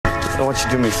I want you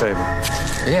to do me a favor.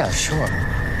 Yeah, sure.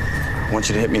 I want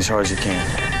you to hit me as hard as you can.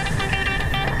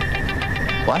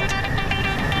 What?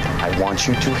 I want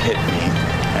you to hit me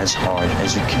as hard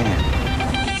as you can.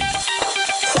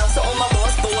 Shouts to all my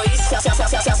lost boys.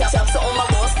 Shouts to all my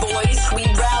lost boys. We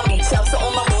rowdy. Shouts to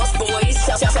all my lost boys.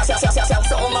 Shouts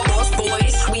to all my lost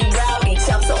boys. We rowdy.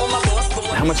 Shouts to all my lost boys.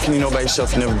 How much can you know about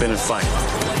yourself? You've never been in a fight.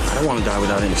 I don't want to die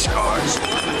without any scars.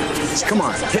 Come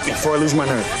on, hit me before I lose my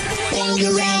nerve.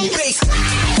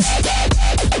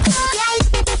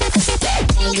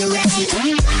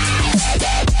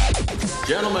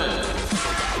 Gentlemen,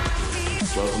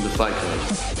 welcome to Fight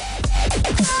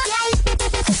Club.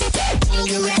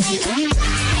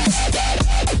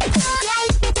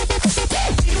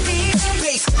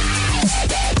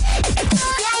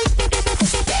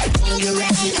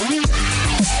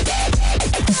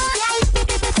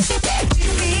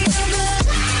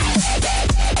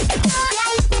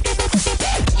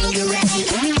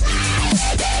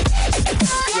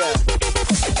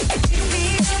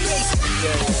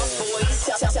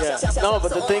 No,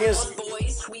 but the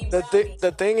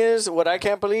thing is, what I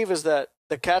can't believe is that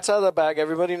the cat's out of the bag.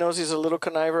 Everybody knows he's a little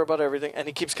conniver about everything, and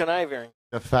he keeps conniving.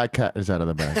 The fat cat is out of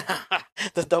the bag.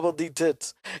 The double D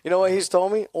tits. You know what he's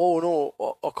told me? Oh,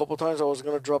 no, a couple times I was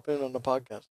going to drop in on the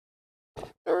podcast.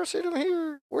 Never seen him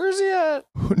here. Where is he at?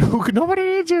 Nobody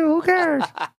needs you. Who cares?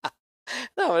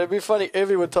 No, it'd be funny if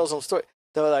he would tell some story.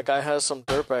 Though that guy has some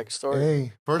dirtbag story.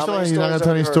 Hey, first How of all, many he's not going to stories tell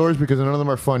have any you heard? stories because none of them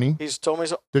are funny. He's told me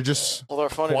so. They're just Well, they're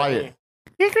funny. quiet.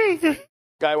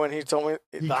 Guy, when he told me,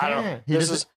 He I don't know.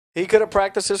 can't. He could have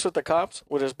practiced this with the cops,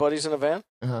 with his buddies in the van,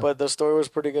 Uh-huh. but the story was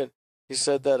pretty good. He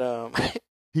said that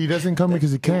He doesn't come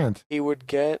because he can't. he would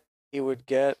get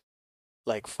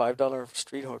like $5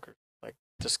 street hookers, like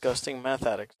disgusting meth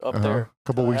addicts up there. A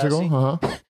couple weeks Tallahassee. ago.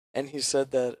 Uh-huh. And he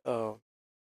said that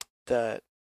that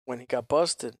when he got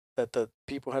busted, that the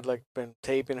people had like been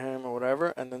taping him or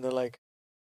whatever, and then they're like,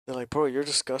 bro, you're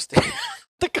disgusting.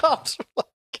 The cops were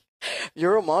like,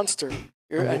 you're a monster.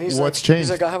 And he's What's like, changed? He's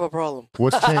like, I have a problem.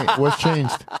 What's changed? What's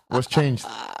changed? What's changed?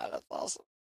 That's awesome.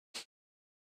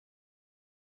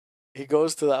 He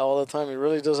goes to that all the time. He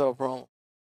really does have a problem.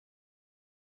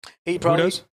 He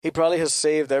probably has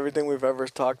saved everything we've ever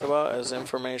talked about as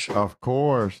information. Of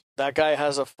course. That guy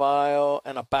has a file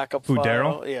and a backup Who, file.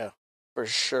 Daryl? Yeah, for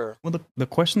sure. Well, the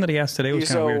question that he asked today was He's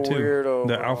kind of a weird too. weirdo,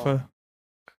 The bro. alpha.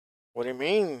 What do you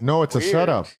mean? No, it's a Weird.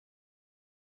 setup.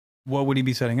 What would he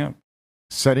be setting up?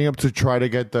 Setting up to try to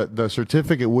get the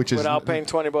certificate, which is Without paying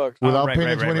 $20. without right, paying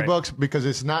right, the right, 20 right. bucks because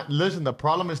it's not. Listen, the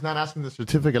problem is not asking the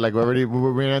certificate. Like we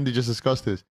and Andy just discussed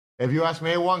this. If you ask me,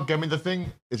 hey Juan, get me the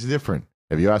thing, it's different.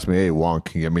 If you ask me, hey Juan,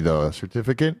 can you get me the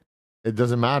certificate? It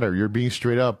doesn't matter. You're being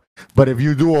straight up. But if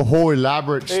you do a whole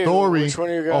elaborate Hey, story, which one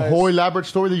of you a guys? whole elaborate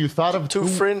story that you thought of Two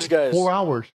fringe guys. 4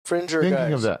 hours Fringer thinking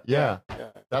guys. of that, yeah.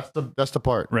 That's the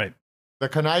part. Right. The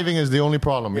conniving is the only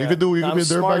problem. You Yeah. could do you could I'm be a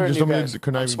smarter dirtbag, just than don't you be guys.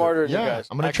 conniving. I'm smarter than you yeah, guys.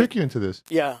 I'm gonna I trick could- you into this.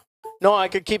 Yeah. No, I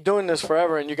could keep doing this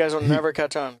forever, and you guys will never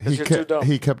catch on because you're too dumb.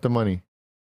 He kept the money.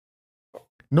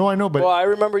 No, I know, but Well, I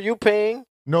remember you paying.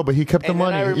 no, but he kept the and then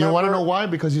money. I You want to remember- know why?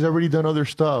 Because he's already done other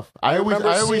stuff. I always,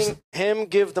 remember seeing him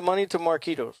give the money to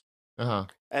Marquitos. uh-huh.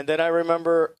 And then I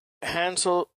remember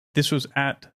Hansel. This was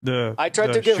at the. I tried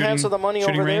the to give shooting- Hansel the money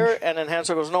shooting over range? there, and then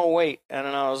Hansel goes, "No, wait." And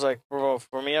then I was like, "Bro,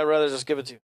 for me, I'd rather just give it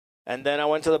to you." And then I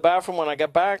went to the bathroom. When I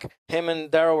got back, him and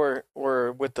Daryl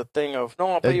were with the thing of,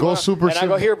 "No, I'll pay It you." goes back." super and I go,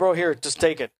 simple. "Here, bro, here, just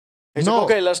take it." He's No. like,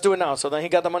 "Okay, let's do it now." So then he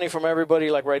got the money from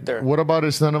everybody, like right there. What about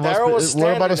it's none of Daryl was us? What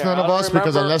about standing it's none there. of I us? don't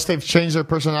Because remember- unless they've changed their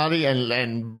personality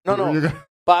and No. you're gonna-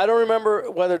 But I don't remember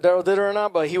whether Daryl did it or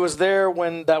not. But he was there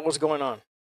when that was going on,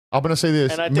 I'm gonna say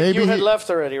this. and I think Maybe you had he- left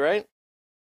already, right?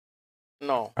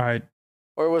 No, I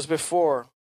or it was before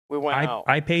we went out.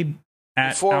 I paid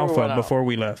at Before we Alpha went out. before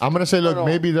we left. I'm gonna say, look, No.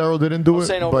 maybe Daryl didn't do I'm it,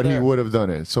 saying over but he there. would have done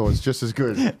it. So it's just as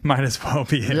good. Might as well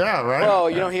be it. Yeah, right. Well,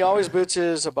 you know, he always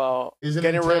bitches about Isn't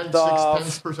getting intent ripped off,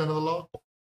 6/10% of the law?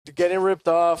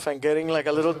 and getting like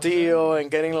a little deal and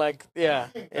getting like, yeah.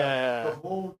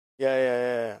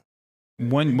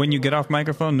 When you get off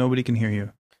microphone, nobody can hear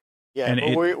you. Yeah, And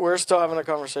but we're still having a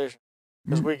conversation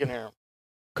because we can hear him.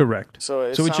 Correct. So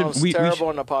it So we should- sounds we terrible should-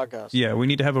 in the podcast. Yeah, we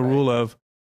need to have a rule of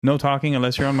no talking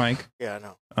unless you're on mic, Yeah,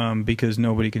 I know. because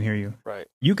nobody can hear you. Right.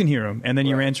 You can hear them, and then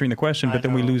you're Right. answering the question, I but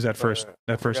then we know, lose that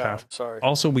but, first yeah, half. Sorry.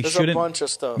 Also, we There's shouldn't a bunch of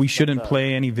stuff. we like shouldn't that.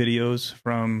 play any videos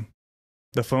from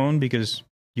the phone because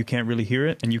you can't really hear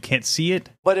it and you can't see it.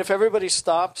 But if everybody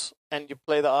stops and you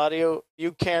play the audio,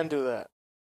 you can do that.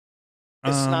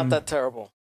 It's not that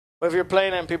terrible. But if you're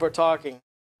playing and people are talking,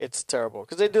 it's terrible.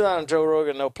 Because they do that on Joe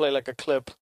Rogan. They'll play like a clip.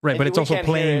 Right, And but it's we also can't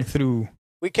hear playing it. through.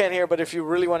 We can't hear, but if you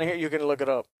really want to hear, you can look it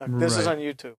up. Like, this is Right. on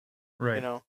YouTube. Right. You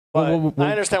know, Well, but well,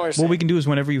 I understand what you're saying. What we can do is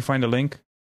whenever you find a link,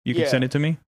 you can Yeah. send it to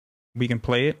me. We can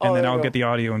play it, Oh, and then there you I'll go. get the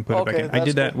audio and put it back Okay, in. I that's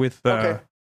did that cool.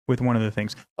 with one of the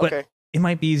things, but Okay. it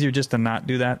might be easier just to not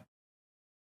do that.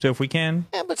 So if we can,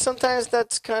 Yeah, but sometimes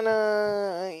that's kind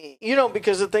of,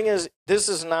 because the thing is, this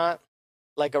is not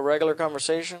like a regular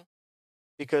conversation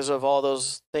because of all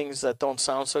those things that don't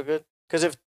sound so good. Because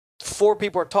if 4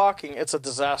 people are talking, it's a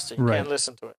disaster. You Right. can't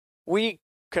listen to it. We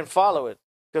can follow it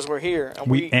because we're here and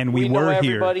We know were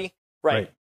here. everybody. Right.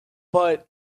 Right. But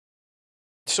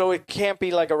so it can't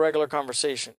be like a regular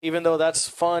conversation, even though that's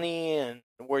funny and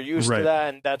we're used to Right.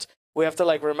 that. And we have to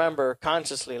like remember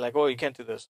consciously, like, oh, you can't do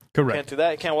this. You correct, can't do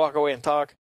that. You can't walk away and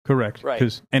talk. correct, Right. And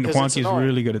 'Cause it's Juanqui's annoying.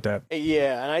 really good at that.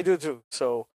 Yeah, and I do too.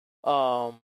 So,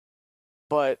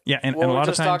 but Yeah, and what a were we lot of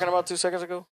just times, talking about 2 seconds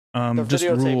ago? the just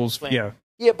videotape rules. thing. Yeah,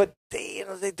 Yeah, but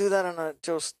they do that on a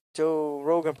Joe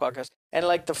Rogan podcast, and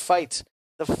like the fights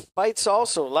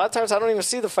also. A lot of times I don't even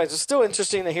see the fights. It's still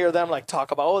interesting to hear them like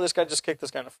talk about, oh, this guy just kicked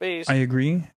this guy in the face. I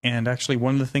agree. And actually,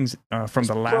 one of the things from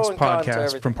the Pro last and con to podcast,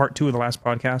 everything. from part 2 of the last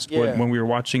podcast, Yeah. when we were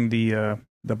watching the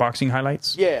boxing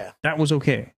highlights, yeah, that was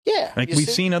okay. yeah. Like you we've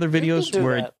see? seen other You can videos do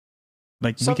where that.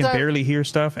 like we Sometimes- can barely hear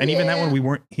stuff, and even that Yeah. one we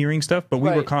weren't hearing stuff, but we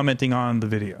were Right. commenting on the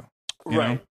video. you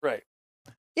know? Right.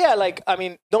 Yeah, like I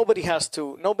mean, nobody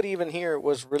even here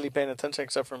was really paying attention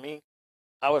except for me.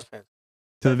 I was paying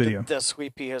To the Like, video. The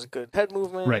Sweet Pea has good head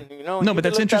movement, Right. and, No, you but can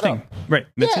that's look that interesting. up. Right.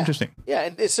 That's Yeah. interesting. Yeah,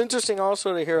 and it's interesting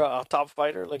also to hear a top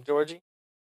fighter like Georgie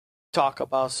talk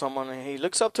about someone he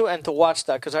looks up to and to watch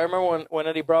that. Because I remember when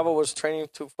Eddie Bravo was training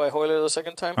to fight Hoyler the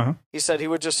second time, Uh-huh. he said he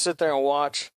would just sit there and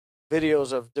watch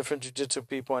videos of different jiu-jitsu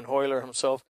people and Hoyler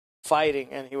himself fighting,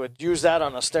 and he would use that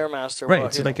on a Stairmaster. Right. while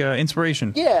It's he- like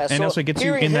inspiration. yeah, and so also it gets you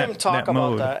hearing in him that, talk that about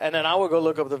mode. that, and then I would go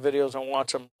look up the videos and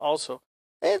watch them also.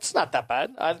 It's not that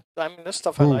bad. I mean, there's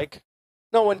stuff I Who? like.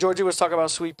 No, when Georgie was talking about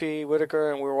Sweet Pea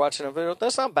Whitaker and we were watching a video,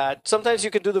 that's not bad. Sometimes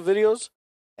you can do the videos,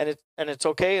 and it's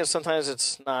okay, and sometimes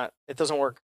it's not. It doesn't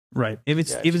work. Right. If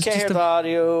it's Yeah, if you it's can't hear just the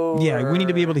audio. yeah, we need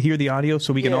to be able to hear the audio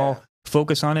so we can Yeah. all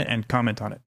focus on it and comment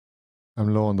on it.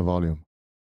 I'm low on the volume.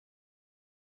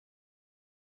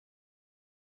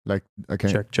 Like I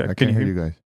can't. Check. I Can can't you hear hear- you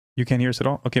guys. You can't hear us at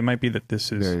all. Okay, it might be that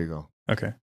this is There you go.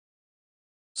 okay.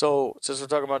 So since we're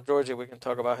talking about Georgie, we can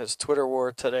talk about his Twitter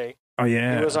war today. Oh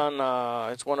yeah. He was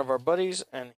on. It's one of our buddies,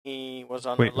 and he was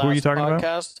on Wait, the who are you last talking about?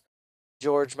 podcast.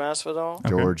 George Masvidal. Okay.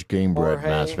 George Gamebred Jorge.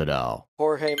 Masvidal.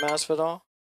 Jorge Masvidal,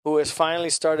 who has finally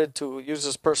started to use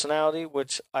his personality,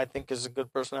 which I think is a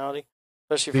good personality,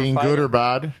 especially Being for good fighting, or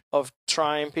bad? of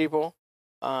trying people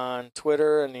on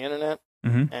Twitter and the internet.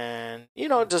 Mhm. And,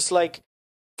 just like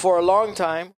for a long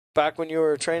time, back when you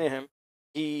were training him,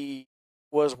 he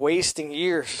was wasting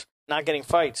years not getting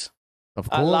fights. Of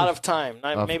course. A lot of time.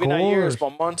 Of Maybe not years,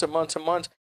 course. but months and months and months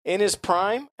in his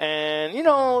prime. And,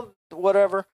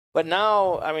 whatever. But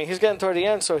now, I mean, he's getting toward the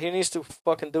end, so he needs to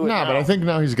fucking do it Nah, now. but I think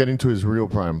now he's getting to his real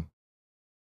prime.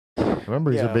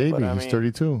 Remember, he's Yeah, a baby. but I He's mean-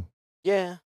 32.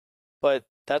 Yeah, but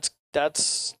that's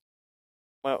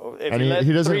well. If And you he- let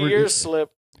he doesn't 3 re- years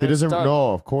slip, He it's doesn't done.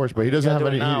 know, of course, but he You doesn't gotta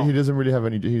have do it any. now. He doesn't really have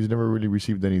any. He's never really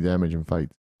received any damage in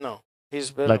fights, No,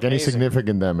 he's been like any amazing.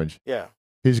 significant damage. Yeah,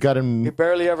 He's got he him.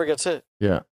 barely ever gets hit.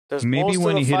 Yeah, There's Maybe most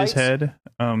when of he the hit his fights- head,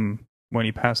 when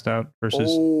he passed out versus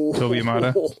Oh. Toby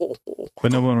Amada,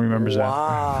 but no one remembers that.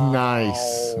 Wow,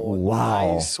 Nice.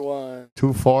 Wow. nice one.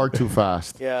 too far, too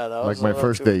fast. Yeah, that Like was a my little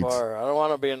first too date. far. I don't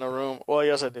want to be in the room. Well,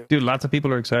 yes, I do. Dude, lots of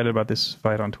people are excited about this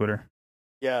fight on Twitter.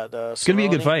 Yeah, It's gonna be a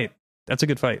good Cerrone- fight. That's a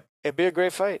good fight. It'd be a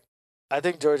great fight. I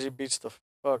think Georgie beats the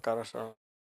fuck out of Cerrone.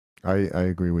 I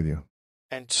agree with you.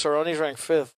 And Cerrone's ranked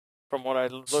 5th from what I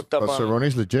looked up But on.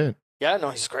 Cerrone's legit, Yeah,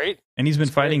 no, he's great. And he's been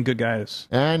It's great. fighting good guys.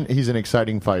 and he's an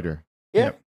exciting fighter. Yeah,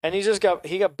 Yep. and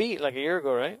he got beat like a year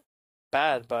ago, right?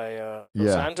 Bad by Dos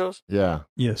Yeah. Anjos. Yeah,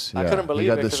 Yes. I Yeah, couldn't he believe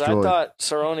got it because I destroyed. thought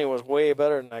Cerrone was way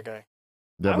better than that guy.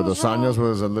 yeah. I But was Dos Anjos wrong.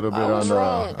 was a little bit I on was the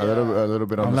wrong, a little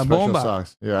bit on On the la special bomba.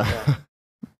 sauce. Yeah. Yeah.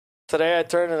 Today I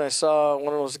turned and I saw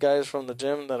one of those guys from the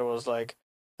gym that was like,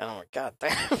 and I'm like, God damn,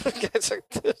 the guy's like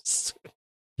this.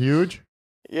 Huge.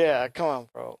 Yeah, come on,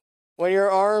 bro. When your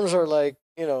arms are like,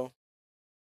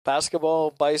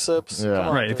 basketball biceps. Yeah. come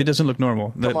on, Right. If dude. it doesn't look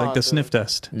normal, Come like on, the sniff dude.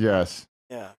 test. Yes.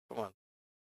 Yeah, come on.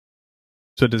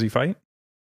 So does he fight?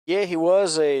 Yeah, he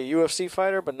was a UFC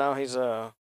fighter, but now he's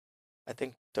I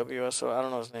think WSO. I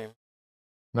don't know his name.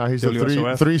 Now he's the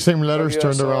WSOF. three same letters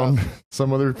turned WSOF. around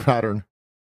some other pattern.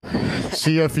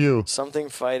 CFU. Something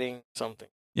fighting something.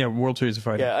 Yeah, World Series of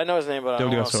Fighting. Yeah, I know his name, but I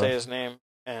don't want to WSOF. say his name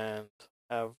and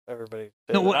have everybody.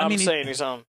 Say No, that. well, I I'm mean, saying he's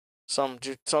on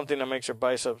something that makes your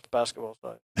biceps basketball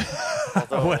size.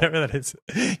 Although- Whatever that is.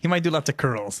 He might do lots of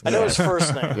curls. I know his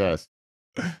first name. Yes.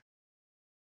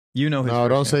 You know his No, first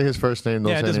don't name. say his first name.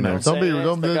 Don't Yeah, it say doesn't any matter. names.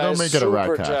 Don't The guy's make it a rat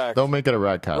super cast. jacked. Don't make it a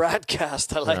rat cast.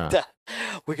 Ratcast. I like Yeah. that.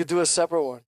 We could do a separate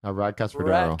one. A rat cast for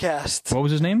Daryl. Ratcast. What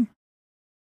was his name?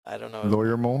 I don't know.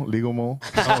 Lawyer Mo, legal Mo.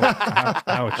 Oh,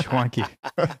 ouch, wonky.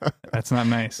 That's not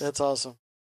nice. That's awesome.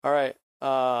 All right.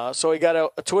 So we got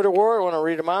a Twitter war. You want to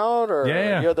read them out, or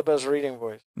Yeah. you're the best reading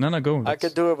voice? No, go. I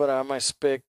could do it, but I might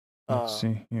speak Let's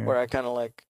see here. where I kind of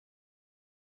like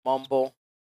mumble.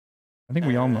 I think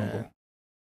we all Uh, mumble.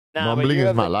 Nah, but Mumbling you is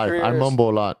have my the life. I careers- mumble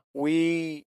a lot.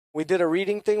 We did a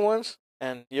reading thing once,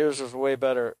 and yours was way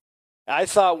better. I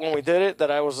thought when we did it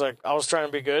that I was trying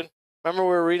to be good. Remember we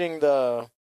were reading the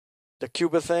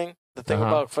Cuba thing, the thing Uh-huh.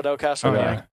 about Fidel Castro. Oh,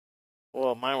 Yeah. yeah.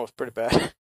 Well, mine was pretty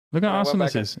bad. Look how I went awesome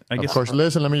back this is. I Of guess. course,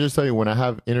 listen, let me just tell you, when I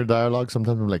have inner dialogue,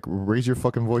 sometimes I'm like, raise your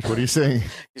fucking voice. What are you saying?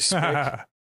 You speak.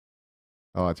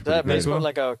 Oh, that's Is pretty that good. baseball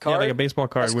like a Yeah, card? like a baseball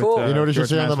card That's with. cool. You know what it should George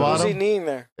say on the Masvidal. Who's he bottom? kneeing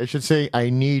there? It should say, I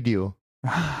need you.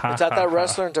 Is that that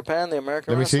wrestler in Japan, the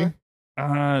American Let me see.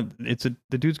 wrestler? It's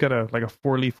the dude's got a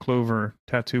 4-leaf clover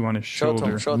tattoo on his Show it to him,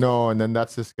 shoulder. show it to him. No, and then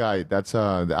that's this guy. That's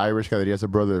the Irish guy that he has a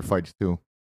brother that fights too.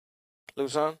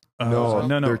 Luzon? No,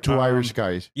 no. they're two Irish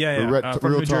guys. Yeah, The yeah. red-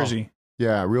 From real New tall. Jersey.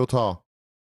 Yeah, real tall.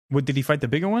 What did he fight? The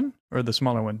bigger one or the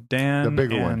smaller one? Dan. The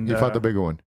bigger one. and, He fought the bigger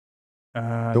one.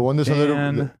 The The one that's a little.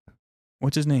 Dan,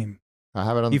 what's his name? I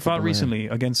have it on. He the tip fought of my head. recently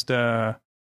against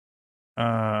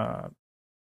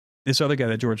this other guy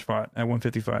that George fought at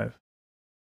 155.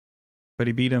 But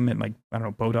he beat him at I don't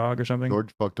know, Bodog or something.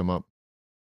 George fucked him up.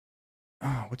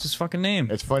 Oh, what's his fucking name?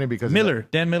 It's funny because Miller.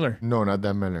 Dan Miller. No, not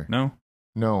Dan Miller. No?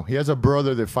 No, he has a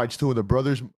brother that fights too. The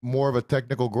brother's more of a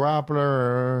technical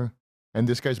grappler, and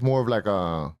this guy's more of like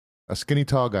a skinny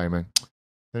tall guy, man.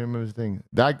 I don't remember his thing.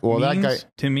 That guy. Means?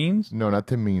 Tim Means? No, not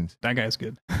Tim Means. That guy's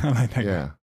good. I like that guy. Yeah,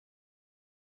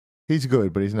 he's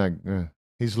good, but he's not.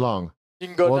 He's long. You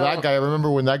can go Well, down. that guy. I remember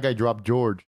when that guy dropped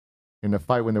George in the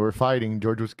fight when they were fighting.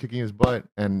 George was kicking his butt,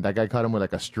 and that guy caught him with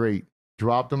like a straight.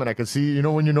 Dropped him, and I could see. You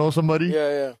know when you know somebody,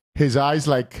 Yeah. his eyes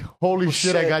like, holy Oh,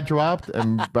 shit, I shit. got dropped.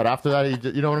 And but after that,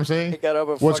 you know what I'm saying? He got up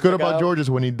and What's fucked good the guy about up. George is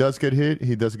when he does get hit,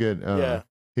 he does get. Yeah.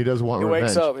 He does want He revenge.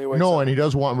 wakes up, he wakes no, up. and he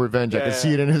does want revenge. I Yeah, can yeah.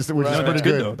 see it in his, which Right. is No, pretty that's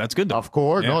good good. though. That's good though. Of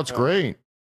course, Yeah. no, it's great.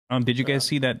 Did you guys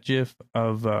see that GIF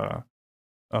of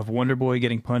Wonder Boy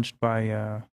getting punched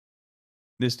by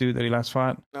this dude that he last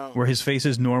fought, No. where his face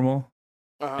is normal,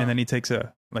 Uh-huh. and then he takes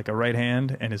a right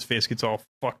hand, and his face gets all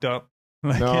fucked up.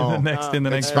 Like No. in the next And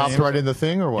next Stops frame. right in the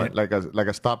thing or what? Yeah. Like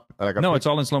a stop. Like a No, it's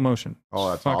all in slow motion.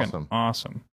 Oh, It's that's fucking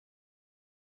awesome.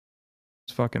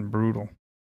 It's fucking brutal.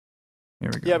 Here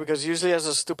we go. Yeah, because usually he has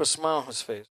a stupid smile on his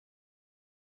face.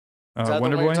 Is that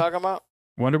Wonder the one Boy. you're talking about?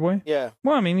 Wonder Boy. Yeah.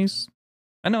 Well, I mean,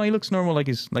 I know he looks normal, like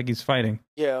he's fighting,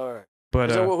 Yeah, all right. but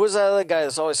So who's that other guy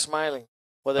that's always smiling?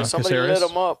 Well, there's somebody Caceres?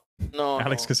 lit him up. No.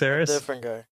 Alex no, Caceres, different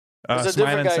guy. It's a different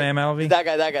Smiling guy. Sam Alvey. That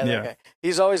guy, Yeah. that guy.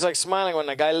 He's always like smiling when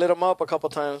the guy lit him up a couple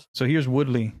times. So here's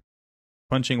Woodley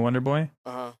punching Wonder Boy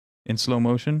Uh-huh. in slow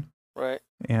motion. Right.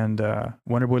 And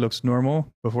Wonder Boy looks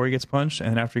normal before he gets punched,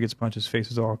 and after he gets punched, his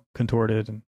face is all contorted.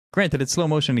 And granted, it's slow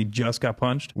motion. He just got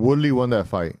punched. Woodley won that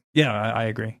fight, Yeah, I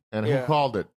agree. and Yeah. who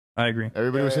called it? I agree.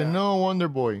 Everybody was Yeah, saying yeah. no, Wonder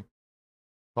Boy.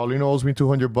 Paulino owes me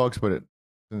 $200, but it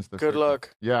since the Good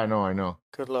luck. Yeah, I know.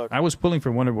 Good luck. I was pulling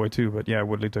for Wonder Boy too, but yeah,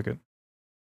 Woodley took it.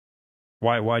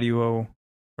 Why do you owe,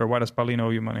 or why does Paulino owe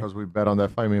you money? Because we bet on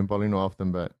that fight. Me and Paulino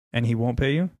often bet. And he won't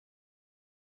pay you?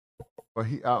 But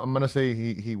I'm gonna say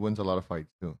he wins a lot of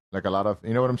fights too. Like a lot of,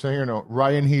 you know what I'm saying? Or no,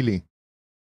 Ryan Healy.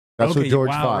 That's Okay, who George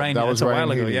wow, fought. Ryan- that was that's a Ryan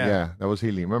while ago, Healy. yeah. that was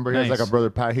Healy. Remember, he has like Nice. a brother,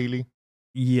 Pat Healy.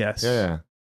 Yes. Yeah.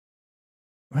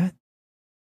 What?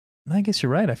 I guess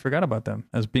you're right. I forgot about them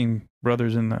as being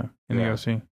brothers in the Yeah.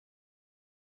 UFC.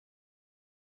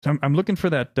 So I'm looking for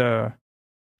that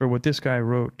for what this guy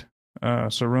wrote,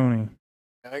 Cerrone.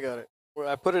 I got it. Well,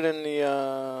 I put it in the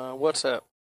WhatsApp.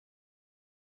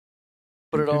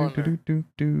 Put it all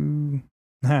in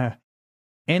there.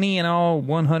 Any and all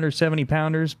 170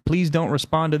 pounders, please don't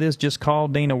respond to this. Just call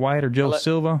Dana White or Joe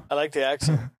Silva I like the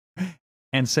accent.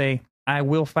 and say, I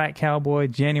will fight Cowboy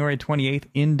January 28th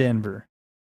in Denver.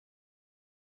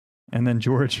 And then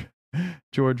George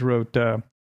wrote,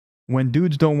 when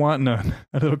dudes don't want none,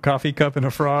 a little coffee cup and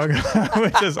a frog,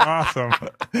 which is awesome.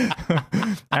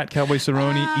 At Cowboy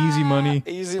Cerrone, easy money,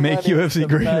 Easy make money. UFC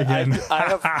great I- again.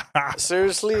 I have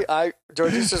seriously.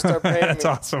 George should start paying That's me.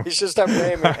 awesome. He should start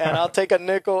paying me, and I'll take a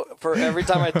nickel for every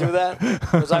time I do that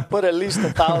because I put at least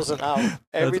 1,000 out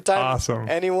every That's time. awesome.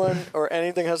 Anyone or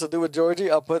anything has to do with Georgie,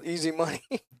 I'll put easy money.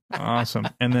 Awesome.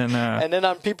 And then And then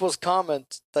on people's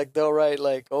comments, like they'll write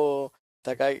like, "Oh,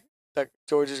 that guy that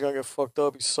Georgie's gonna get fucked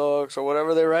up. He sucks or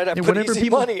whatever they write. I Yeah, put whatever easy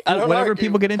people- money. I don't whatever argue.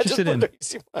 people get I just interested put in. the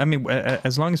easy money. I mean,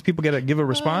 as long as people give a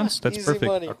response, that's Easy perfect.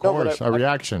 money. Of No, but course, a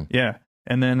reaction. Yeah.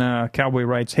 And then Cowboy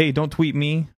writes, "Hey, don't tweet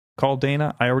me. Call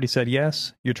Dana. I already said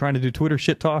yes. You're trying to do Twitter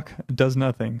shit talk. Does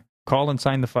nothing. Call and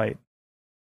sign the fight."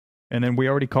 And then we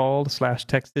already called,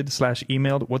 /texted,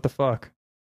 /emailed. What the fuck?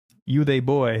 You, they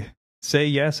boy. Say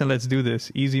yes and let's do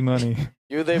this. Easy money.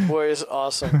 You, they boy, is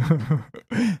awesome.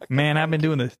 Man, I've been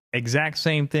doing the exact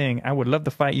same thing. I would love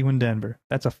to fight you in Denver.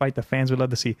 That's a fight the fans would love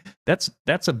to see. That's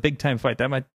a big time fight.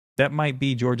 That might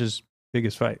be George's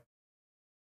biggest fight.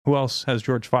 Who else has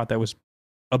George fought that was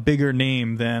a bigger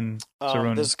name than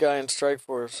Cerrone? This guy in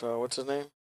Strikeforce, what's his name?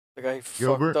 The guy he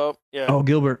Gilbert? fucked up. Yeah. Oh,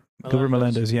 Gilbert Melendez.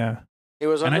 Melendez, yeah. He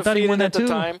was And I undefeated thought he won that at the too.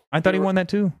 time. I thought he won that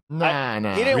too. Nah.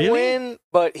 He didn't Really? win,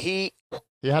 but he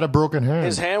had a broken hand.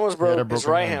 his hand was He had a broke. His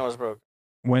broken right hand. hand was broken.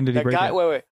 When did he That break guy, it?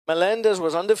 wait. Melendez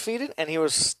was undefeated, and he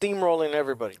was steamrolling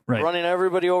everybody, Right. running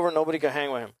everybody over. Nobody could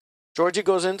hang with him. Georgie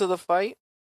goes into the fight,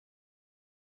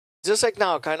 just like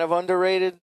now, kind of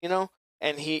underrated,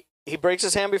 and he breaks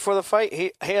his hand before the fight.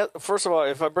 He first of all,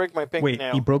 if I break my pinky Wait,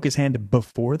 nail, he broke his hand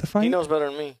before the fight? he knows better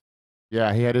than me.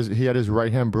 Yeah, he had his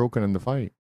right hand broken in the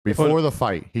fight. Before the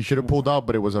fight. He should have pulled out,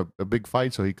 but it was a big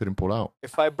fight, so he couldn't pull out.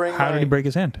 If I bring How my, did he break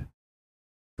his hand?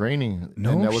 Training.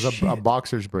 No and that was a shit.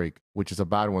 boxer's break, which is a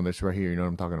bad one that's right here. You know what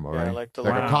I'm talking about, Yeah, right? like the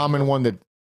a common one that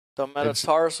the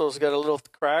metatarsal's got a little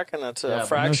crack, and that's a Yeah, but no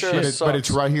fracture. shit. It but it's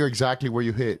sucks. right here exactly where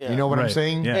you hit. Yeah. You know what I'm Right.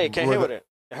 saying? Yeah. Hey, you can't Where hit the- with it.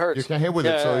 It hurts. You can't hit with it,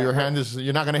 Yeah, so yeah, your yeah. hand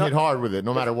you're not gonna No. hit hard with it,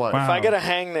 no matter what. Wow. If I get a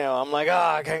hangnail, I'm like,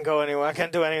 I can't go anywhere. I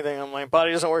can't do anything. I'm like,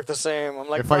 body doesn't work the same. I'm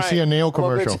like, If I see a nail I'm a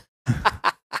bitch. commercial,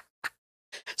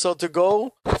 So to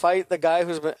go fight the guy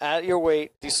who's been at your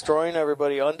weight, destroying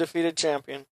everybody, undefeated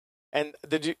champion, and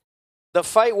the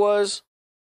fight was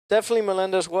definitely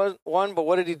Melendez won, but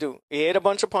what did he do? He ate a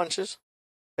bunch of punches,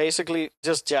 basically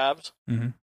just jabs,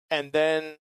 Mhm. and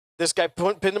then this guy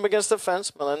pinned him against the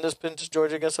fence. Melendez pinned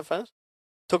Georgie against the fence,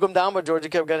 took him down, but Georgie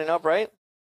kept getting up, right?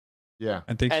 yeah.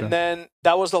 I think so. And then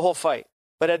that was the whole fight.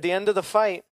 But at the end of the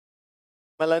fight,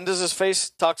 Melendez's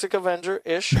face, Toxic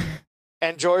Avenger-ish,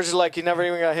 and George is like, he never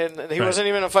even got hit. And he Right. wasn't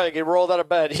even in a fight. Like, he rolled out of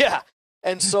bed. Yeah.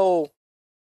 And so,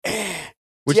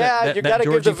 Which yeah, that you got to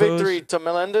give the Georgie pose- victory to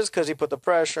Melendez because he put the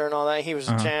pressure and all that. He was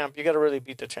a Uh-huh. champ. You got to really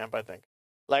beat the champ, I think.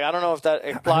 Like, I don't know if that I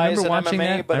applies remember in watching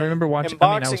MMA, that. but I remember watching. in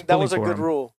boxing, I was that was a pulling for good him.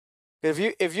 rule.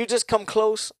 If you just come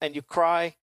close and you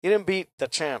cry, you didn't beat the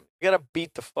champ. You got to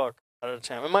beat the fuck out of the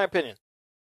champ, in my opinion.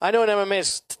 I know in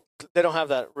MMA, they don't have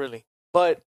that really.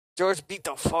 But George beat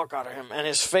the fuck out of him, and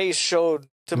his face showed.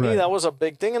 To me, Right. that was a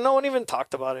big thing, and no one even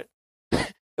talked about it.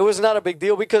 It was not a big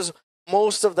deal because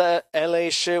most of that LA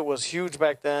shit was huge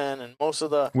back then, and most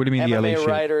of the What do you mean the MMA LA shit?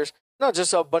 writers, no,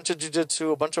 just a bunch of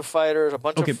jiu-jitsu, a bunch of fighters, a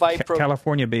bunch Okay, of fight pro.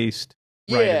 California-based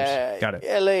Yeah, writers. Got it.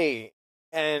 LA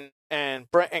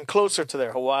and closer to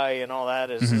there, Hawaii and all that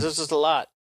is Mhm. this is a lot.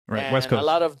 Right, And West Coast. a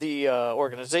lot of the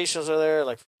organizations are there,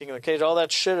 like King of the Cage, all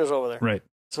that shit is over there. Right,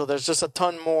 So there's just a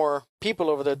ton more people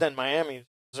over there than Miami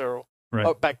zero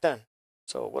right. back then.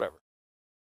 So whatever.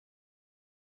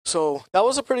 So that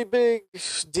was a pretty big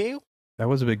deal, That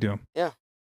was a big deal. and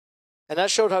that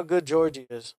showed how good Georgie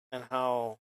is and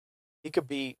how he could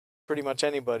beat pretty much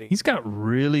anybody. He's got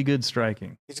really good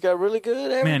striking. He's got really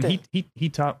good everything. Man, he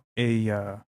taught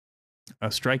a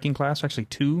striking class, actually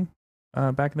two,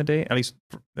 back in the day, at least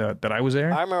that I was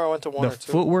there. I remember I went to one The or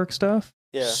two. footwork stuff,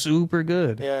 Yeah. super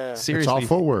good. Yeah. It's Seriously, all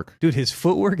footwork. dude, his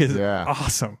footwork is Yeah.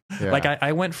 awesome. Yeah. Like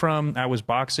I was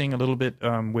boxing a little bit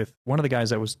with one of the guys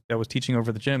that was teaching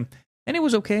over the gym, and it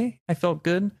was okay. I felt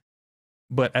good,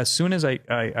 but as soon as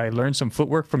I learned some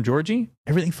footwork from Georgie,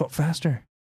 everything felt faster.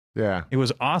 Yeah. It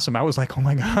was awesome. I was like, oh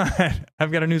my god, I've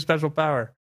got a new special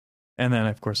power. And then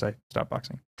of course I stopped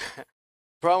boxing.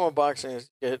 Problem with boxing is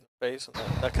you get hit in the face,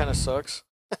 and that kind of sucks.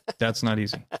 That's not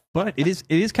easy, but it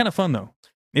is kind of fun though.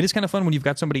 It is kind of fun when you've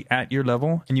got somebody at your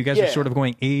level and you guys are Yeah. sort of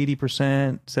going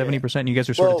 80%, 70%, and you guys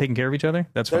are sort Well, of taking care of each other.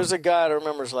 That's fun. There's a guy, I don't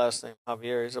remember his last name,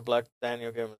 Javier. He's a black,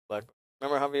 Daniel gave him his black.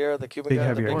 Remember Javier, the Cuban Big guy? The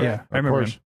heavier, big yeah. guy? I remember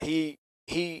course. him.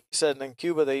 He said in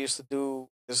Cuba they used to do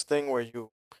this thing where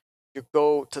you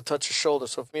go to touch your shoulder.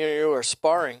 So if me and you are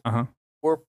sparring, Uh-huh.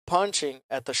 we're punching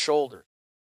at the shoulder,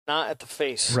 not at the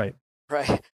face. Right.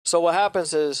 Right. So what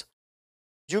happens is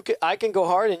I can go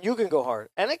hard and you can go hard.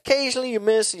 And occasionally you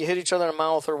miss, you hit each other in the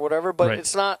mouth or whatever, but Right.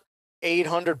 it's not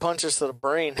 800 punches to the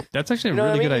brain. That's actually You a know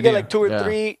really what I mean? good You idea. get like 2 or Yeah.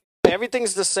 3.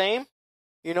 Everything's the same.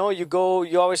 You know, you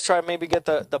always try to maybe get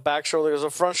the back shoulder. There's the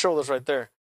front shoulder's right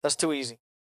there. That's too easy.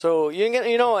 So you can get,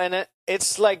 and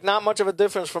it's like not much of a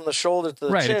difference from the shoulder to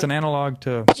the Right. chin. It's an analog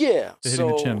to Yeah. to hitting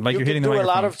the So chin, like you you're can hitting the do a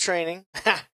lot microphone. of training.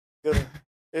 Good.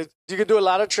 You can do a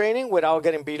lot of training without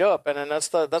getting beat up, and then that's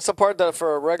the part that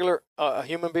for a regular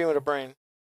human being with a brain,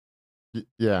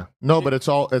 Yeah. No, but it's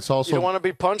you also don't want to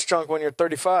be punch drunk when you're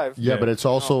 35. yeah, but it's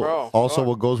also bro, also fuck.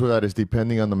 what goes with that is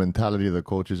depending on the mentality of the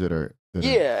coaches that are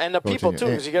Yeah, and the coaching people it. too,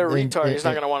 because you get a And- retard, and- he's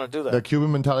not and- gonna want to do that. the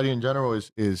Cuban mentality in general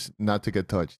is not to get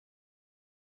touched.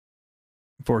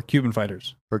 For Cuban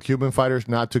fighters. For Cuban fighters,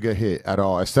 not to get hit at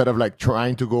all. Instead of like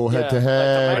trying to go head Yeah, to like the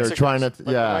head or Mexicans, trying to like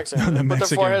the yeah. Mexicans. The Put their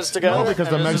Mexicans. foreheads together. No, because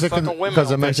the and there's just Mexicans fucking women because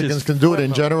the out there. Mexicans just can do it. flip In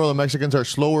them. general, the Mexicans are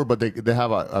slower, but they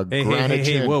have a Hey, granite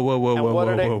chin. whoa, whoa, whoa, And whoa, what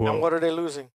whoa, are they? whoa, whoa. And what are they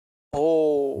losing?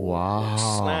 Oh, Wow.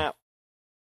 Snap!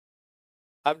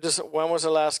 When was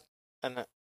the last? And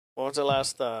what was the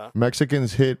last?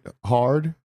 Mexicans hit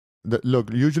hard.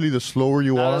 Look, usually the slower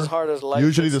you Not are, as hard as life.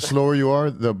 usually is. the slower you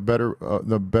are, the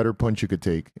better punch you could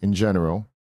take in general,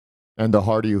 and the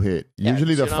harder you hit. Yeah,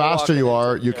 usually, the so you're not faster you walking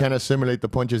are, into- you yeah. can't assimilate the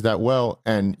punches that well,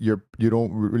 and you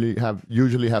don't really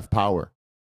usually have power.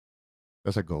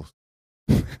 That's a ghost.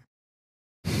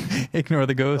 Ignore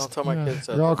the Don't ghost. tell my kids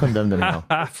that. You're all condemned now.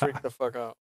 They freak the fuck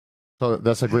out. So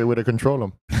that's a great way to control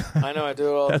them. I know. I do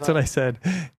it all the That's time. what I said.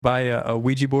 Buy a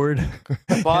Ouija board.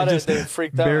 I bought and it. just They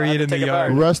freaked out. bury I it had in to the take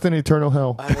yard. back. Rest in eternal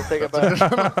hell. I had to take it back.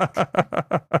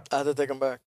 I had to take them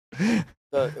back.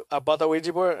 I bought the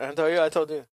Ouija board. And I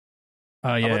told you.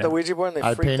 I Yeah. bought the Ouija board and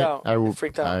they freaked out. They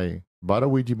freaked out. I bought a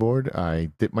Ouija board. I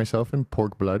dipped myself in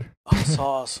pork blood. Oh, it's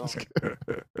awesome.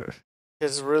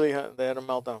 It's really. They had a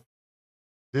meltdown.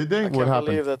 Did they? I What can't happened?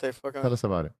 believe that they fucking. Tell us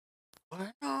about it.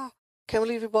 What? No, can't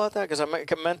believe you bought that because I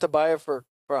meant to buy it for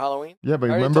Halloween. Yeah, but I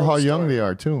already remember told how the young story. they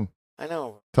are too. I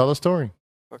know. Tell the story.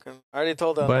 Fucking. I already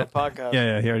told that on But- the podcast.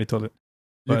 Yeah, he already told it.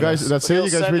 You But, guys, that's But it. he'll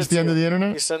You guys send reached it the to end of the you.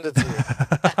 internet. He sent it to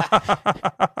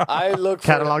you. I look for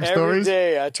Catalog it stories? every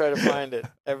day. I try to find it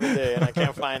every day, and I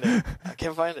can't find it. I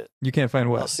can't find it. You can't find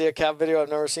I'll what? see a cat video I've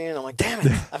never seen. And I'm like, damn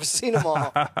it, I've seen them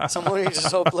all. Somebody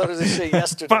just uploaded this shit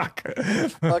yesterday. Fuck.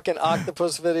 Fucking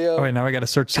octopus video. Oh, wait, now I got to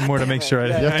search some more to damn make it. sure I,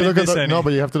 Yeah, You have I to look didn't at miss the, any. no,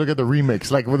 but you have to look at the remix,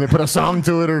 like when they put a song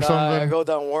to it or I something. go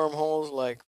down wormholes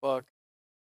like fuck.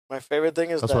 My favorite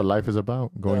thing is That's that what life is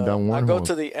about. Going down I wormholes. go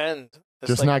to the end. It's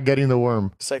Just like, not getting the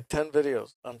worm. It's like 10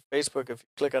 videos on Facebook. If you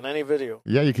click on any video,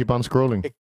 Yeah, you keep on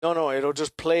scrolling. no, it'll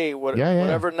just play Yeah, yeah.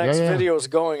 whatever next Yeah, yeah. video is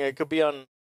going. It could be on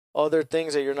other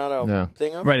things that you're not a Yeah.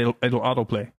 thing of. Right, it'll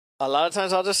autoplay. A lot of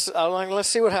times I'm like, let's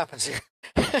see what happens here.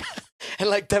 And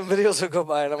like 10 videos will go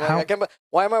by, and I'm like, How- I can't.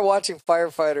 Why am I watching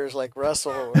firefighters like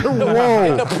wrestle in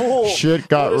Whoa! the pool? Shit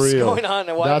got What is real. going on,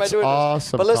 and why That's am I doing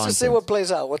awesome. this? But let's just see content. what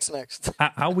plays out. What's next?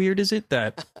 How weird is it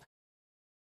that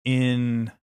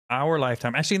in our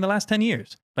lifetime, actually in the last 10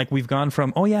 years, like we've gone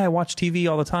from, oh yeah, I watch TV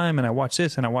all the time and I watch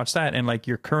this and I watch that. And like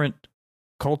your current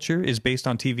culture is based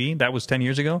on TV. That was 10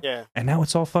 years ago. Yeah, And now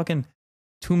it's all fucking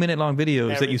 2-minute long videos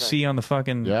that you Everything. see on the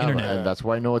fucking Yeah, internet. and that's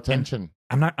why no attention.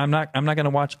 I'm not going to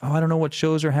watch, oh, I don't know what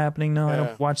shows are happening. No, I Yeah.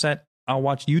 don't watch that. I'll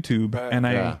watch YouTube Right. and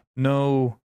Yeah. I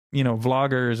know,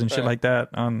 vloggers and shit Right. like that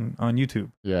on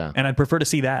YouTube. Yeah, And I'd prefer to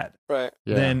see that right.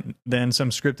 yeah, than some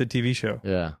scripted TV show.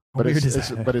 yeah. How But weird it's, is it's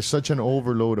that? but it's such an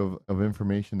overload of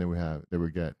information that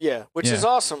we get. Yeah, which Yeah. is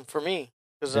awesome for me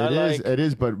because I It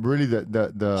is, but really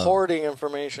the hoarding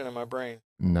information in my brain.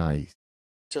 nice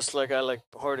Just like I like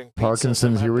hoarding pizzas in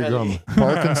Parkinson's. my Here we belly. come.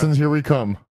 Parkinson's. Here we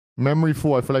come. Memory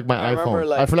full. I feel like my I iPhone. remember,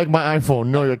 like- I feel like my iPhone.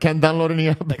 No, you can't download any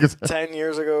app Like because 10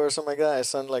 years ago or something like that, I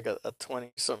sent like a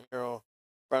 20-something-year-old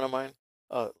friend of mine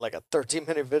like a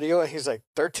 13-minute video, and he's like,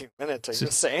 13 minutes? Are you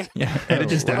insane? Yeah, edit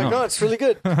this I'm down. like, no, it's really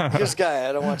good. This guy,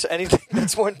 I don't watch anything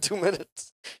that's more than 2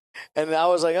 minutes. And I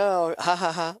was like, oh, ha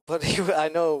ha ha. But I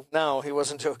know now he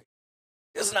wasn't joking.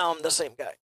 Because now I'm the same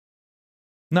guy.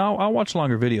 No, I'll watch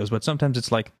longer videos, but sometimes it's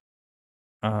like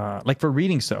for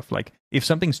reading stuff. Like if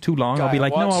something's too long, I'll be Guy,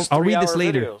 like, no, watch I'll read this 3-hour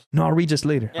later. videos. No, I'll read this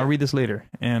later. Yeah. I'll read this later,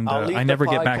 and I'll leave I the never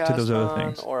get back to podcast those other on,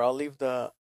 things. Or I'll leave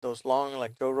those long,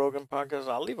 like Joe Rogan podcasts,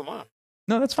 I'll leave them on.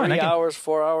 No, that's fine. 3 I can, hours,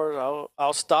 4 hours,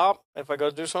 I'll stop if I go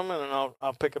do something, and I'll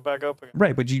pick it back up again.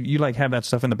 right, but you like have that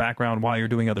stuff in the background while you're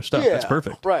doing other stuff. That's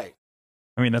perfect. Right.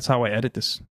 I mean, that's how I edit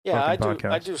this Yeah, I fucking do.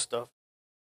 podcast. I do stuff.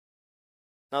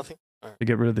 Nothing. All right. to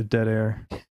get rid of the dead air.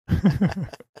 I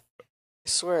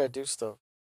swear I do stuff.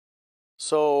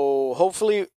 So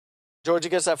hopefully Georgie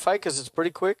gets that fight because it's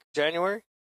pretty quick. January.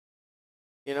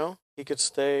 You know, he could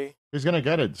stay. he's gonna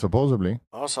get it supposedly.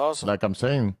 That's awesome. Like I'm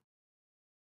saying,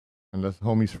 unless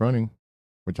homie's fronting,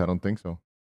 which I don't think so.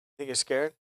 Think you're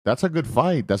scared? That's a good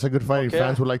fight. That's a good fight. Okay.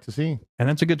 Fans would like to see. And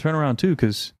that's a good turnaround too,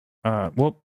 because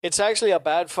It's actually a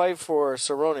bad fight for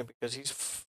Cerrone because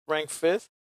he's ranked 5th,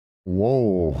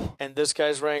 Whoa, and this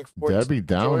guy's ranked 14. Debbie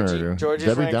Downer. Georgie's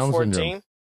Debbie ranked Down 14. syndrome.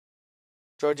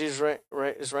 Georgie's is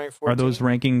ranked 14. are those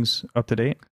rankings up to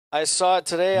date? I saw it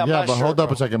today. I'm yeah, not but sure, hold up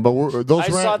bro. a second. But those I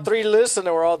saw 3 lists and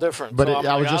they were all different. But so I'm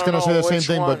I was like, just don't gonna say know the same which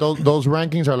thing. one. But those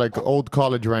rankings are like old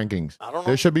college rankings. I don't know.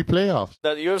 There should be playoffs. The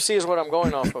UFC is what I'm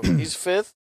going off of. He's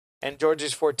 5th, and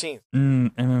Georgie's 14th.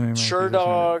 MMA rankings, Sure that's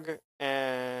right. Dog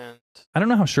and I don't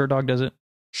know how Sure Dog does it.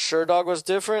 Sure Dog was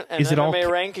different, and Is it all MMA ca-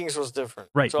 rankings was different.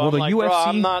 Right. So well, I'm the like, UFC, bro,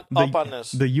 I'm not the, up on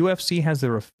this. The UFC has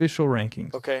their official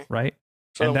rankings, Okay. right?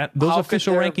 So and those how could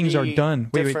official there rankings are be done.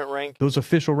 Wait, different rankings. those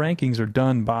official rankings are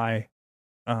done by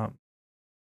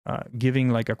giving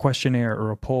like a questionnaire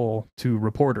or a poll to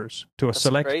reporters to a That's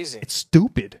select. crazy. It's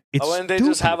stupid. It's Why wouldn't they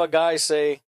stupid. just have a guy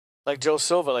say, like Joe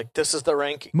Silva, like, this is the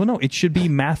ranking? Well, no, it should be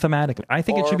mathematically. I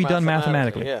think it Or should be done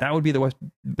mathematically, mathematically. yeah. That would be the But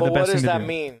best what thing does to that do.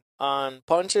 mean? On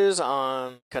punches,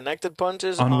 on connected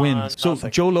punches, On wins. So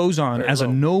nothing? Joe Lozon, Very as a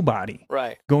low. nobody,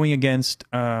 Right. going against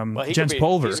he could Jens be-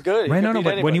 Pulver. he's good. He Right? could No, no, beat but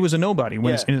when anybody. he was a nobody,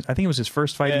 when Yeah. I think it was his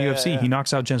first fight in Yeah, UFC, yeah, yeah. he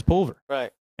knocks out Jens Pulver. Right.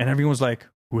 And everyone was like,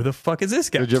 who the fuck is this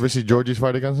guy? Did you ever see Georgie's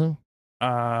fight against him?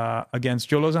 Against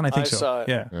Joe Lozon? I think I so. saw it.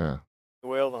 Yeah. Yeah, He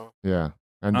wailed on him. yeah.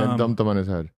 And then dumped him on his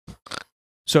head.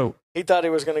 So, He thought he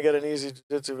was going to get an easy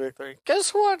jiu-jitsu victory.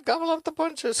 Guess what? Gobble up the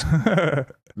punches.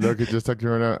 Look, he just took you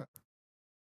right now.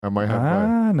 I might have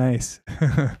five. nice.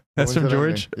 That's from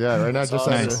George. Yeah, right now That's just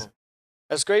awesome. Nice.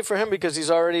 That's great for him because he's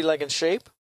already like in shape.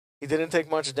 He didn't take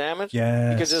much damage.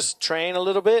 Yeah. He could just train a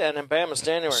little bit, and then bam, it's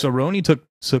January. So Roney took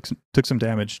some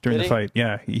damage during Did the he? fight.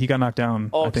 Yeah, he got knocked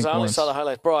down. oh, I because think I only once. saw the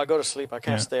highlights. Bro, I go to sleep. I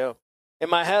can't Yeah. stay up. In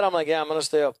my head, I'm like, yeah, I'm going to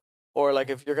stay up. Or like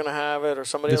if you're going to have it or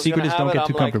somebody The else is secret going is to have don't it, get I'm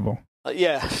too like, comfortable.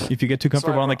 yeah. If you get too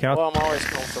comfortable on the couch, Well, I'm always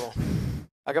comfortable.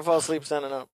 I can fall asleep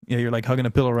standing up. yeah, you're like hugging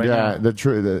a pillow right yeah, now. it's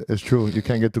true. You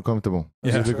can't get too comfortable.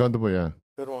 Yeah. If you're comfortable, yeah.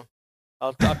 Good one.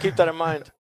 I'll keep that in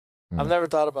mind. I've never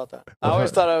thought about that. I Well,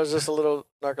 always thought I was just a little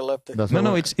narcoleptic. That's No, not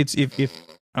no, what- it's if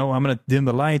oh, I'm gonna dim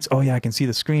the lights. Oh yeah, I can see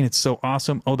the screen. It's so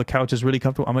awesome. Oh, the couch is really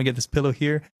comfortable. I'm gonna get this pillow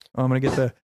here. Oh, I'm gonna get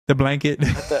the blanket.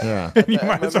 yeah. you the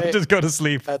might as well MMA just go to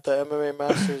sleep. At the MMA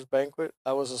Masters banquet,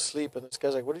 I was asleep, and this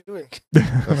guy's like, "What are you doing?"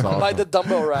 That's By awesome. the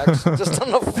dumbbell racks, just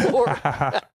on the floor.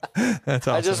 That's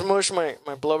awesome. I just mush my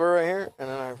blubber right here, and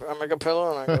then I make a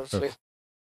pillow, and I go to sleep.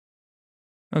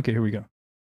 Okay, here we go.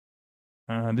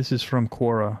 This is from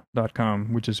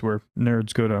Quora.com, which is where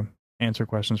nerds go to answer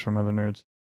questions from other nerds.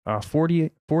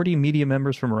 40 media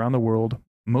members from around the world,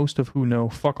 most of who know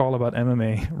fuck all about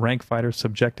MMA, rank fighters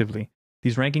subjectively.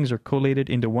 These rankings are collated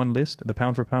into one list. The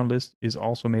pound-for-pound list is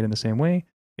also made in the same way.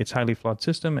 It's a highly flawed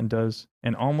system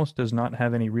and almost does not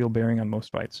have any real bearing on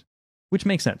most fights, which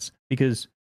makes sense because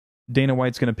Dana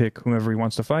White's going to pick whomever he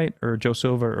wants to fight, or Joe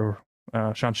Silva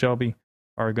or Sean Shelby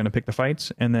are going to pick the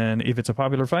fights, and then if it's a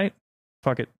popular fight,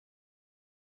 fuck it,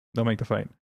 they'll make the fight.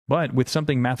 But with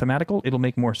something mathematical, it'll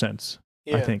make more sense.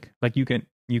 Yeah. I think. Like you can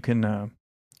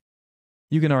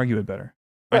argue it better.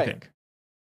 Right. I think.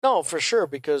 No, for sure,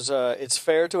 because it's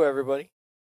fair to everybody.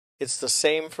 It's the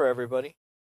same for everybody,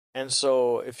 and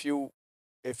so if you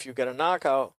get a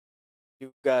knockout,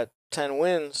 you've got 10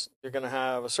 wins. You're gonna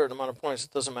have a certain amount of points.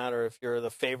 It doesn't matter if you're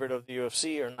the favorite of the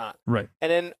UFC or not. Right.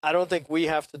 And then I don't think we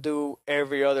have to do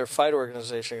every other fight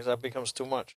organization because that becomes too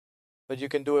much. But you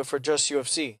can do it for just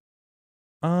UFC.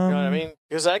 You know what I mean?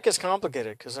 Because that gets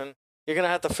complicated. Because then you're gonna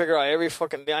have to figure out every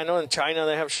fucking. I know in China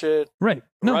they have shit. Right.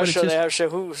 No, but it's Russia just, they have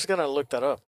shit. Who's gonna look that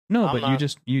up? no, I'm but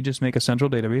not- you just make a central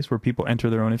database where people enter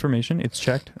their own information. It's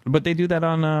checked. But they do that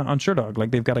on SureDog.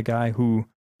 Like they've got a guy who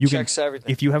you Checks everything.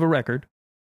 can, if you have a record,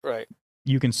 Right.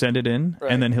 you can send it in, Right.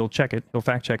 and then he'll check it. He'll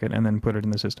fact check it, and then put it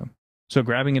in the system. So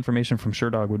grabbing information from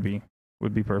SureDog would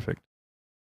be perfect.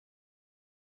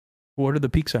 Order the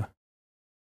pizza.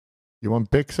 You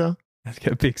want pizza? Let's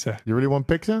get pizza. You really want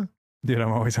pizza? Dude,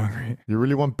 I'm always hungry. You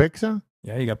really want pizza?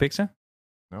 Yeah, you got pizza?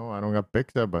 No, I don't got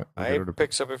pizza, but I ate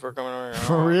pizza before coming over here.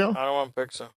 For real? I don't want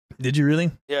pizza. Did you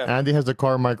really? Yeah. Andy has a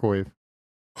car microwave,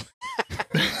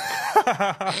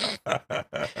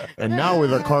 and now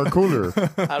with a car cooler,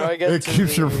 How do I get it to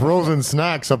keeps your the- frozen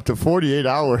snacks up to 48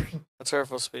 hours. That's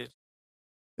hurtful speech.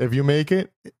 If you make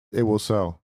it, it will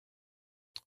sell.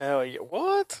 Hell yeah.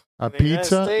 What? A In the United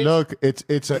pizza. States? Look,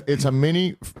 it's a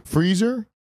mini freezer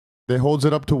that holds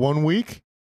it up to 1 week,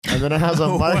 and then it has a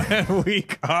mic. 1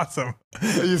 week. Awesome.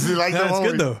 You see, like That's that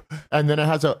good though. And then it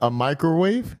has a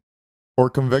microwave or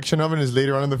convection oven is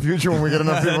later on in the future when we get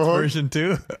enough That's people home. version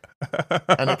 2.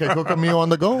 And it can cook a meal on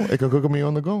the go. It can cook a meal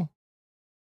on the go.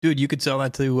 Dude, you could sell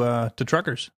that to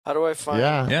truckers. How do I find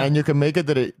Yeah. Yeah. And you can make it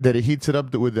that it heats it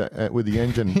up with the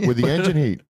engine with the engine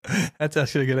heat. That's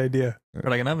actually a good idea. Or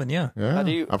like an oven, yeah. Yeah, How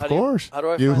do you, of how do you- course. how do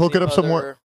I You find hook the it up somewhere.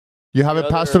 other- You have the it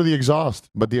pass other- through the exhaust,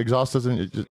 but the exhaust doesn't.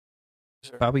 It just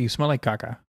Bobby, you smell like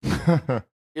caca.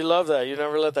 You love that. You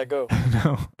never let that go.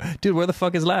 No. Dude, where the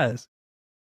fuck is Laz?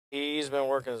 He's been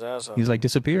working his ass off. He's like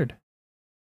disappeared.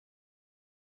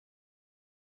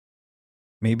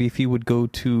 Maybe if he would go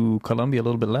to Colombia a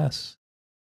little bit less,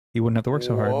 he wouldn't have to work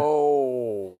so hard.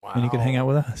 Whoa! Wow. And he could hang out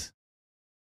with us.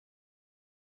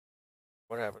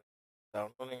 What happened?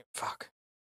 Fuck.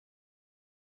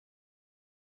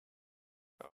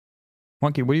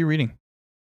 Monkey, what are you reading?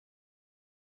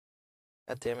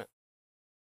 God damn it.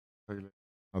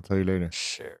 I'll tell you later.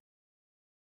 Share.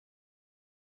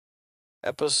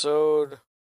 Episode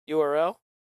URL?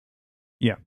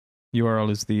 URL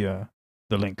is the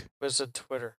link. Visit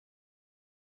Twitter.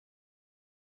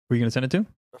 Were you gonna send it to?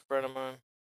 A friend of mine.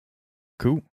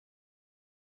 Cool.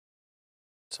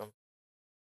 Some.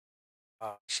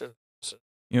 Shit.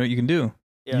 You know what you can do?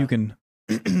 Yeah. You can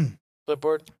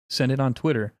Flipboard? send it on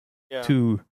Twitter Yeah.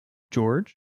 to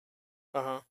George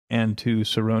Uh and to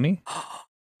Cerrone huh.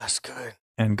 That's good.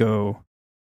 and go,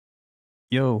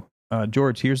 yo,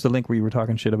 George, here's the link where you were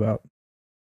talking shit about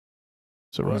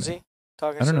Cerrone. Was he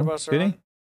talking I don't shit know. about Did he? Cerrone?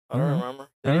 I don't remember.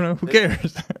 I don't know. Who Did he?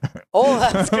 cares? Oh,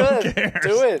 that's Who good. cares?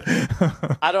 Do it.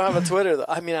 I don't have a Twitter. Though.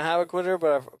 I mean, I have a Twitter,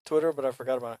 but I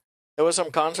forgot about it. There was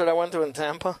some concert I went to in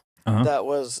Tampa Uh-huh.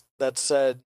 that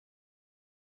said,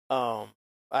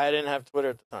 I didn't have Twitter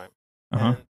at the time,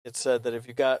 and it said that if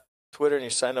you got Twitter and you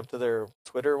signed up to their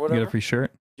Twitter or You whatever, get a free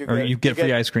shirt, or you get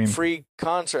free ice cream. free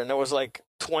concert, and there was like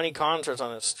 20 concerts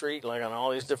on the street, like on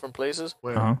all these different places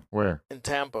Where? Uh-huh. Where? in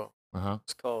Tampa. Uh-huh.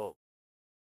 It's called,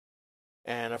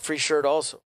 and a free shirt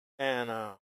also, and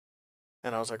I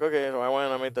was like, okay, so I went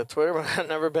and I made that Twitter, but I've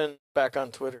never been back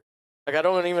on Twitter. Like, I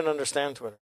don't even understand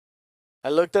Twitter. I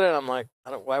looked at it and I'm like,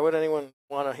 why would anyone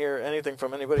want to hear anything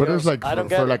from anybody Twitter's else? like I don't for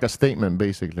get it. like a statement,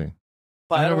 basically.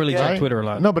 But I don't really get check it. Twitter a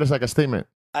lot. No, but it's like a statement.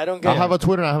 I don't get I have it. a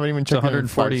Twitter and I haven't even checked it in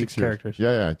 140 5, 6 years. characters.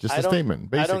 Yeah, just I a don't- statement, I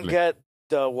basically. don't get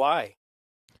the why.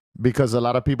 Because a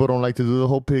lot of people don't like to do the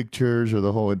whole pictures or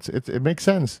the whole. It makes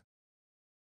sense.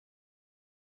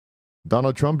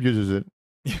 Donald Trump uses it.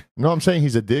 No, I'm saying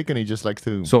he's a dick and he just likes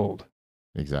to. Sold.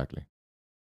 Exactly.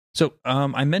 So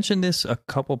I mentioned this a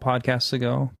couple podcasts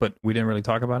ago, but we didn't really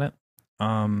talk about it.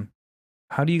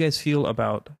 How do you guys feel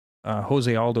about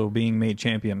Jose Aldo being made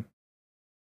champion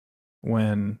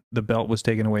when the belt was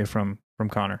taken away from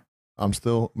Conor? I'm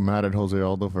still mad at Jose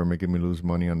Aldo for making me lose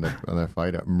money on that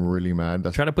fight. I'm really mad.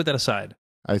 Try to put that aside.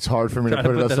 It's hard for me Try to to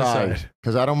put it put that aside aside.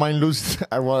 because I don't mind losing.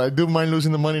 I do mind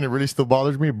losing the money, and it really still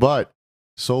bothers me. But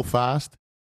so fast,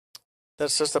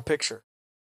 That's just a picture.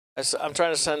 I'm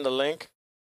trying to send the link.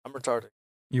 I'm retarded.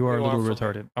 You are a You are little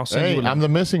from- retarded. I'll send hey, you a link. I'm the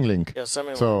missing link. Yeah, send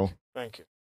me. So Link. Thank you.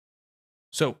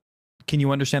 So, can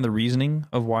you understand the reasoning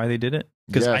of why they did it?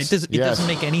 Because Yes, it yes. doesn't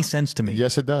make any sense to me.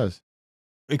 yes, it does.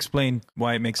 Explain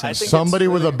why it makes I sense. think Somebody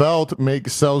it's with a really- belt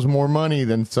sells more money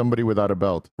than somebody without a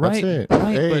belt. That's Right, it.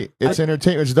 right, Hey, but it's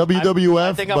entertainment. It's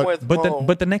WWF. I think I'm but with But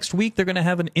Mo. the next week they're gonna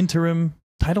have an interim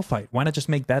title fight. Why not just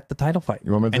make that the title fight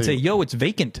You want me to and tell say, you- "Yo, it's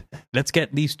vacant. Let's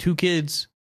get these two kids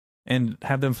and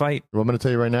have them fight." You want me to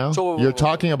tell you right now? So- You're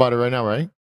talking about it right now, right?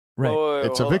 Right. Wait,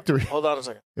 It's a hold on. victory. Hold on a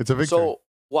second. It's a victory So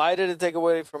why did it take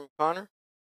away from Connor?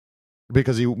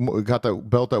 because he got the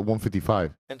belt at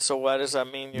 155. And so why does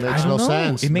that mean you're Makes I not? no don't know.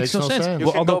 sense. It makes no sense. You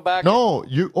Well, can although- go back. No,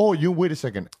 you wait a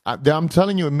second. I'm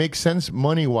telling you, it makes sense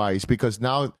money wise because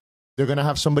now they're gonna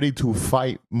have somebody to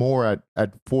fight more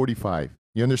at 45.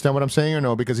 You understand what I'm saying or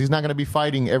no? Because he's not gonna be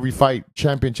fighting every fight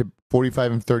championship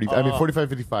 45 and 30. I mean 45,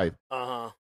 55.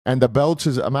 Uh-huh. And the belts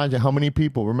is imagine how many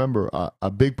people. Remember,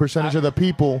 a big percentage of the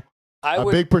people, I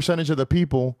would big percentage of the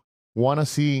people want to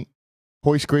see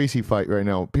Hoist Gracie fight right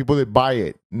now. People that buy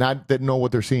it, not that know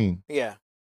what they're seeing. Yeah.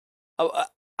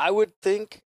 I would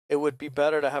think it would be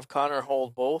better to have Connor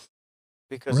hold both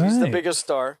because he's the Right. biggest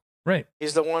star. Right.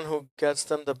 He's the one who gets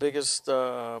them the biggest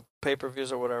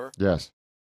pay-per-views or whatever. Yes.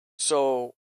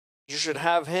 So you should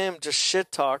have him just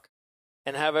shit talk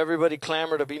and have everybody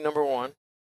clamor to be number one.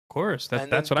 Of course.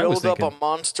 And That's then what I was build thinking. up a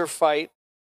monster fight.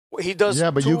 He does.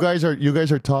 Yeah, but two- you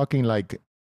guys are talking like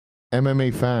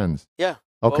MMA fans. Yeah.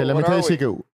 Okay, Well, let me what tell you are a we?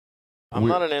 secret. I'm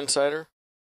not an insider.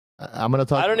 I'm gonna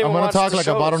talk. I don't even I'm gonna watch talk the like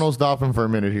a shows. bottlenose dolphin for a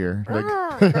minute here.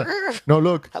 Like, no,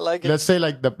 look. I like it. Let's say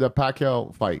like the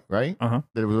Pacquiao fight, right? Uh-huh.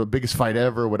 That was the biggest fight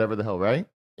ever, whatever the hell, right?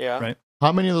 Yeah. Right.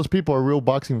 How many of those people are real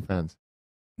boxing fans?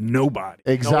 Nobody.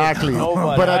 Exactly.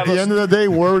 Nobody. But I at the was- end of the day,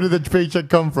 where did the paycheck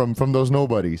come from? From those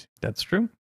nobodies. That's true.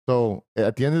 So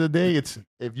at the end of the day, it's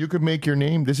if you could make your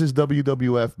name, this is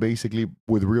WWF basically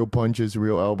with real punches,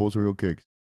 real elbows, real kicks.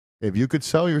 If you could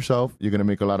sell yourself, you're gonna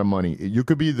make a lot of money. You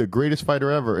could be the greatest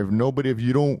fighter ever. If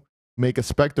you don't make a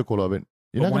spectacle of it,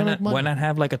 you're But not why gonna not? make money. Why not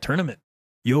have like a tournament?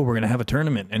 Yo, we're gonna have a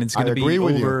tournament, and it's I gonna be agree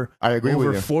with you. over I agree with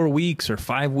over you. 4 weeks or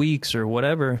 5 weeks or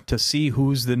whatever to see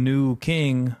who's the new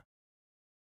king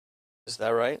Is that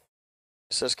right?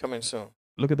 It says coming soon.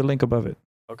 Look at the link above it.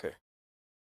 Okay.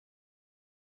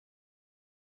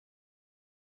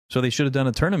 So they should have done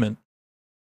a tournament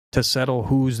to settle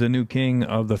who's the new king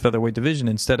of the featherweight division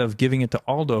instead of giving it to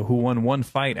Aldo, who won one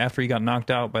fight after he got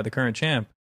knocked out by the current champ.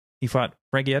 He fought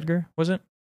Frankie Edgar, was it?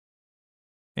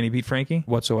 And he beat Frankie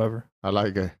whatsoever. I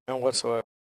like it. And whatsoever.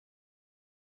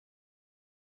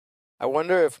 I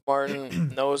wonder if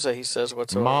Martin knows that he says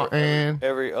whatsoever Martin.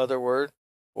 every other word,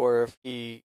 or if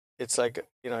it's like,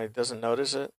 he doesn't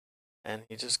notice it, and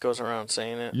he just goes around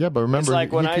saying it. Yeah, but remember, It's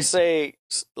like when he I keep- say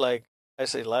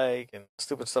and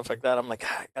stupid stuff like that, I'm like,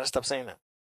 I gotta stop saying that.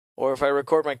 Or if I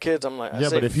record my kids, I'm like, I yeah,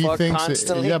 say but if he fuck thinks,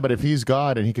 constantly yeah, but if he's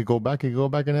God and he could go back and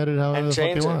edit however and the fuck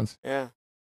he change it. wants. Yeah,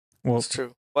 Well, that's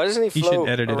true. Why doesn't he he should float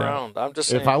edit it out. around? I'm just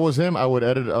saying. If I was him, I would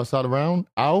edit us out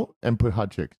and put hot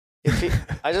chick.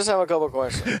 I just have a couple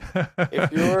questions.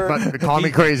 If you're, But call me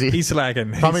crazy. he's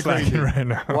slacking. Call me He's slacking crazy. right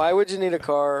now. why would you need a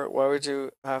car? Why would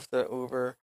you have to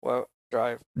Uber?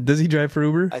 Drive? Does he drive for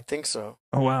Uber? I think so.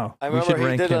 Oh, wow. I We should remember he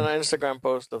rank did him. an Instagram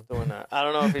post of doing that. I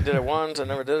don't know if he did it once and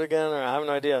never did it again, or I have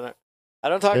no idea. I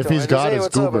don't talk If to him. he's I just, God, hey, it's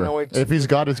what's up? And I goober. wait- If he's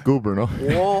God, it's goober. No,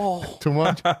 Whoa, too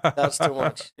much. that's too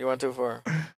much. You went too far.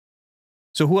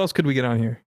 So who else could we get on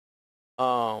here?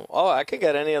 I could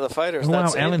get any of the fighters. Wow,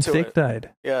 That's Alan into Thicke it.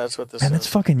 died. Yeah, that's what this And is. that's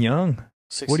fucking young.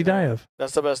 What'd he die 69. of?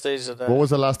 That's the best age to die. What was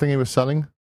the last thing he was selling?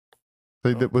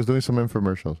 So he was doing some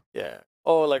infomercials. Yeah.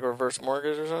 Oh, like reverse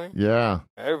mortgage or something? Yeah.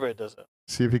 Everybody does it.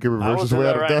 See if he could I will reverse his do way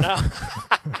that out of right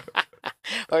death. now.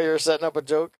 Oh, you're setting up a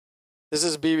joke? This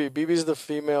is BB. BB's the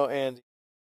female Andy.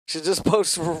 She just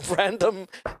posts random,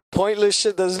 pointless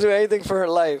shit. Doesn't do anything for her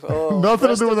life. Oh, Nothing to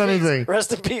rest do in with peace. anything.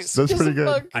 Rest in peace. That's Just pretty a good.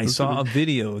 bug. I saw a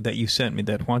video that you sent me,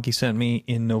 that Wonky sent me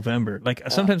in November. Like,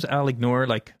 sometimes I'll ignore,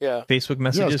 like, Yeah. Facebook Yeah,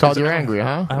 messages. it's called 'cause You're I don't- Angry,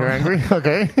 huh? I don't- You're angry?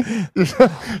 Okay.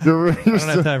 you're I don't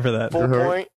have time for that. Full hurt.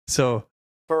 point. So,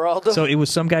 Geraldo. so it was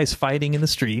some guys fighting in the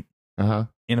street Uh-huh.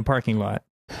 in a parking lot.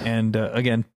 And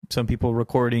again, some people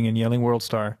recording and yelling World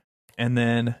Star. And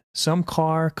then some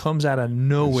car comes out of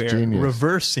nowhere, genius.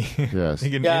 reversing. Yes.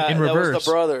 in yeah, that reverse. was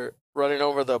the brother running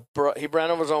over he ran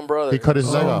over his own brother. He cut his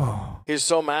leg off. Oh, He's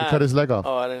so He mad. cut his leg off.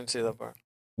 Oh, I didn't see that part.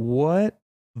 what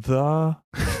the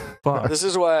fuck? This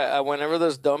is why whenever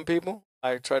there's dumb people,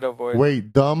 I try to avoid.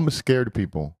 Wait, dumb, scared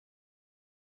people.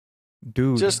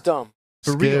 Dude. Just dumb.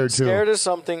 For real. Scared too. Scared is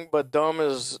something, but dumb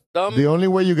is dumb. The only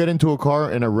way you get into a car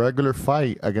in a regular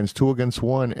fight against 2 against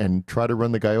 1 and try to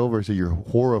run the guy over is that you're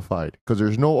horrified because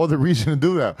there's no other reason to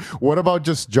do that. What about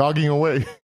just jogging away?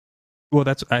 Well,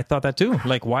 I thought that too.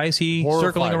 Like, why is he Horrified.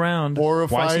 circling around? Why is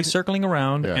he Horrified. circling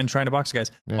around Yeah. and trying to box the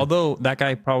guys? Yeah. Although that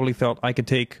guy probably felt I could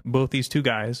take both these two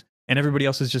guys and everybody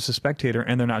else is just a spectator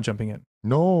and they're not jumping in.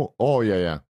 No. Oh,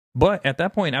 yeah. But at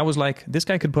that point, I was like, this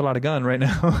guy could pull out a gun right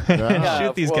now and Yeah.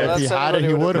 shoot these Well, If guys. he that's had it, he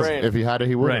anybody with would a have. brain. If he had it,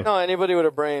 he would have. Right. No, anybody with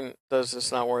a brain does.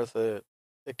 It's not worth it.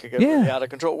 It could get Yeah. really out of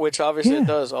control, which obviously Yeah. it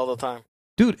does all the time.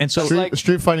 Dude, and so That's Street, like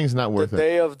street fighting's not The worth it.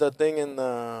 day of the thing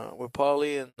with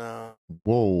Paulie and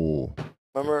Whoa.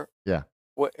 remember? Yeah.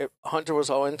 Hunter was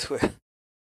all into it.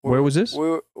 where was this?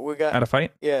 We got At a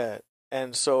fight? yeah,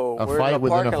 and so A we're fight in a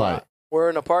within a parking lot. fight. We're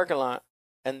in a parking lot,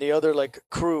 and the other like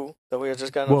crew that we had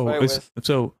just gotten in a Whoa. fight with.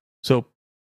 So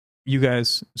you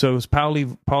guys, so it was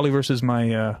Paulie versus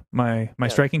my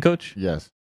striking coach? Tigre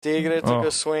Yes. took Oh.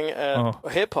 a swing at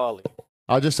hit Paulie.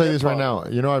 I'll just say Yeah, this right Paulie. now.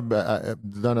 You know, I've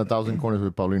done 1,000 corners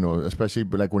with Paulino, especially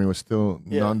like when he was still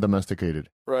Yeah. non-domesticated.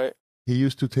 Right. He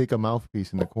used to take a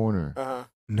mouthpiece in the corner. Uh-huh.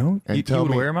 No? And You tell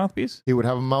would me- wear a mouthpiece? He would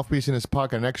have a mouthpiece in his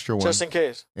pocket, an extra one, Just in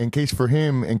case. in case for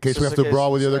him, in case we Just have in to brawl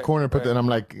case, with the other right, corner. Put right. that, and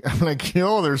I'm like,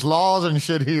 yo, there's laws and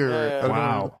shit here. Yeah, yeah.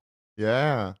 Wow.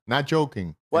 Yeah, not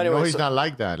joking. Well, And no, anyway, he's so- not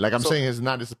like that. Like I'm so- saying, it's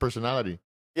not his personality,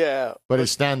 Yeah. but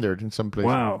it's standard in some places.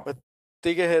 Wow.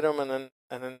 Tigre hit him, and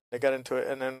then they got into it,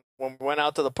 and then when we went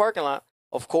out to the parking lot,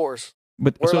 of course,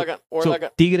 But we're so, like a so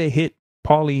Tigre hit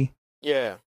Paulie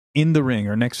yeah, in the ring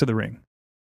or next to the ring.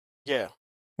 yeah.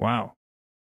 Wow.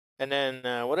 And then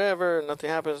whatever, nothing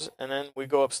happens. And then we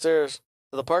go upstairs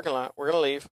to the parking lot. We're gonna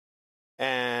leave,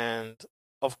 and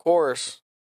of course,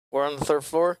 we're on the third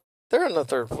floor. They're on the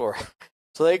third floor,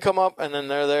 so they come up, and then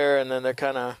they're there, and then they're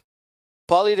kind of.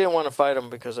 Paulie didn't want to fight him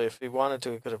because if he wanted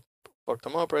to, he could have fucked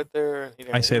him up right there. And he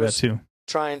didn't. I say He that was too.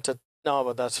 Trying to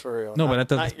but that's for real. No, Not-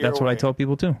 but not your that's what I way. tell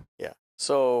people too. Yeah.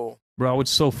 So Bro, I would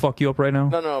so fuck you up right now,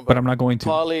 no, but I'm not going to.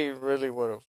 Paulie really would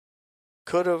have,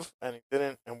 could have, and he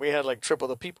didn't, and we had like triple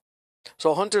the people.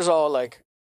 So Hunter's all like,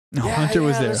 No, yeah, Hunter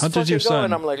was yeah, there. let's Hunter's your fucking go. son.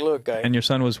 And I'm like, look, guy, And your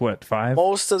son was what, 5?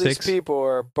 most of these 6? people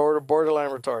are borderline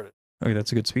retarded, Okay,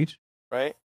 that's a good speech.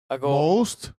 right? I go,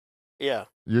 Most? Yeah.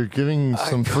 You're giving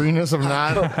some freeness of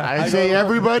not. I I say go-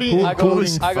 everybody, I go-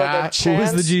 including I go the fat. ch- Who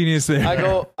was the Chance- genius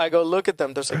there? I go look at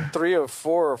them. There's like 3 or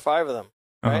 4 or 5 of them,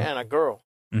 right? Uh-huh. And a girl.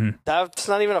 Mhm. That's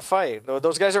not even a fight.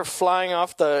 Those guys are flying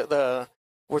off the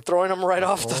we're throwing them right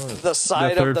off the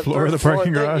side third of the floor of third the floor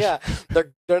parking thing. garage. Yeah,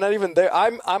 they're not even there. I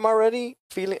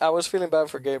was feeling bad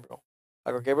for Gabriel.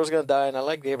 I go, Gabriel's gonna die, and I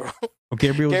like Gabriel. Oh,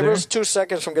 Gabriel was Gabriel's there? 2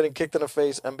 seconds from getting kicked in the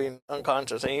face and being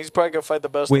unconscious, and he's probably gonna fight the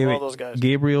best Wait, of all wait. those guys.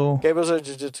 Gabriel. Gabriel's a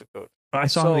jiu-jitsu coach. I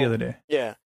saw him the So- other day.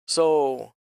 Yeah,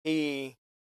 so he.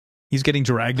 He's getting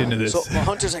dragged into this. So my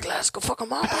Hunter's like, let's go fuck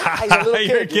him up. He's a little kid. Your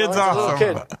you know, kid's he's a little awesome.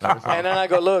 kid. That is And then I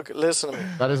go, look, listen to me.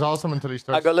 That is awesome until he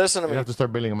starts. I go, listen to You me. have to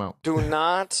start bailing him out. Do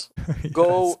not Yes.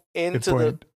 go Good into the.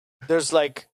 point. There's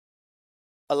like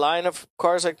a line of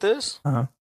cars like this, Uh-huh.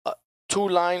 2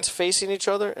 lines facing each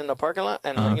other in the parking lot,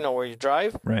 and Uh-huh. you know where you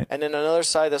drive, Right. and then another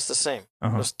side that's the same.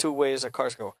 Uh-huh. There's 2 ways that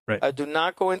cars go. Right. I do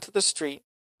not go into the street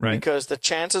Right. because the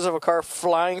chances of a car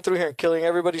flying through here and killing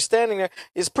everybody standing there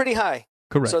is pretty high.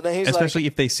 Correct. So then he's Especially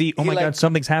if they see, oh he my like, God,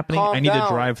 something's happening. Calm I need to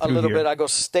down drive a through little here. bit. I go,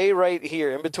 stay right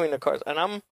here in between the cars,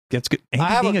 and That's good. And I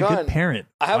he's have being a a gun. good parent.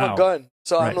 I have Wow. a gun.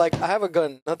 So Right. I'm like, I have a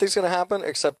gun. Nothing's going to happen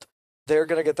except they're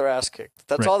going to get their ass kicked.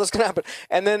 That's Right. all that's going to happen.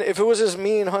 And then if it was just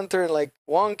me and Hunter and like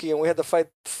Wonky and we had to fight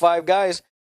 5 guys,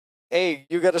 hey,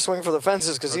 you got to swing for the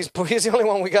fences because he's the only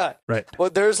one we got. Right.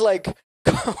 But there's like,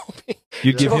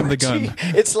 You give him the Georgie, gun.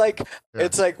 It's like, Yeah.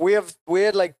 it's like we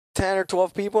had like 10 or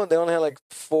 12 people and they only had like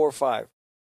 4 or 5.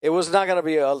 It was not going to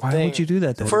be a Why thing. would you do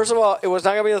that then? First of all, it was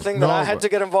not going to be a thing that No, I had but- to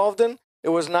get involved in. It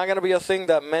was not going to be a thing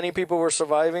that many people were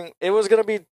surviving. It was going to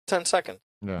be 10 seconds.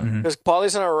 Yeah. Mhm. Because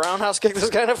Paulie's in a roundhouse kick this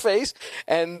guy in the face,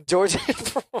 and Georgie.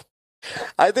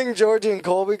 I think Georgie and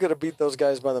Colby could have beat those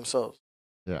guys by themselves.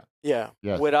 Yeah. Yeah.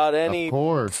 Yes. Without any, Of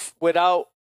course. without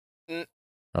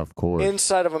Of course.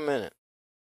 inside of a minute.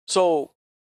 So,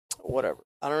 whatever.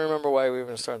 I don't remember why we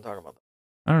even started talking about that.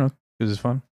 I don't know. Because it's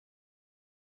fun.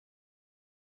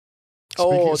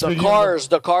 Speaking of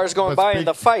the cars going but by and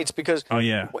the fights, because Oh,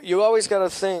 yeah. you always got to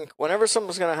think whenever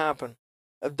something's going to happen.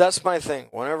 That's my thing.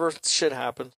 Whenever shit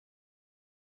happens,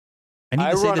 I need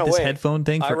I to say run that this away. headphone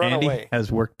thing I for run Andy away.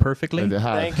 has worked perfectly. It has.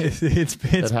 Thank you. It's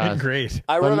been has. great.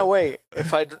 I But- run away.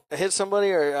 If I hit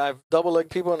somebody or I've double leg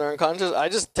people and they're unconscious, I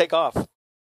just take off.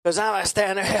 Because I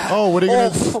stand there. Oh, what are you gonna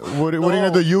do? pff, What are you gonna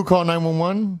no. do? You call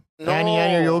 911? No, Annie,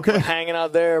 are you okay? Hanging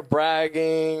out there,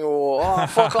 bragging. Oh,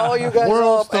 fuck all you guys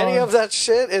World up. Any star. of that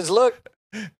shit is, look,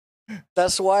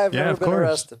 that's why I've Yeah, never of been course.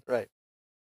 arrested. Right.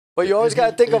 But you always If got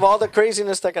you- to think if- of all the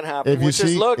craziness that can happen, If you which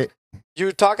is, see, look, it-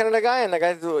 you're talking to the guy and the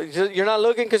guy, you're not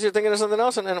looking because you're thinking of something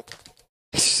else, and then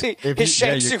see, If he you-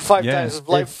 shakes yeah, you 5 yeah. times.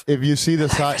 Life. if you see the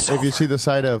Life side, is if you over. see the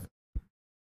side of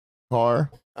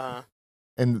car Uh,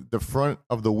 and the front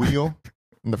of the wheel,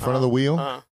 in the front of the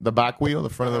wheel, the back wheel, the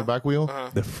front of the back wheel,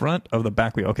 The front of the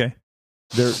back wheel. Okay.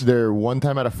 they're one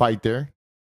time at a fight there,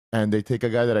 and they take a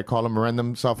guy that I call him a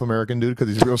random South American dude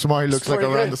because he's real smart. He looks like a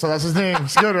pretty good. random, so that's his name.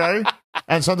 It's good, right?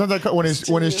 And sometimes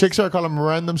when his chicks are, I call him a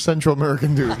random Central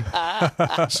American dude.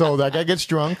 So that guy gets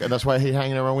drunk, and that's why he's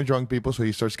hanging around with drunk people. So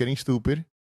he starts getting stupid.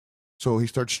 So he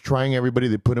starts trying everybody.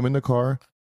 They put him in the car.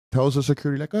 Tells the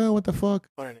security like, "Oh, what the fuck?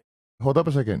 Hold up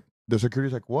a second." The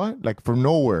security's like, "What?" Like from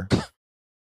nowhere.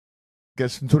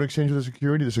 Gets into an exchange with the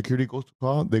security. The security goes to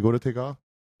call. They go to take off.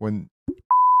 When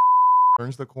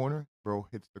turns the corner, bro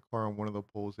hits the car on one of the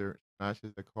poles there,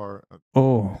 smashes the car.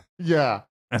 Oh, Yeah,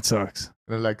 that sucks.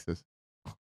 an Lexus.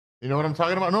 You know what I'm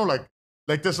talking about? No, like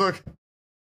this. Look.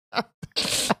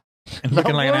 And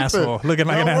looking Not like an worth it. asshole. Looking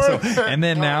like an Not worth asshole. it. And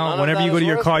then No, now, none of whenever that you go is to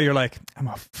your worth car, you're like, I'm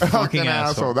a fucking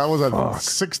asshole. That was a Fuck.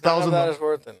 $6,000. None of that is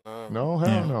worth it. No, hell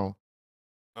Yeah. no.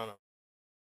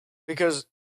 Because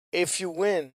if you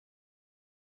win,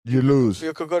 You lose.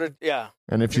 you could go to,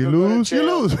 And if you you could go to lose, you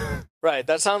jail. lose. Right.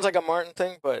 That sounds like a Martin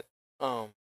thing, but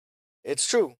it's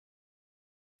true.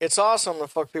 It's awesome to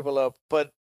fuck people up,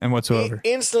 but And whatsoever.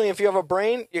 instantly, if you have a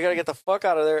brain, you gotta get the fuck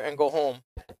out of there and go home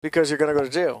because you're gonna go to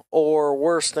jail, or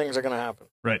worse things are gonna happen.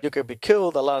 Right. You could be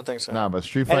killed. A lot of things. Nah, but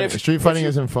street And fighting, if- street if fighting you-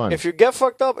 isn't fun. If you get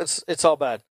fucked up, it's all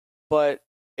bad. But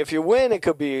if you win, it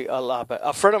could be a lot bad.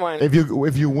 A friend of mine, If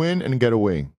you win and get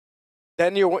away,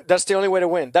 then that's the only way to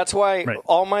win. That's why Right.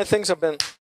 all my things have been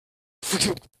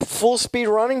full speed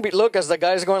running. But look, as the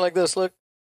guy's going like this, look.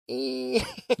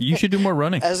 You should do more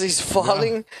running. As he's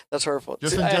falling, that's hurtful.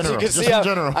 Just in As general, you can just see, in I've,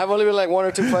 general. I've only been like 1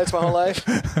 or 2 fights my whole life.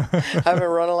 I haven't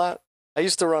run a lot. I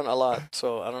used to run a lot,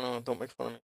 so I don't know. Don't make fun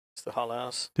of me. I used to haul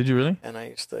ass, Did you really? and I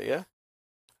used to,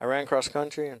 I ran cross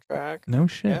country and track. No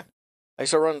shit. Yeah. I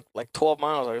used to run like 12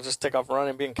 miles. I would just take off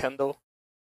running, being Kendall,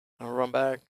 and run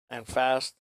back and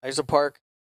fast. I used to park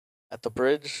at the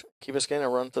bridge, Key Biscayne,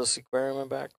 and run to the aquarium and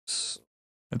back.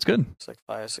 That's good. It's like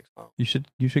 5-6 miles. You should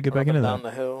get back Up and into down that.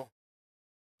 the hill.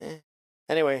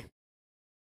 Anyway,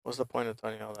 what's the point of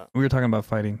telling you all that? We were talking about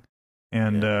fighting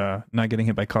and not getting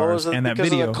hit by What was cars. it? And that Because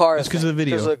of video. the car It's because of the thing.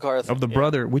 video Because of the car thing, of the yeah.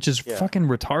 brother, which is Yeah. fucking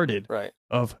retarded, Right.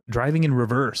 of driving in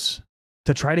reverse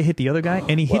to try to hit the other guy,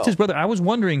 and he hits Well, his brother. I was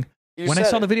wondering You when I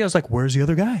said saw it, the video, I was like, "Where's the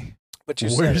other guy? but you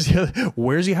said it.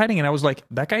 Where's he hiding?" And I was like,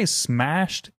 "That guy is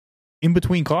smashed in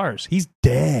between cars. He's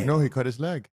dead." No, he cut his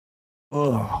leg.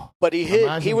 Oh, But he hit.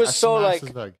 Imagine He was I so smashed like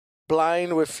his leg.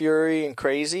 blind with fury and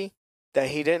crazy that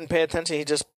he didn't pay attention. He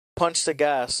just punched the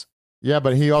gas. Yeah,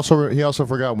 but he also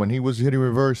forgot when he was hitting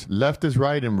reverse, left is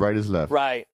right and right is left.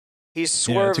 Right. He that's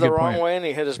swerved a the good wrong point. way and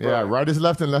he hit his brother. Yeah, right is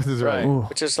left and left is right. Ooh.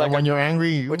 Which is And like when you're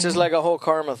angry, which is like a whole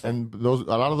karma thing. and a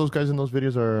lot of those guys in those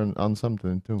videos are on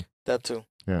something too. That too.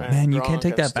 Yeah. man, you drunk can't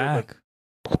take and that back.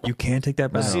 You can't take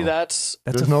that But back. see, that's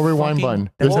That's There's a no rewind fucking- button.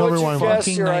 that's There's what no would you rewind guess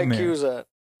button. your nightmare. IQ's at?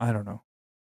 I don't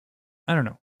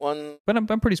know. One But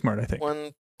I'm pretty smart, I think.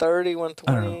 130, I don't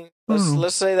 120. know. I don't know.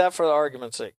 Let's say that for the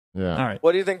argument's sake. Yeah. All right.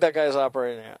 What do you think that guy's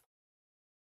operating at?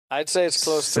 I'd say it's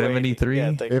close to 73?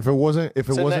 80. Yeah, thank If it wasn't, It's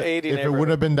in the 80 if it neighborhood. would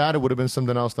have been that, it would have been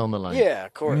something else down the line. you. Yeah,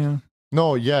 of course. Yeah.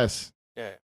 No. Yes.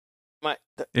 Yeah.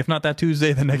 If not that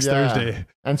Tuesday, the next Yeah. Thursday.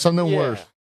 And something Yeah. worse.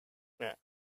 Yeah.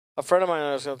 A friend of mine,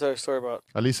 I was going to tell you a story about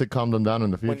At least it calmed them down in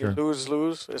the when you future.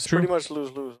 lose. It's True. pretty much lose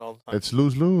all the time. It's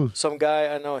lose lose. Some guy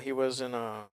I know, he was in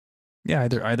a. Yeah,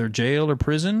 either jail or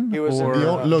prison He was in or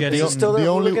Look, getting Is he still there,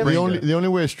 hooligan? the only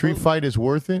way a street fight is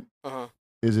worth it Uh-huh.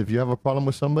 is if you have a problem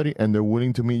with somebody and they're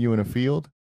willing to meet you in a field.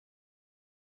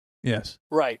 Yes.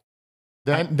 Right.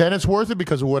 Then it's worth it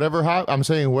because whatever I'm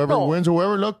saying whoever No. wins or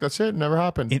whoever, look, that's it. Never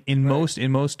happened. In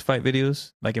most fight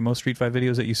videos, like in most street fight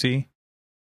videos that you see,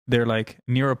 they're like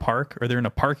near a park or they're in a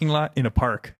parking lot in a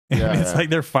park. Yeah, And it's yeah. like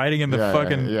they're fighting in the Yeah,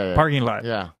 fucking yeah. parking lot.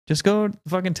 Yeah. Just go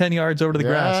fucking 10 yards over to the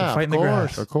grass and fight in the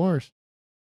grass. Of course.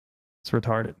 It's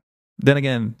retarded. Then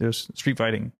again, there's street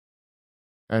fighting.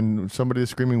 And somebody is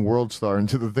screaming world star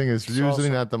into the thing is It's usually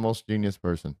awesome. not the most genius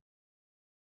person.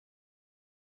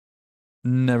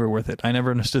 Never worth it. I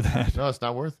never understood that. No, it's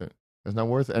not worth it. It's not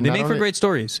worth it. And They not make for only- great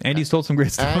stories. Andy's told some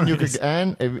great stories. And you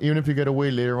could, even if you get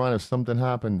away later on, if something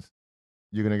happens,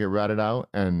 you're gonna get ratted out.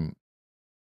 And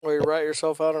Or you write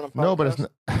yourself out on a podcast. no, but it's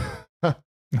not.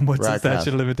 What's the Rat statute cast.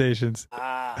 of limitations?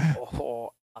 Ah,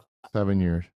 7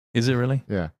 years. Is it really?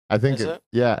 Yeah, I think Is it?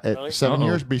 Yeah, Really? 7 Uh-oh.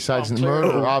 years besides Oh, clear.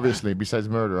 murder, obviously. Besides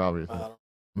murder, obviously.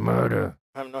 Murder.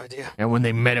 I have no idea. And when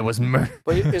they met, it was murder.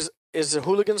 But is the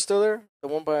hooligan still there? The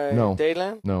one by No.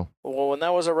 Dayland? No. Well, when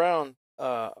that was around,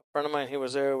 a friend of mine, he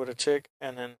was there with a chick,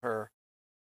 and then her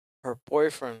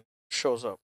boyfriend shows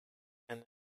up, and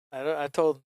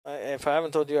if I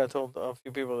haven't told you, I told a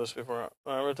few people this before.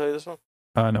 I ever tell you this one?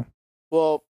 No.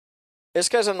 Well, this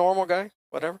guy's a normal guy,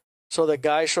 whatever. So the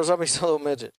guy shows up, he's a little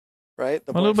midget, right?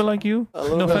 A little bit like you. a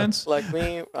little No bit offense. like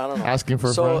me. I don't know. Asking for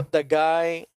a So friend.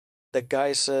 the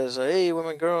guy says, "Hey,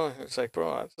 woman, girl." It's like, bro,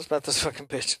 I just met this fucking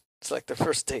bitch. It's like the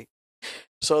first date.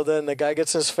 So then the guy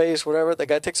gets in his face, whatever. The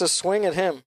guy takes a swing at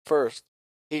him first.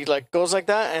 He like goes like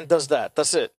that and does that.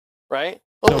 That's it, right?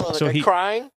 So- The so guy he-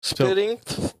 crying, spitting,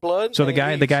 blood. So the and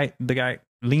he guy, leaves. the guy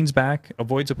leans back,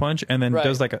 avoids a punch, and then Right.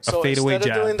 does like a So fadeaway instead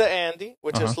jab. of doing the Andy,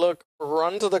 which is look,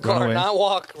 run to the Run car, away. not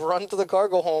walk, run to the car,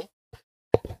 go home.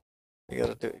 You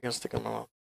gotta stick in my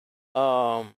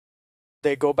mouth.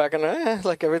 They go back and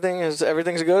like everything's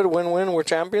good, win-win, we're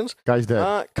champions. Guy's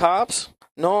dead. Cops?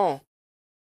 No.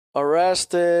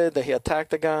 Arrested. That he attacked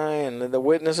the guy, and the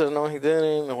witnesses know he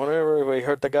didn't, or whatever. But he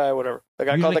hurt the guy, whatever. The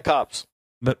guy called Usually- the cops.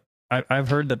 I've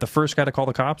heard that the first guy to call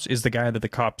the cops is the guy that the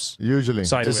cops. Usually.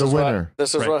 Side It's of a it. winner.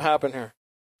 This is Right. what happened here.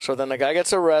 So then the guy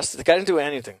gets arrested. The guy didn't do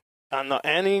anything. On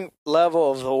any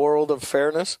level of the world of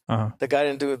fairness, Uh-huh. the guy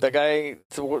didn't do it. The guy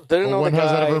didn't know When the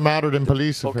has that guy. ever mattered in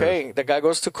police affairs? Okay, the guy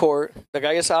goes to court. The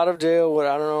guy gets out of jail.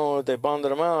 I don't know. They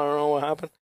bonded him out. I don't know what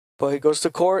happened. But he goes to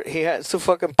court. He has to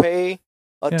fucking pay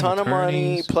a Yeah, ton of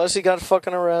money. attorneys. Plus, he got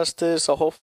fucking arrested. It's a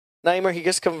whole nightmare. He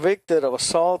gets convicted of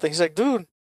assault. And he's like, dude.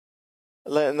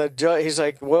 And the judge, he's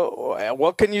like, well,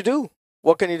 what can you do?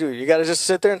 What can you do? You got to just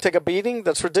sit there and take a beating?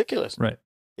 That's ridiculous. Right.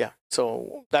 Yeah.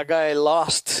 So that guy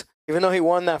lost. Even though he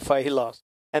won that fight, he lost.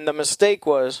 And the mistake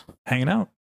was, Hanging out.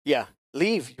 yeah,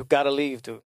 leave. You got to leave,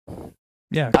 dude.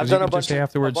 Yeah, I've because you done a could just say a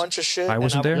afterwards, bunch of shit. I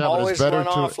wasn't and there. I've Yeah, but always it's better run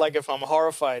to- off like if I'm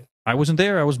horrified. I wasn't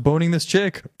there. I was boning this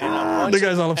chick. And a The bunch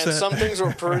guy's of- all And upset. some things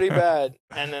were pretty bad.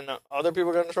 And then other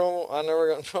people got in trouble. I never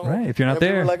got in trouble. Right. If you're not And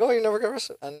people there, were like, oh, you never got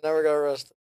arrested. I never got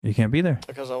arrested you can't be there.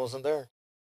 because I wasn't there.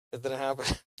 It didn't happen.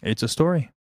 It's a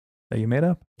story that you made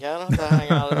up. Yeah, I don't have to hang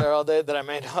out there all day that I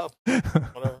made up.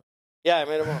 Whatever. Yeah, I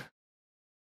made them up.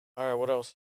 All right, what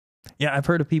else? Yeah, I've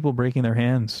heard of people breaking their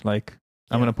hands, like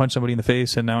I'm going to punch somebody in the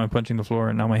face, and now I'm punching the floor,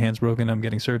 and now my hand's broken. I'm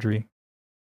getting surgery.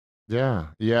 Yeah.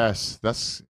 Yes.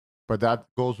 But that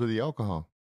goes with the alcohol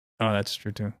Oh, that's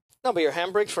true too. No, but your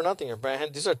hand breaks for nothing. Your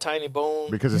hand, these are tiny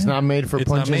bones. because it's Yeah. not made for It's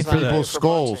not punching made for that. people's For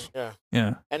skulls. punching, Yeah.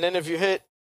 Yeah. And then if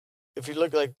you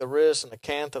look like the wrist and the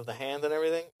cant of the hand and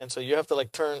everything, and so you have to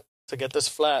like turn to get this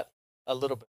flat a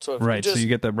little bit. So if Right. you just, So you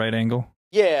get that right angle,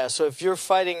 yeah. So if you're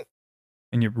fighting,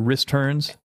 and your wrist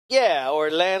turns. yeah, or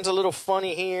it lands a little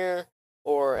funny here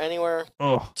or anywhere,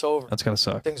 Oh, it's over. that's gotta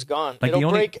suck. Thing's gone. Like, It'll the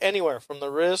only- break anywhere from the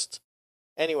wrist,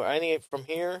 anywhere, from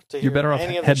here to here. You're better off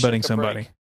any of the shit headbutting could somebody.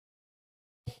 break.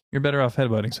 You're better off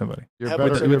headbutting somebody. You're Headbutts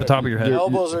better are with the top of your head. you're-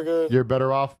 Elbows are good. You're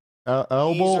better off Knees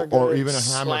elbow are or good. even a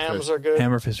hammer Slams fist. are good.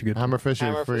 Hammer fists are good. Hammer fist,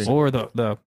 you're Hammer free. fist. Or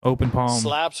the open palm.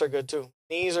 Slaps are good too.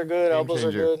 Knees are good. Game Elbows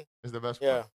are changer. good. Is the best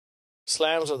Yeah. part.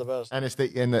 Slams are the best. And it's the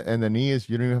knee is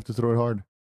you don't even have to throw it hard.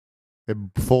 It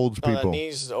folds No, that people.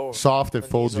 knees is over. Soft, it The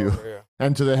folds knee's you. over, yeah.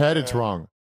 And to the head, it's Yeah. wrong.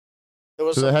 There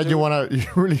was To the some head, you dude- want to you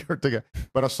really hurt the guy.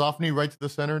 But a soft knee right to the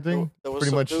center thing, There was pretty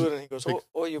some much. dude, and he goes, fix-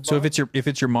 "Oh, you." So if bum?"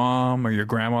 it's your mom or your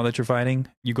grandma that you're fighting,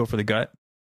 you go for the gut.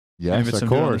 And Yes, if it's of some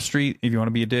dude on the course. street, if you want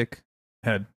to be a dick,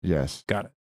 head. Yes. Got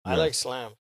it. I like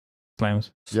slam.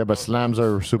 Slams. Yeah, but slams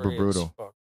are super Free as brutal.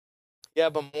 fuck. Yeah,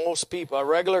 but most people, a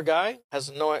regular guy has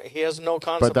no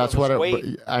concept But that's of what his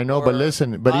weight. I know. But or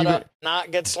listen, but how even to not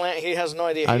get slammed. He has no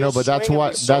idea. I know, He'll but that's swing and why-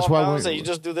 be so that's why balanced we- that you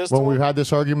just do this. when to we've him. had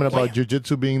this argument about Wham.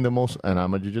 jujitsu being the most, and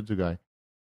I'm a jujitsu guy,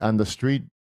 on the street,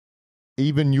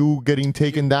 even you getting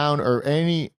taken down or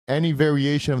any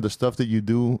variation of the stuff that you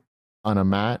do on a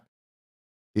mat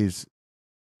is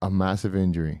a massive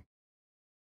injury.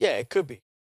 Yeah, it could be.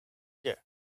 Yeah,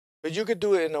 but you could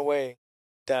do it in a way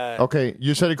that Okay,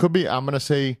 you said it could be. I'm gonna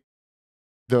say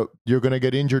you're gonna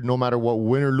get injured no matter what,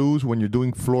 win or lose. When you're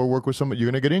doing floor work with somebody, you're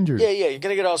gonna get injured. Yeah, you're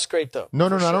gonna get all scraped up. No,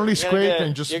 for not only You're gonna scraped get-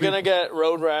 and just you're be- gonna get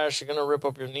road rash. You're gonna rip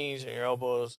up your knees and your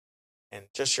elbows, and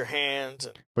just your hands.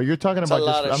 And But you're talking It's a about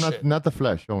lot just. of I'm shit. not the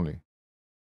flesh only.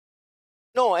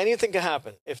 no, anything can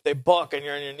happen. If they buck and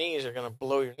you're on your knees, you're gonna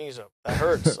blow your knees up. That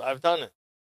hurts. I've done it.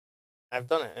 And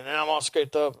then I'm all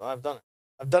scraped up. I've done it.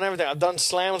 I've done everything. I've done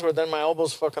slams where then my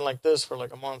elbows fucking like this for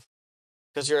like a month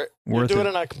because you're Worth doing it.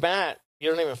 it on a mat. You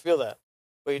don't even feel that.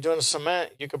 But you're doing a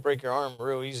cement, you could break your arm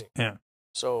real easy. Yeah.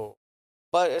 So,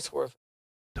 but it's worth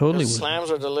it. Totally. Their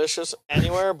slams are delicious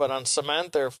anywhere, but on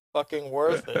cement, they're fucking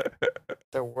worth it.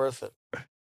 They're worth it.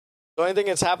 The only thing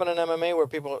that's happened in MMA where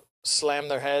people slam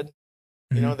their head,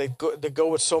 you know, they go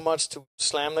with so much to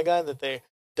slam the guy that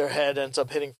their head ends up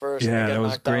hitting first. and Yeah, they get that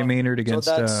was knocked Gray out. Maynard against.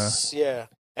 So that's yeah.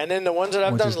 And then the ones that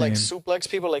I've what's done, his like name? suplex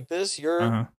people like this, you're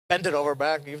Uh-huh. bent it over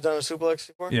back. You've done a suplex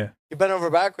before? Yeah. You bend over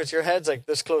backwards, your head's like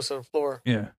this close to the floor.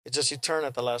 Yeah. It's just you turn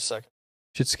at the last second.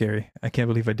 Shit's scary. I can't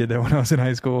believe I did that when I was in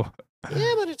high school.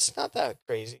 Yeah, but it's not that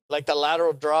crazy. Like the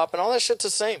lateral drop and all that shit's the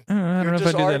same. I don't know You're if I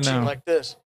just do that arching now. like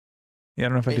this. Yeah, I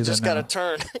don't know if I You do that just now. gotta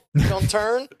turn. You don't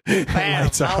turn, bam,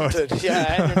 Lights out. mounted.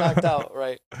 Yeah, and you're knocked out,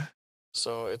 right?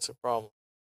 So it's a problem.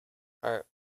 All right,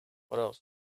 what else?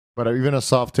 But even a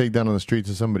soft takedown on the streets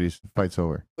of somebody's fight's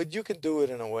over. But you can do it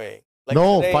in a way. Like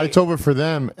No, today, fight's over for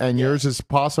them, and Yeah. yours is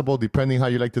possible depending how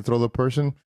you like to throw the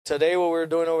person. Today, what we were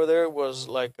doing over there was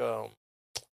like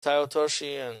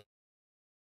Tayotoshi and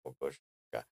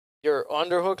your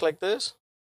underhook like this,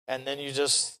 and then you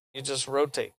just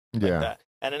rotate like Yeah, that.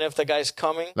 And then if the guy's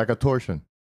coming, like a torsion.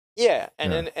 yeah,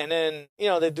 and Yeah. then you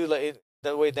know they do like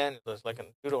the way Dan does, like a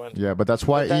judo and Yeah, but that's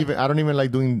why But then- even I don't even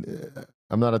like doing.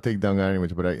 I'm not a takedown guy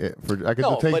anyways, but I could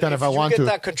no, do but takedown if I you want get to.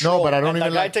 that control, No, but I don't and even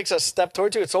the guy like. takes a step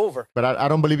towards you, it's over. But I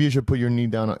don't believe you should put your knee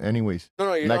down anyways.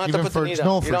 No, you Like don't have to even put for the knee down.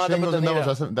 no You for don't have to put singles the and knee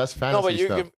doubles, down. that's fantasy No,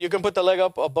 but stuff. you can put the leg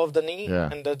up above the knee, Yeah.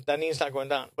 and the knee's not going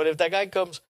down. But if that guy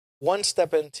comes one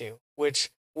step into you, which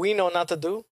we know not to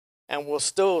do, and will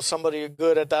still somebody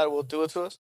good at that will do it to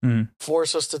us, Mhm.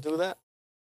 force us to do that,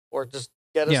 or just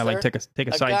get us Yeah, there. like take a a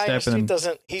side guy in the step street and then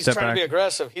doesn't. He's step trying to be back.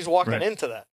 aggressive. He's walking Right. into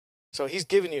that, so he's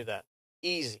giving you that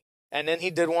easy. And then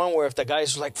he did one where if the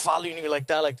guy's like following you like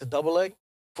that, like the double leg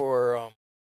for what's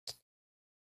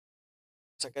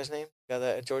that guy's name? Got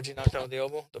that Georgie knocked out with the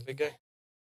elbow, the big guy,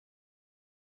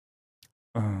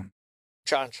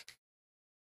 Chanch.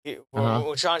 When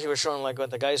Chanchi was showing like when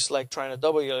the guy's like trying to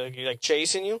double you, like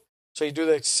chasing you. So you do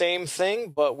the same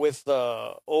thing, but with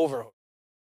the overhook.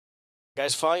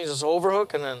 Guys following you, just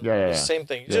overhook, and then Yeah. the same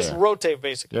thing. You Yeah, just yeah. rotate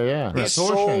basically. Yeah. He's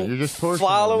Torsion. so You're just torsioning.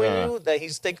 following yeah. you that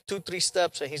he's take 2-3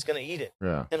 steps and he's gonna eat it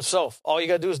Yeah. himself. All you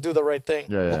gotta do is do the right thing.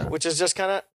 Yeah. Which is just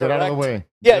kind of Get out of the way.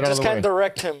 Yeah, Get out just of the kind of way.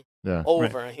 direct him Yeah.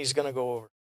 over, and he's gonna go over.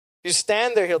 If you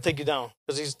stand there, he'll take you down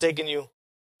because he's taking you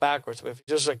backwards. But if you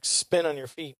just like spin on your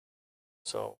feet,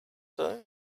 so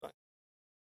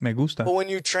Me gusta. but when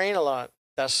you train a lot,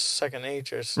 that's second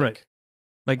nature. It's Right.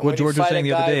 Like when what you George was fight saying a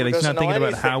the other guy day. who Like he's not doesn't know thinking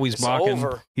about anything, how he's it's blocking.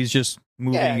 over. He's just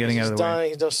moving yeah, and getting out he's of the way. done.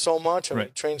 He does so much, and he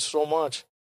Right. trains so much.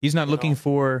 He's not you looking know.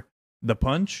 for the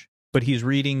punch, but he's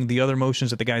reading the other motions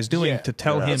that the guy's doing Yeah. to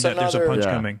tell Yeah. him It's that there's a another- punch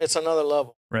Yeah. coming. It's another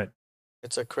level. Right.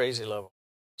 It's a crazy level.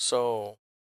 So,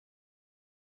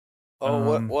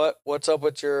 what's up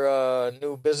with your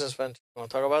new business venture? You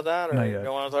want to talk about that, or Not you yet.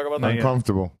 don't want to talk about Not that? yet.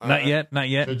 Uncomfortable. Not yet, not Shit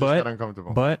yet, just got but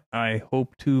uncomfortable. I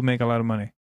hope to make a lot of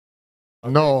money.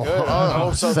 No. good. I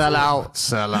hope so, Sell too. out.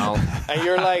 Sell out. And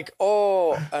you're like,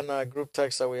 oh, and a group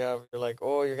text that we have, you're like,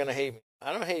 oh, you're gonna hate me.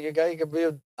 I don't hate you, guy. You could be.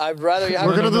 I'd rather you have.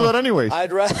 We're gonna do that anyways.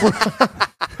 I'd rather.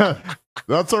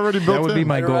 That's already built That would be in.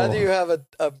 my I'd goal. rather you have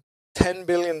a $10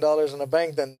 billion in a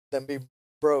bank than be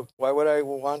broke. Why would I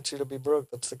want you to be broke?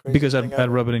 That's the crazy Because thing. I'd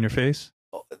rub it in your face.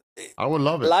 I would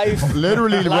love it. Life-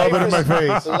 Literally Life rub it in my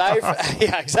is- face. Life,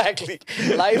 yeah, exactly.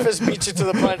 Life has beat you to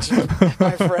the punch,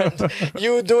 my friend.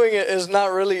 You doing it is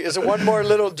not really. Is one more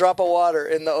little drop of water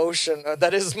in the ocean.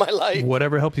 That is my life.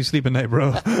 Whatever helps you sleep at night,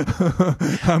 bro.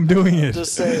 I'm doing it.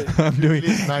 Just saying. I'm doing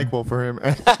Please it. NyQuil for him.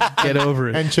 Get over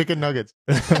it. And chicken nuggets.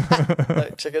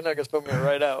 Like, chicken nuggets put me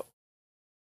right out.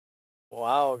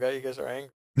 Wow, guy, you guys are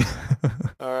angry.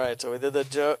 All right, so we did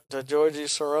the Georgie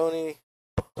Cerrone.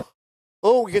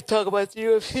 Oh, we could talk about the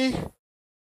UFC.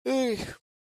 Hey.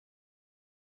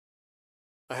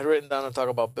 I had written down to talk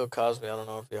about Bill Cosby. I don't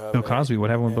know if you have. Bill Cosby. What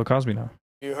happened with Bill Cosby now?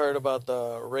 You heard about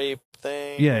the rape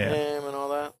thing? Yeah, yeah. Him and all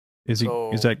that. Is he?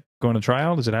 So- Is that going to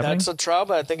trial? Is it happening? That's a trial,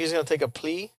 but I think he's going to take a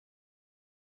plea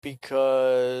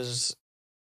because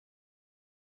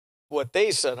what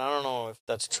they said, I don't know if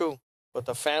that's true, what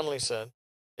the family said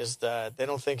is that they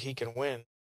don't think he can win.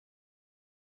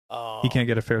 He can't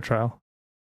get a fair trial.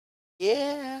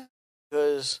 Yeah,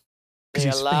 because 'Cause they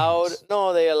he's allowed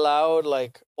famous. they allowed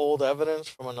like old evidence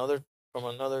from another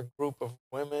group of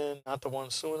women, not the one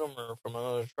suing them, or from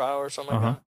another trial or something Uh-huh.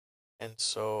 like that. And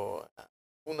so,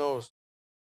 who knows?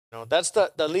 You know, that's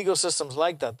the legal system's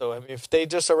like that though. I mean, if they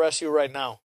just arrest you right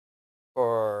now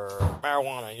for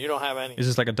marijuana, you don't have any. Is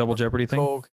this like a double jeopardy thing?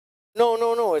 coke.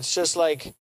 No. It's just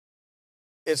like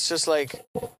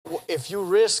if you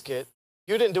risk it,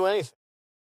 you didn't do anything.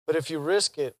 But if you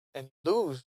risk it and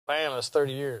lose, bam, it's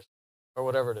 30 years or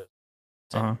whatever it is.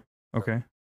 Uh-huh. Okay.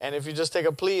 And if you just take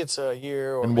a plea, it's a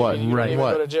year or And maybe what? you don't Right. even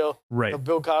What? go to jail. Right. The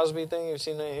Bill Cosby thing, you've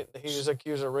seen that he was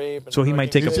accused of rape. And So he drug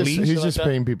might take a use and plea? shit He's like just that.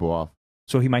 paying people off.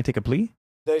 So he might take a plea?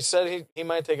 They said he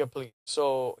might take a plea.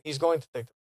 So he's going to take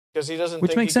the because he doesn't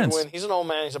Which think makes he can sense. win. He's an old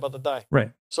man. He's about to die.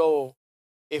 Right. So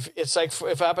if it's like if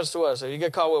it happens to us, if you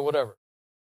get caught with whatever,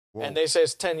 and they say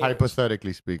it's 10 years,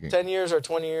 Hypothetically speaking. 10 years or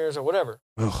 20 years or whatever,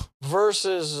 Ugh.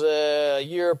 versus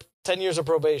 10 years of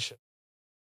probation.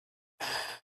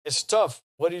 It's tough.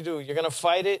 What do? You're going to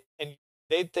fight it, and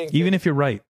they think Even if you're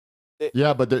right.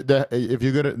 Yeah, but if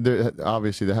you're gonna,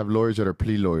 obviously they have lawyers that are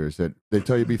plea lawyers that they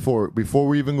tell you before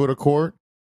we even go to court,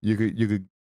 you could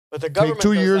but the take government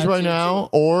 2 does years that right to you, now, too.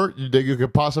 or you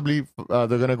could possibly they're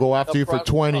gonna go after you for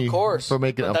 20 of course. for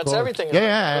making. But of that's course. everything.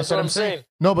 Yeah, That's what I'm saying.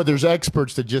 No, but there's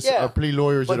experts that just Yeah, are plea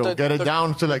lawyers but that'll get it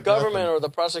down to like the government nothing. or the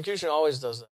prosecution always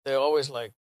does that. They always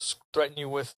like threaten you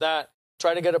with that.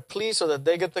 Try to get a plea so that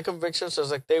they get the conviction. So it's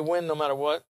like they win no matter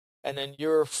what, and then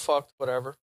you're fucked,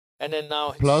 whatever. And then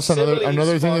now, Plus civilly,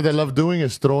 another he's thing that they fucked. love doing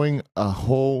is throwing a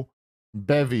whole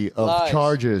bevy of Lies.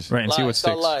 charges. Right. And see Lies, what it's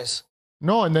all sticks. lies.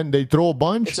 No, and then they throw a It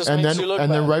bunch, just and makes then you look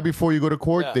and then bad. right before you go to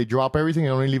court, Yeah. they drop everything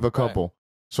and only leave a couple.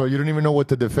 So you don't even know what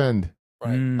to defend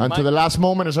Right. Mm. until the last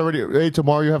moment. It's already hey,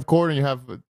 tomorrow you have court and you have.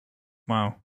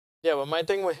 Wow. Yeah, but my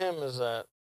thing with him is that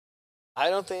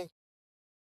I don't think.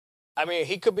 I mean,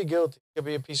 he could be guilty. He could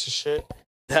be a piece of shit.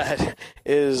 That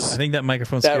is I think that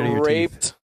microphone's that scared of your teeth.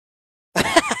 raped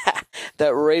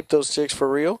that raped those chicks for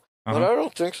real. But Uh-huh. I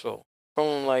don't think so.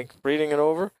 From like reading it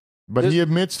over. But he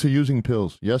admits to using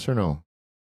pills. Yes or no?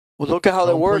 Well, look at how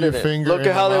they Don't put worded your it. finger Look in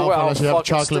at how the they mouth worded it. unless you have I'll fucking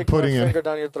chocolate stick my pudding in it. finger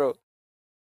down your throat.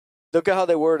 Look at how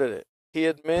they worded it. He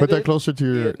admitted. Put that closer to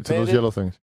he your to those admitted- yellow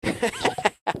things.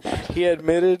 He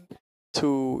admitted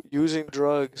to using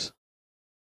drugs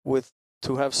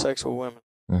to have sex with women.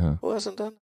 Uh-huh. Who hasn't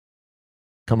done that?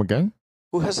 Come again?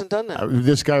 Who hasn't done that?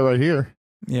 This guy right here.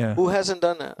 Yeah. Who hasn't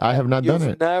done that? I have not done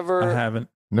You've it. never I haven't.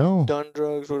 No. done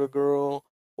drugs with a girl,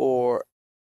 or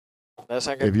that's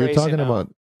not If you're crazy talking now.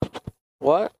 about,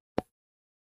 What?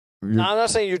 you're- No, I'm not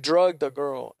saying you drugged a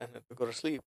girl and then go to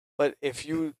sleep. But if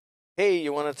you, hey,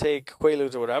 you want to take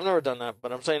Quaaludes or whatever. I've never done that,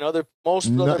 but I'm saying most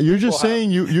no, other you're just people have.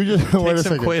 saying you just wait Take a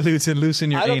some second. Quaaludes and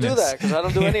loosen your I don't anus. do that because I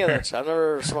don't do any of that shit. I've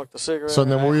never smoked a cigarette. So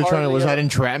then, and what I were you trying to? hardly Was that ever-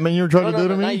 entrapment you were trying no, to do no,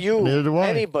 to me? not you. Neither do I.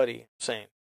 Anybody saying.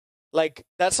 Like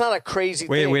that's not a crazy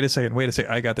thing. Wait a second.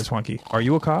 I got this, Wonky. Are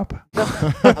you a cop?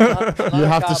 I'm not You a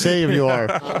have to cop. say if you are.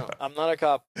 No, I'm not a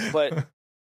cop, but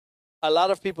a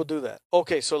lot of people do that.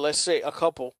 Okay, so let's say a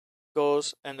couple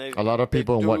goes and they A lot of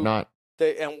people and do- whatnot.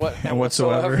 they and what And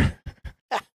whatsoever.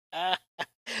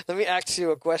 Let me ask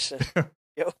you a question.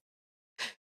 Yo.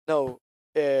 No.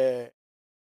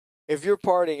 If you're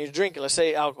partying, you're drinking, let's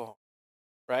say alcohol,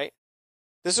 right?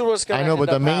 This is what's gonna I know, but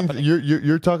the end up main happening.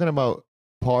 you're talking about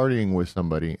partying with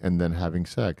somebody and then having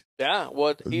sex. Yeah,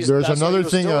 what he's There's that's what he another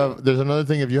was thing doing. there's another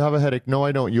thing. If you have a headache, no,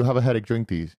 I don't. You have a headache, drink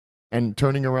these, and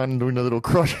turning around and doing a little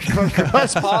crush.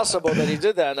 That's possible that he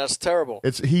did that, and that's terrible.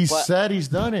 It's he But- said he's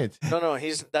done it. No,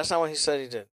 that's not what he said he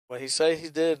did. What he said he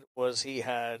did was he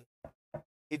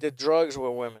did drugs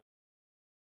with women.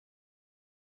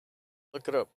 Look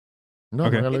it up. No,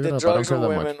 Okay. I'm gonna He look it did up. I don't drugs care with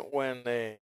that women much.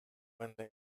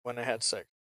 when they had sex.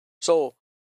 So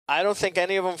I don't think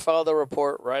any of them filed a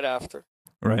report right after.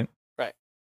 Right.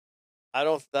 I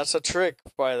don't. That's a trick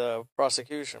by the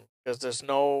prosecution because there's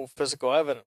no physical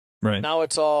evidence. Right. Now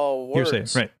it's all words.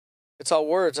 Hearsay. Right. It's all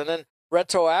words, and then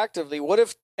retroactively, what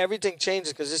if everything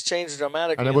changes? Because this changed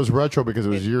dramatically. And it was retro because it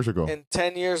was years ago. in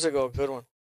 10 years ago. Good one.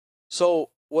 So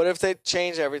what if they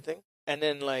change everything, and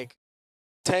then like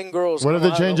 10 girls? What if come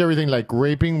they out change of- everything like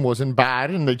raping wasn't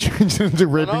bad and they changed it to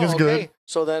raping No, is okay. good?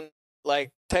 So then,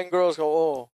 like 10 girls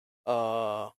go,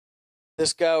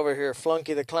 this guy over here,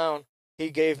 Flunky the Clown, he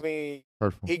gave me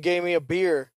Hurtful. a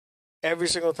beer every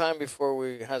single time before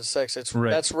we had sex.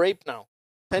 Right. That's rape now.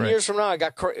 10 Right. years from now, I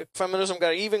got feminism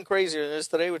got even crazier than it is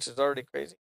today, which is already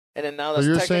crazy. And then now So that's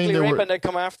you're saying technically there rape, were- and they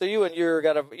come after you, and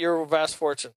you're a vast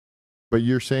fortune. But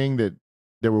you're saying that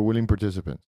they were willing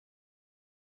participants.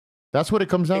 That's what it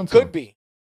comes down It to. could be.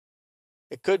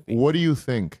 It could be. What do you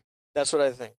think? That's what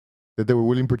I think. That they were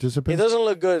willing It participants? doesn't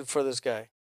look good for this guy,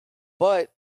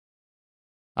 but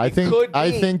I it think could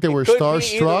I be. think they It were could be either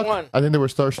starstruck. one. I think they were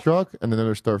starstruck and then they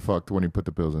were star fucked when he put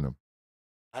the pills in them.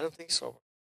 I don't think so.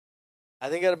 I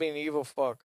think you gotta be an evil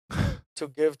fuck to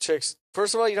give chicks.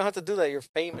 First of all, you don't have to do that. You're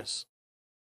famous.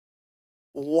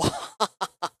 What?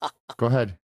 Go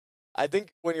ahead. I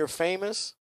think when you're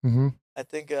famous, Hmm. I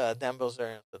think Dan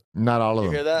Bilzerian said. Not all of You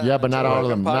them. hear that? Yeah, On but the not Joe all of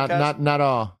Rogan them. podcast? Not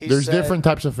all. He There's said- different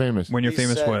types of famous. When you're He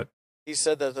famous, said- what? He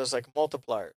said that there's like a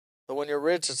multiplier. So when you're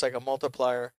rich, it's like a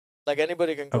multiplier. Like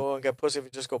anybody can go and get pussy if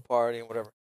you just go party and whatever.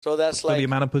 So that's So like the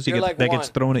amount of pussy you're gets, like that gets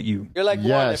one. thrown at you. you're like one.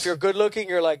 Yes. If you're good looking,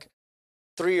 you're like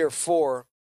 3 or 4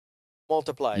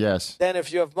 multiplied. Yes. Then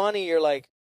if you have money, you're like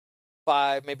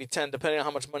 5, maybe 10, depending on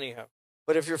how much money you have.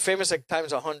 But if you're famous, like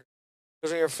times 100.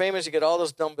 Because when you're famous, you get all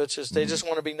those dumb bitches. They just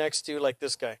want to be next to you, like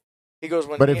this guy. He goes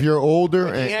when. But if you're older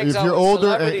when he and hangs if out you're with older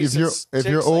and celebrities, it's if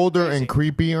you're chicks like older crazy. and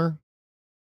creepier,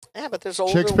 yeah, but there's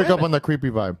older chicks pick women. up on the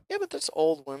creepy vibe. Yeah, but there's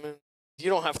old women.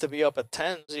 You don't have to be up at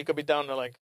 10s. You could be down to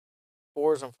like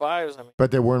 4s and 5s. I mean,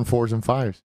 But they weren't 4s and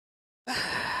 5s.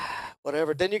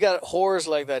 whatever. Then you got whores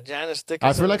like that Janice Dickinson.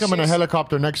 I feel like I'm in a She's-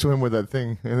 helicopter next to him with that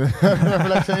thing. And I'm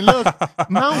like saying, look,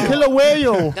 Mount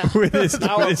Kilauea. with his,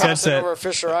 Now with we're his passing headset. over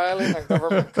Fisher Island and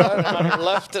Government Cut, and on your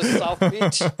left is South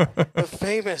Beach, the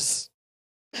famous.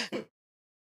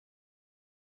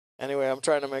 Anyway, I'm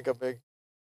trying to make a big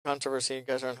controversy. You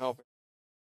guys aren't helping.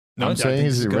 No, I'm I saying think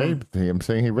this he is going- raped. I'm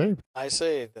saying he raped. I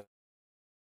say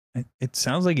that. It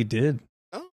sounds like he did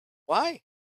Why?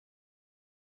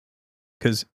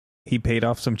 because he paid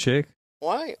off some chick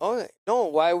Why? Oh no!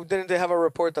 Why didn't they have a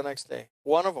report the next day?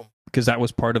 One of them. because that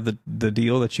was part of the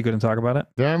deal that she couldn't talk about it.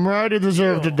 Damn right he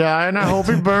deserved to die, and I hope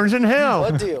he burns in hell.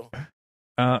 What deal?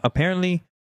 Apparently,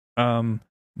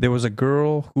 there was a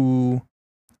girl who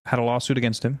had a lawsuit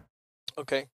against him,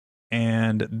 Okay.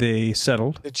 and they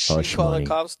settled. Did she Hush call money. the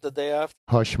cops the day after?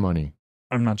 Hush money.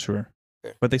 I'm not sure,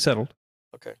 Okay. but they settled.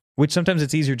 Okay. Which sometimes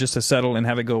it's easier just to settle and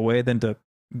have it go away than to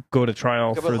go to trial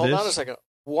Okay, for but hold this. on a second.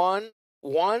 One.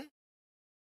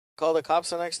 Call the cops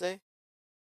the next day.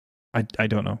 I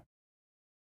don't know.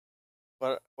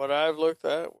 What I've looked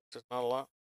at, which is not a lot,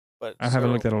 but I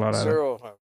haven't looked at a lot either.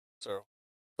 Zero.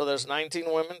 So there's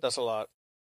 19 women. That's a lot.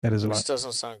 That is a Which lot.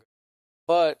 doesn't sound good.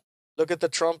 But look at the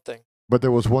Trump thing. But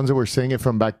there was ones that were saying it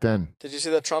from back then. Did you see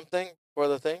the Trump thing for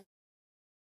the thing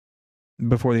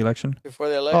Before the election, before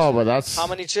the election? Oh, but that's How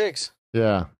many chicks?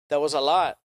 yeah. That was a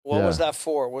lot. What Yeah. was that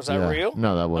for? Was that yeah. real?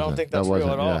 No, that I wasn't. don't think that that's real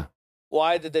wasn't, at all. Yeah.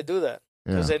 Why did they do that?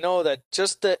 Yeah. Because they know that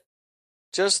just the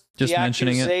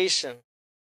mentioning it. accusation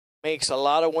makes a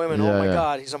lot of women. Yeah, Oh my yeah.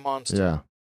 God, he's a monster. Yeah.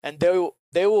 And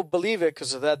they will believe it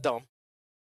because of that dumb.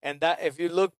 And that if you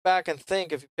look back and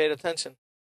think, if you paid attention,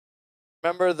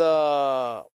 remember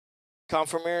the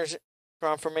confirmation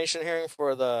hearing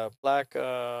for the black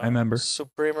I remember.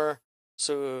 Supreme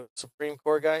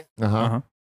Court guy. Uh huh. Uh-huh.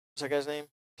 that guy's name?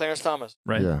 Clarence Thomas.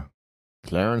 Right. Yeah.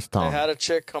 Clarence They Thomas. had a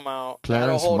chick come out. They had a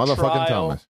Clarence whole motherfucking trial.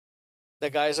 Thomas. The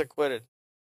guy's acquitted.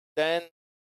 Then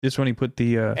This one he put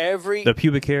every the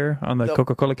pubic hair on the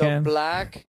Coca-Cola can.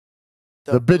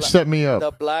 The bitch set me up.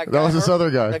 the black That guy, was this other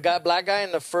the guy. black guy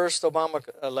in the first Obama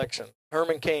election,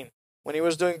 Herman Cain, when he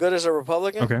was doing good as a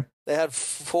Republican, Okay. they had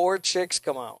 4 chicks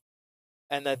come out,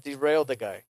 and that derailed the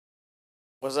guy.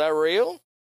 Was that real?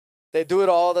 They do it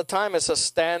all the time. It's a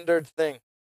standard thing.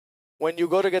 When you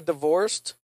go to get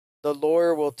divorced, the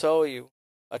lawyer will tell you,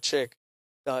 a chick,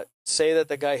 say that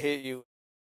the guy hit you.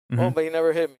 Oh, Mhm. but he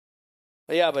never hit me.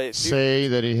 Yeah, but Say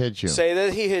that he hit you. say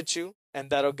that he hit you, and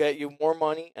that'll get you more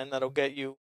money, and that'll get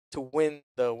you to win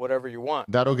the whatever you want.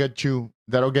 That'll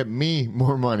get me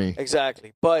more money.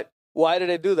 Exactly. But why do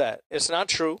they do that? It's not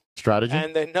true, Strategy?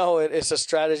 and they know it's a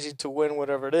strategy to win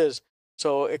whatever it is.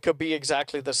 So it could be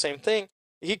exactly the same thing.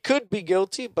 He could be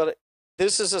guilty, but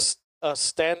this is a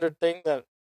standard thing that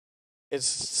it's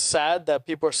sad that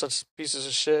people are such pieces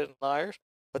of shit and liars.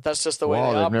 But that's just the way Wow,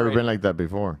 they they've operate. never been like that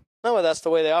before. No, but that's the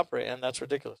way they operate, and that's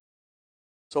ridiculous.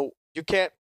 So you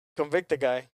can't convict the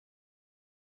guy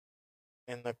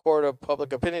in the court of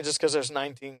public opinion just because there's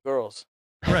 19 girls.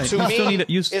 Right. To you me, still need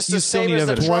you It's the still same need as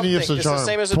the evidence. Trump 20 thing. is a It's the charm.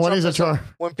 same as the 20 is Trump a charm.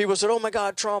 thing. When people said, "Oh my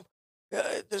God, Trump,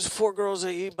 there's 4 girls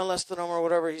that he molested them or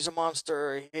whatever. He's a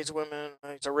monster. He hates women.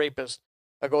 He's a rapist."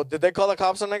 I go, "Did they call the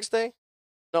cops the next day?"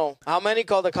 No. How many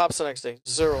called the cops the next day?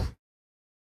 0.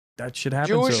 That should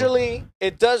happen. so- Usually,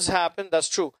 it does happen. That's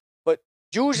true. But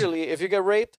usually, if you get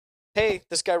raped, hey,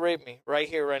 this guy raped me right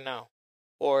here, right now.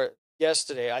 Or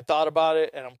yesterday, I thought about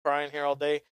it and I'm crying here all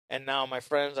day. And now my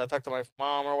friends, I talked to my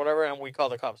mom or whatever, and we call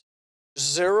the cops.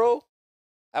 0?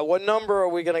 At what number are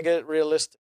we going to get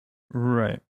realistic?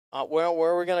 Right. Where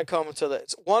are we going to come to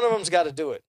that? One of them's got to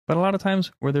do it. But a lot of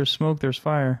times where there's smoke, there's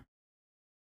fire.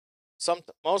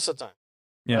 Most of the time.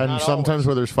 Yeah. And Not sometimes always.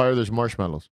 where there's fire, there's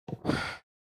marshmallows.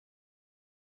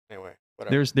 Anyway,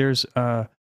 whatever. There's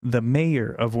the mayor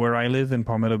of where I live in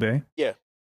Palmetto Bay. Yeah.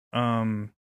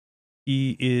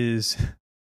 He is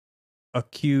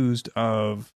accused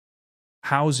of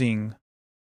housing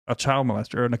a child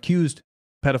molester or an accused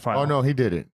pedophile. Oh, no, he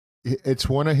did it. It's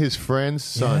one of his friend's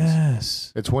sons.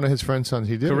 Yes. It's one of his friend's sons.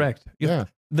 He did Correct. it. Yeah,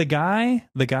 The guy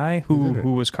He did it.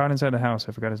 who was caught inside the house,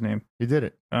 I forgot his name. he did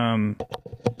it.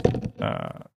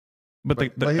 But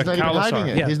But he's not even Kalasar, hiding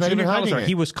it. yeah, He's not Junior even hiding Kalasar, it.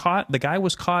 He was caught. The guy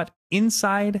was caught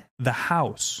inside the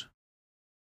house,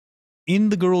 in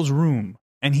the girl's room,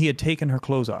 and he had taken her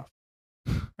clothes off.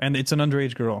 And it's an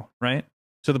underage girl, right?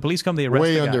 So the police come. They arrest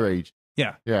Way the guy. underage.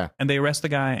 Yeah, Yeah. and they arrest the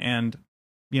guy, and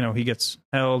he gets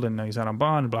held, and he's out on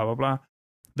bond. Blah blah blah.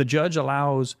 The judge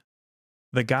allows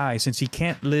the guy, since he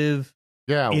can't live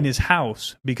Yeah. in his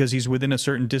house because he's within a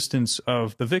certain distance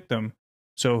of the victim.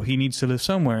 So he needs to live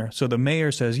somewhere. So the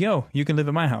mayor says, "Yo, you can live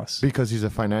in my house." Because he's the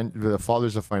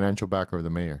father's a financial backer of the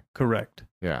mayor. Correct.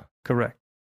 Yeah. Correct.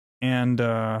 And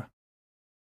I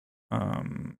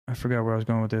forgot where I was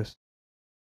going with this.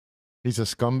 He's a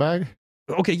scumbag?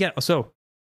 Okay, yeah. So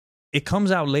it comes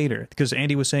out later because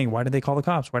Andy was saying, "Why did they call the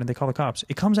cops? Why did they call the cops?"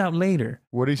 It comes out later.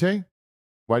 What did he say?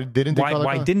 Why didn't they call the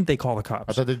Why cops? didn't they call the cops?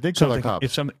 I thought they did So call the if cops.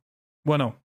 If some, well,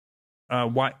 no.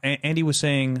 Why Andy was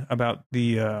saying about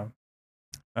the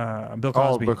Bill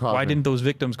Cosby. Bill Cosby. Why didn't those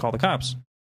victims call the cops?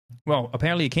 Well,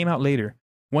 apparently it came out later.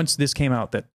 Once this came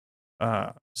out that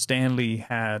Stanley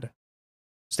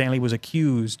was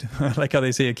accused, I like how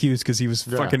they say accused because he was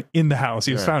Yeah. fucking in the house.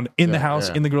 He was Yeah. found in the Yeah. house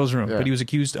Yeah. in the girl's room, Yeah. but he was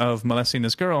accused of molesting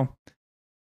this girl.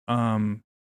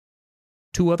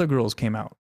 2 other girls came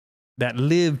out that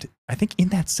lived, I think, in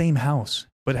that same house,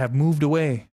 but have moved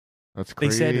away. That's They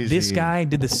crazy. said this guy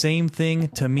did the same thing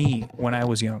to me when I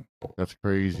was young. That's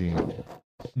crazy.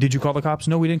 Did you call the cops?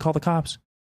 No, we didn't call the cops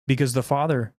because the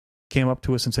father came up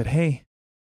to us and said, "Hey,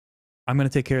 I'm going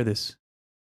to take care of this.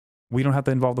 We don't have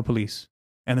to involve the police."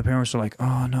 And the parents are like,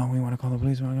 "Oh, no, we want to call the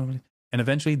police. We want to call the police." And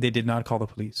eventually they did not call the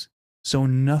police. So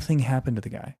nothing happened to the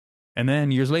guy. And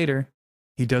then years later,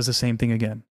 he does the same thing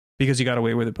again because he got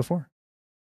away with it before.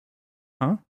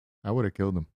 I would have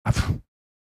killed him.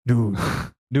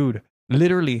 Dude,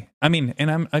 literally. I mean, and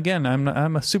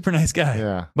I'm a super nice guy.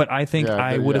 Yeah. But I think Yeah,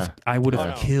 I but would have Oh,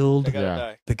 no. killed They gotta Yeah.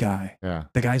 die. the guy. Yeah.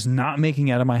 The guy's not making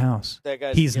it out of my house. That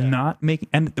guy's, He's yeah. not making.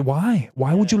 And why?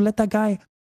 Why would Yeah. you let that guy?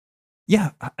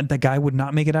 Yeah, the guy would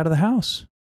not make it out of the house.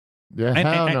 Yeah. And,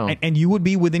 Hell and, no. and you would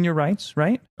be within your rights,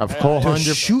 right? Of Yeah. course, To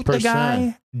 100%. shoot the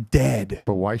guy dead.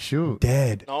 But why shoot?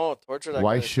 Dead. No, torture that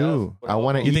Why guy to shoot? death with I a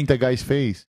want to hose. You eat think- the guy's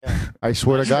face. Yeah. I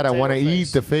swear to Mashed God, I want to potato eat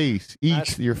face. the face. Eat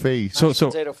Mashed- your face. So Mashed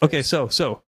potato okay, face.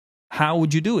 so how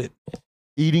would you do it?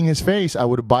 eating his face, I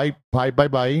would bite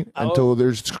until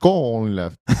there's skull only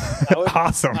left. I would,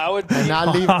 Awesome. I would And beat,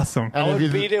 not leave. Awesome. I And if would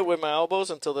you, beat it with my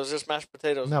elbows until there's just mashed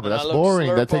potatoes. no, but And that's I look boring.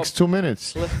 slurp That takes up- 2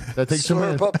 minutes. That takes 2 slurp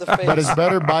minutes. up the face. But it's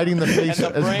better biting the face.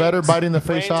 And the It's better biting the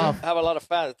face brains off. have a lot of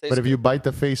fat. It tastes But if good. you bite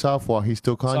the face off while he's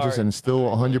still conscious Sorry. and still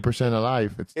 100%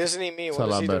 alive, it's He doesn't eat meat. it's What a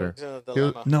is lot he better. doing? He's in a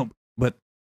He'll- dilemma. No, but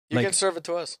You like- can serve it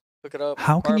to us. Look it up.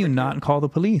 how can you Barbecue. not call the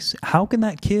police? How can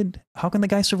the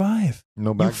guy survive? no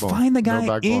You backbone. find the No guy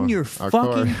backbone. in your Of fucking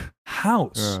course.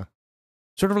 house. Yeah.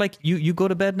 Sort of like you go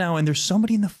to bed now and there's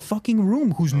somebody in the fucking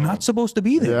room who's not supposed to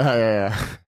be there. Yeah.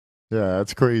 Yeah,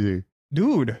 that's crazy.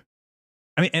 Dude.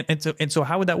 I mean, and so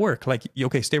how would that work? Like,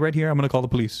 okay, stay right here. I'm going to call the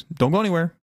police. Don't go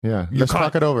anywhere. Yeah. You're Let's caught.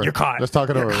 talk it over. You're caught. Let's talk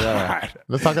it You're over. Yeah. caught.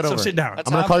 Let's talk it So over. sit down. That's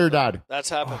I'm going to call your happened. dad. That's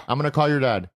happened. I'm going to call your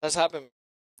dad. That's happened.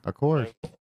 Of course.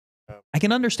 I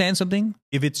can understand something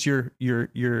if it's your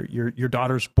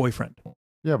daughter's boyfriend.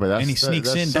 Yeah, but that's And he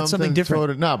sneaks in. That's something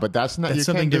different. No, but that's not. That's you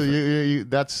something can't do. You,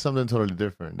 that's something totally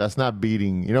different. That's not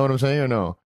beating. You know what I'm saying or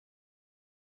no?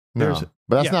 No, There's-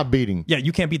 but that's yeah. not beating. Yeah,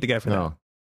 you can't beat the guy for that. No.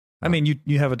 I mean,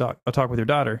 you have a talk with your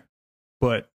daughter,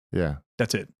 but Yeah.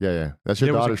 that's it. Yeah. That's your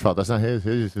There was a- daughter's fault. That's not his.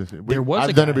 There was I've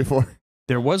a done guy- it before.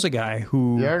 There was a guy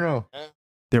who Yeah, I know.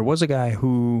 there was a guy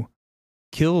who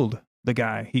killed the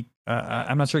guy.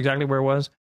 I'm not sure exactly where it was,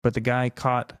 but the guy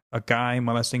caught a guy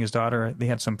molesting his daughter. They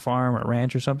had some farm or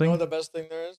ranch or You something. know what the best thing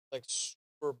there is? Like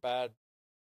super bad.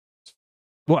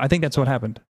 Well, I think that's what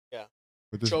happened.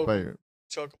 With this Choke. player.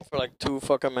 Choke him for like 2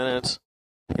 fucking minutes.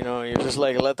 You know, you just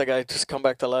like let the guy just come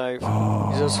back to life.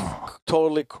 Oh. You just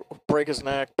totally break his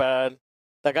neck bad.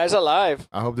 That guy's alive.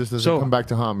 I hope this doesn't So- come back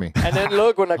to haunt me. And then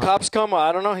look, when the cops come,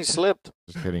 I don't know, he slipped.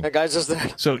 Just kidding. That guy's just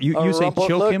there. So you A say rumble-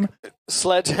 choke look, him,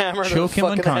 Sledgehammer. to the choke him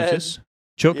fucking unconscious, head.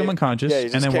 choke him Yeah. unconscious, Yeah, you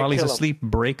and just then can't while he's kill him. asleep,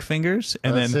 break fingers,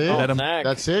 and That's then it? let him. Neck.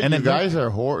 That's it. And You then guys are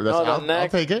horrible. No, the I'll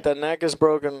neck. take it. The neck is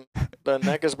broken. The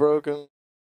neck is broken.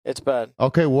 It's bad.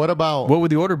 Okay, what about? What would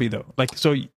the order be though? Like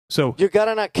so. You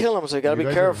gotta not kill him, so you gotta you be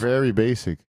guys are careful. very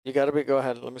basic. You gotta be. Go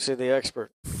ahead. Let me see the expert.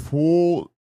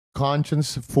 Full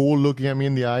conscience, full looking at me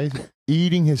in the eyes,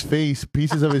 eating his face,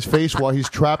 pieces of his face while he's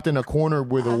trapped in a corner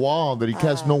with a wall that he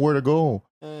can't know where to go.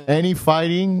 Any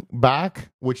fighting back,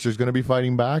 which there's gonna be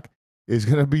fighting back, is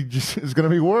gonna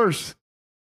be worse.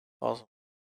 Awesome.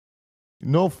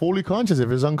 No, fully conscious.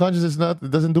 If it's unconscious,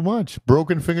 it doesn't do much.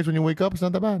 Broken fingers when you wake up, it's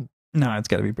not that bad. No, it's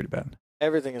got to be pretty bad.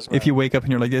 Everything is bad. If you wake up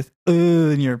and you're like this,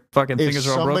 and your fucking If fingers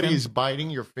are all broken. somebody's biting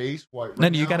your face, No,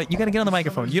 you gotta get on the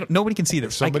microphone. Nobody can see If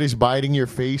this. somebody's biting your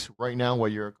face right now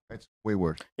while it's way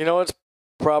worse. You know what's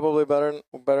probably better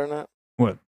than that?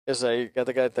 What? Is that you got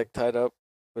the guy like tied up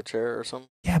to a chair or something?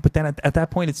 Yeah, but then at that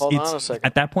point, Hold on a second.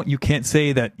 at that point you can't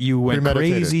say that you went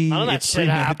Premeditated. crazy. None of that It's shit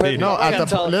happened. premeditated. No, I'm not gonna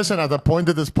tell- listen. At the point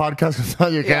that this podcast comes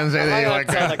out, you can't say I'm that. not You're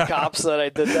gonna tell like, the cops that I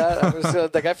did that. I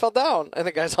was the guy fell down and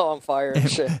the guy's all on fire and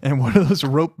shit. And what are those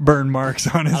rope burn marks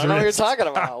on his I don't know what you're wrist? talking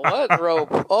about. What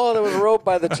rope? Oh, there was rope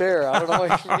by the chair. I don't know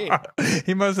what you mean.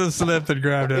 He must have slipped and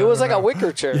grabbed it. It was like a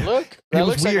wicker chair. Look, It that was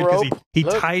looks weird like 'cause rope. he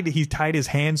Look. tied his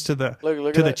hands to the Look to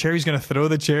at the that. chair. He's gonna throw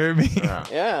the chair at me.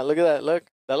 Yeah, look at that. Look,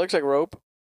 that looks like rope.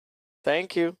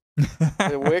 Thank you.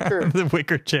 The wicker. the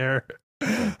wicker chair.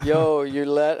 Yo, you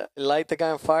light the guy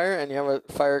on fire and you have a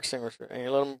fire extinguisher and you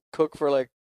let him cook for like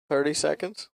 30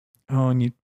 seconds. Oh, and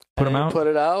you put and him then you out Put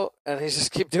it out and he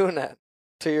just keep doing that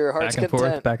to your heart's back and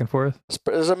content. forth, back and forth.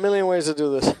 There's a million ways to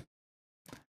do this.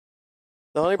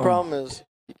 The only Oh. problem is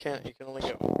you can only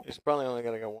get. He's probably only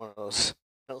gonna get one of those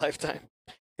in a lifetime.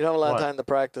 You don't have a lot What? of time to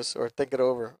practice or think it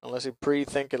over unless you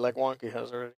pre-think it like Wonky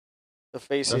has already. The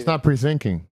face. that's eating. not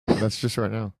pre-thinking. That's just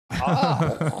right now.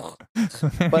 Ah.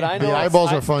 But I know The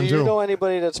eyeballs are fun do you too. know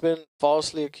anybody that's been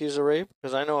falsely accused of rape?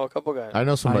 Because I know a couple guys. I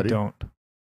know I somebody. don't.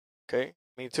 Okay,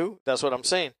 me too. That's what I'm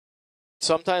saying.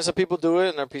 Sometimes the people do it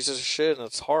and they're pieces of shit and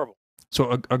it's horrible.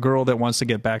 So a girl that wants to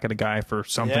get back at a guy for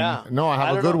something. Yeah. No, I have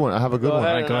I a don't good know. one. I have a good Go one.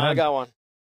 ahead. Alright, go I ahead. got one.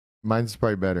 Mine's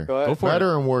probably better. Go ahead. Go for it.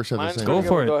 Better and worse at the Mine's same Go pretty time.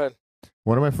 for good. it. Go ahead.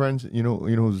 One of my friends, you know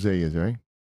who Zay is, right?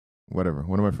 Whatever.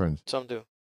 One of my friends Some do.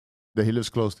 that he lives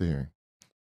close to here.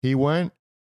 He went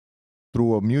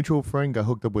through a mutual friend, got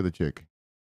hooked up with a chick.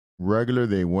 Regular,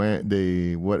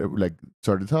 like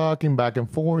started talking back and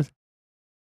forth.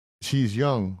 She's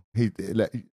young.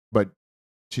 But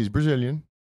she's Brazilian.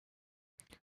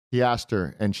 He asked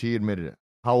her, and she admitted it.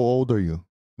 How old are you?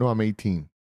 No, I'm 18.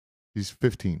 He's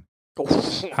 15.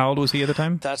 How old was he at the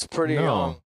time? That's pretty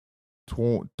No.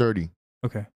 young. 30.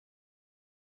 Okay.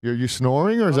 You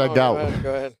snoring or is No, that no, gout?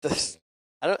 Go ahead.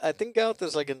 I think gout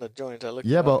is like in the joint. I looked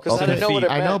Yeah, it up, but 'cause I didn't know what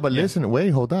it I know, meant. but Yeah. listen, wait,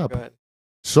 hold up. Go ahead.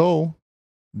 So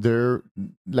they're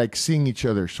like seeing each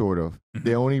other, sort of. Mhm.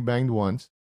 They only banged once,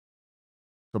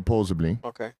 supposedly.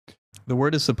 Okay. The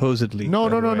word is supposedly. No.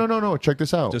 by the way. Check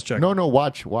this out. Just check. No,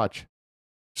 watch.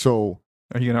 So,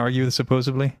 Are you going to argue with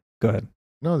supposedly? Go ahead.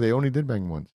 no, they only did bang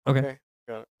once. Okay.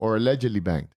 Or allegedly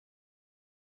banged.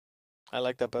 I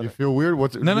like that better. You feel weird?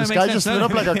 What's No, this it guy makes just sense. stood No,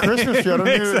 up like a Christmas tree. I don't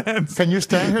makes even- sense. Can you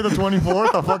stand here the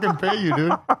 24th? I'll fucking pay you,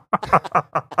 dude.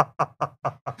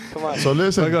 Come on. So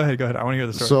listen. Oh, go ahead. I want to hear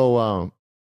the story. So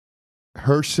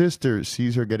her sister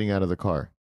sees her getting out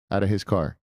of his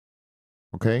car.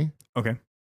 Okay? Okay.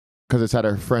 Because it's at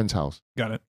her friend's house.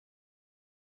 Got it.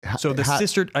 So the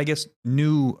sister, I guess,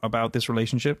 knew about this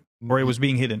relationship, or it was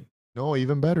being hidden. No,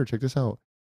 even better. Check this out.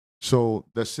 So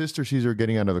the sister sees her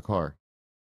getting out of the car,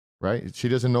 right? She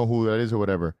doesn't know who that is or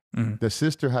whatever. Mhm. The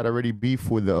sister had already beef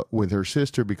with her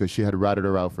sister because she had ratted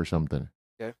her out for something.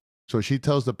 Okay. So she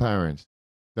tells the parents.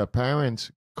 The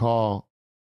parents call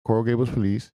Coral Gables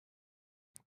police.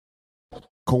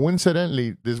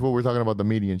 Coincidentally, this is what we're talking about, the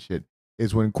media and shit,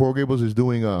 is when Coral Gables is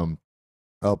doing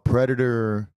a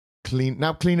predator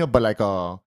not cleanup, but like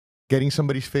getting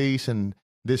somebody's face and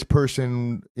this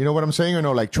person, you know what I'm saying? Or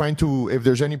no, like trying to, if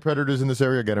there's any predators in this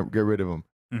area, get rid of them.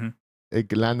 Mhm.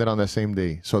 It landed on that same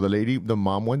day. So the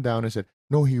mom went down and said,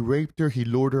 no, he raped her. He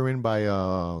lured her in by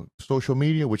social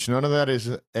media, which none of that is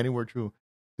anywhere true.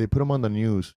 They put him on the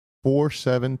news.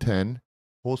 4/7/10,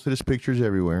 posted his pictures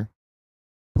everywhere,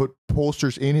 put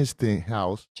posters in his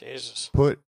house, Jesus.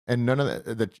 and none of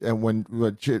that.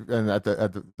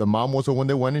 The mom was the one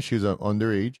that went, and she was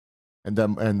underage, and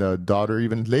the daughter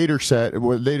even later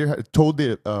told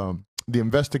the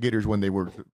investigators when they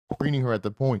were screening her at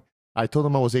the point. I told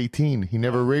him I was 18. He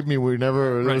never raped me.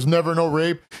 There was never no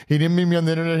rape. He didn't meet me on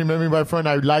the internet. He met me by phone.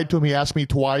 I lied to him. He asked me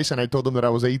twice, and I told him that I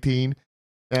was 18.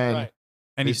 And Right.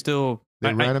 And he still.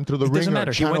 they ran him through the it doesn't ringer.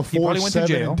 matter. Channel He 4, probably went to 7,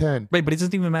 jail. and 10. Right, but it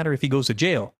doesn't even matter if he goes to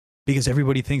jail because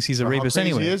everybody thinks he's a Well, how rapist crazy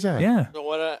anyway. is that? Yeah. So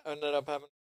what ended up happening?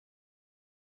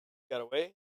 Got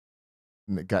away?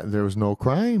 There was no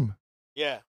crime.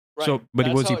 Yeah. Right. So, but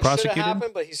That's was he how it should have prosecuted?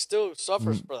 happened, but he still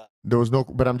suffers for that. There was no,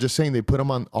 but I'm just saying they put him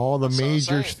on all the That's what I'm major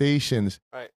saying. stations.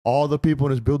 Right. All the people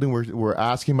in his building were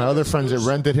asking my And other it's friends that loose.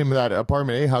 rented him that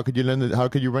apartment. Hey, how could you how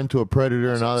could you rent to a predator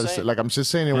That's and what all I'm this? saying. Like I'm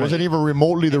just saying, it Right. wasn't even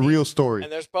remotely the And he- real story.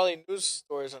 And there's probably news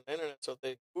stories on the internet, so if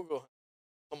they Google him,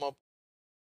 come up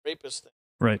with rapist thing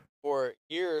Right. for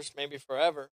years, maybe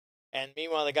forever. And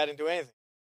meanwhile, the guy didn't do anything.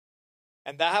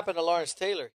 And that happened to Lawrence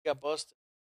Taylor. He got busted.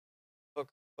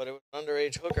 Hooker, but it was an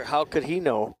underage hooker. How could he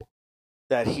know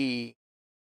that he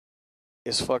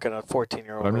is fucking a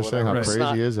 14-year-old? I'm or just saying, how whatever? It's crazy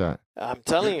not- is that? I'm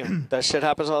telling you, that shit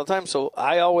happens all the time. So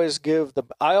I always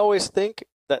think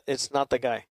that it's not the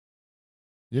guy.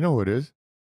 You know who it is?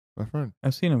 My friend.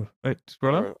 I've seen him. Wait,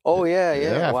 scroll up. Oh yeah.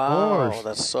 Yeah, of Wow, course.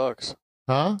 that sucks.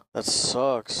 Huh? That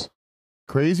sucks.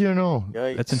 Crazy or no?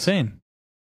 Yikes. That's insane.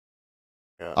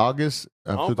 Yeah. August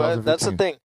of No, 2015. but that's the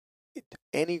thing.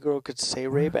 Any girl could say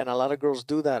rape, and a lot of girls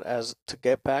do that as to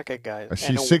get back at guys. And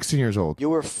She's 16 years old. You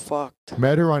were fucked.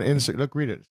 Met her on Instagram. Look, read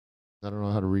it. I don't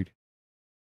know how to read.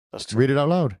 That's true. Read it out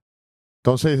loud.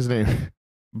 Don't say his name.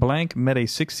 Blank met a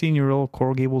 16-year-old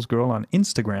Coral Gables girl on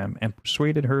Instagram and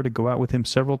persuaded her to go out with him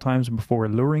several times before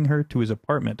luring her to his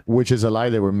apartment Which is a lie.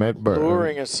 They were met, but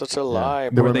Luring is such a lie.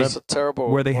 They were But it's met- a terrible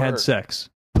where they had word. sex,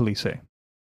 police say.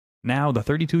 Now, the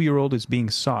 32-year-old is being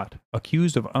sought,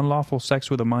 accused of unlawful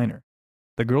sex with a minor.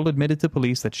 The girl admitted to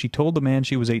police that she told the man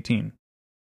she was 18.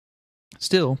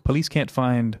 Still, police can't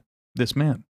find this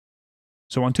man.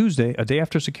 So on Tuesday, a day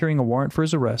after securing a warrant for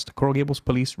his arrest, Coral Gables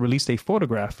police released a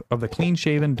photograph of the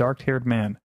clean-shaven, dark-haired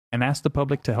man and asked the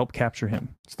public to help capture him.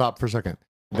 Stop for a second.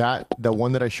 The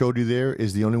one that I showed you there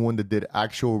is the only one that did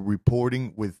actual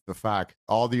reporting with the fact.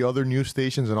 All the other news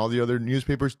stations and all the other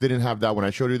newspapers didn't have that one.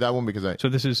 I showed you that one because So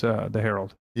this is the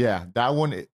Herald. that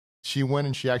one, she went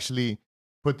and she actually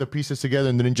put the pieces together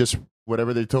and didn't just,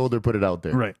 whatever they told her, put it out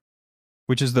there. Right.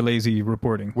 Which is the lazy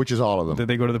reporting. Which is all of them. That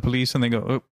they go to the police and they go,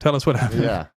 oh, tell us what happened.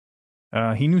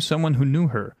 Yeah. He knew someone who knew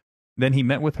her. Then he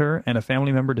met with her, and a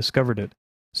family member discovered it,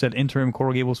 said interim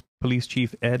Coral Gables Police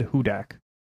Chief Ed Hudak.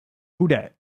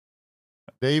 Hudak.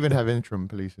 They even have interim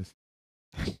polices.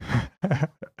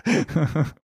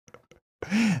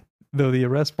 Though the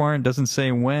arrest warrant doesn't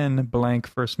say when Blank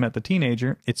first met the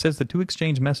teenager, it says the two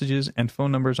exchanged messages and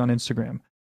phone numbers on Instagram.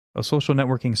 A social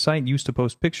networking site used to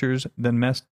post pictures, then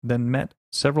met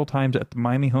several times at the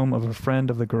Miami home of a friend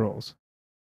of the girls.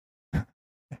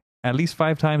 At least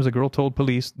 5 times the girl told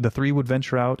police the three would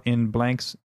venture out in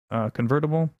Blank's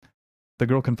convertible. The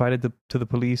girl confided to the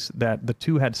police that the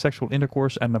two had sexual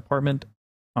intercourse at an apartment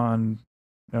in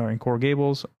Coral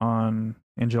Gables in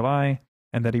July,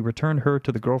 and that he returned her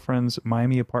to the girlfriend's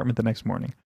Miami apartment the next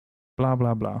morning. Blah,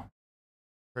 blah, blah.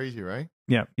 Crazy, right?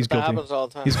 Yeah, he's That guilty. happens all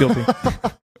the time. He's guilty.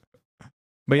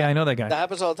 But yeah, I know that guy. That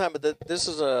happens all the time. But this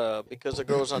is because the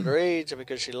girl's underage and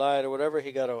because she lied or whatever.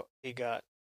 He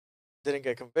didn't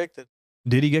get convicted.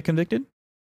 Did he get convicted,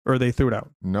 or they threw it out?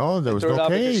 No, there was Threw it no out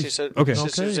because case. she said Okay. she No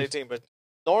said she was case. 18. But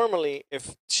normally,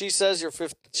 if she says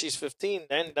she's 15,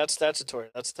 then that's statutory.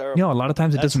 That's terrible. You know, a lot of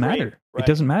times it That's doesn't rape, matter. right. It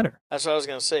doesn't matter. That's what I was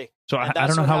gonna say. So And I that's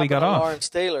don't know what how he got happened to off. Lawrence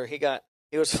Taylor,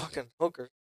 he was fucking hookers,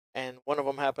 and one of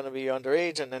them happened to be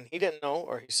underage, and then he didn't know,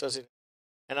 or he says he,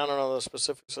 and I don't know the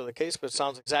specifics of the case, but it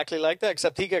sounds exactly like that,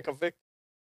 except he got convicted.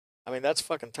 I mean, that's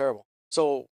fucking terrible.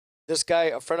 So this guy,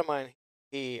 a friend of mine,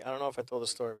 I don't know if I told the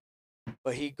story,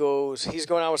 but he's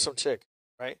going out with some chick,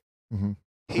 right? Mhm.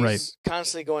 He's Right.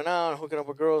 constantly going out, hooking up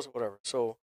with girls, or whatever.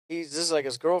 So this is like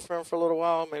his girlfriend for a little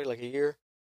while, maybe like a year,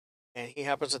 and he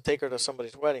happens to take her to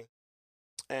somebody's wedding,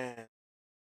 and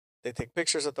they take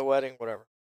pictures at the wedding, whatever.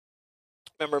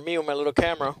 Remember me with my little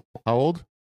camera? How old?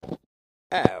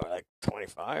 Like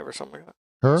 25 or something like that.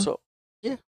 Her? So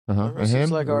uh-huh. remember, And she's him?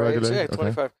 like our age, Regular? yeah, Okay.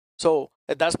 25. So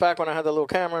that's back when I had the little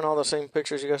camera and all the same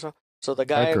pictures you guys saw. So the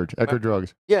guy, Eckerd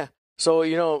drugs. So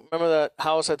remember that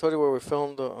house I told you where we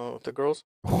filmed the girls?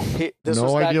 This was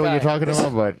No that idea what guy. you're talking This-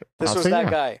 about, but This I'll was say that yeah.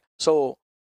 guy. So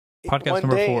Podcast one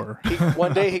number day, 4.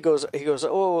 one day he goes,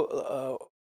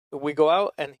 we go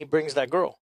out and he brings that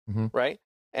girl, Mhm. right?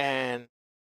 And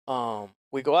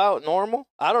we go out normal.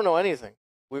 I don't know anything.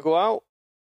 We go out,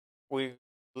 we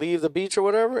leave the beach or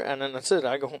whatever, and then that's it.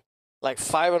 I go home like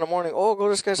 5 in the morning. Oh, go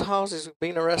to this guy's house. He's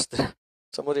being arrested.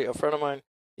 A friend of mine,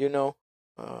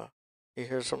 he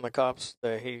hears from the cops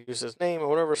that he used his name or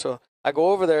whatever. So I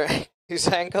go over there. He's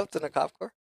handcuffed in a cop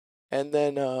car, and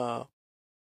then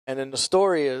the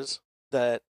story is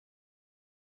that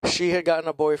she had gotten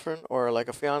a boyfriend or like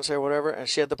a fiance or whatever, and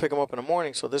she had to pick him up in the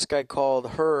morning. So this guy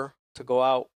called her to go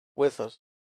out with us,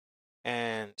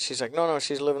 and she's like, no,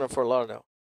 she's living in Fort Lauderdale.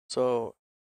 So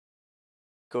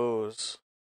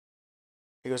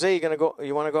he goes, hey,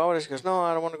 you want to go out? She goes, no,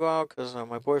 I don't want to go out because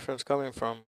my boyfriend's coming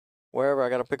from wherever. I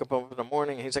got to pick him up in the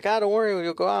morning. And he's like, don't worry,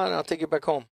 you'll go out and I'll take you back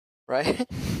home, right?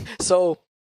 So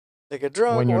they get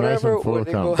drunk, When you're nice whatever. and full when of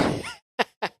they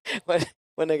go,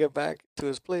 when they get back to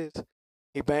his place,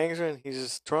 he bangs her and he's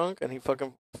just drunk and he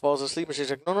fucking falls asleep. And she's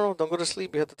like, no, don't go to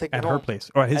sleep. You have to take me At home. her place.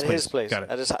 Or at his At place. his place. Got it.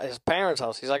 At his parents'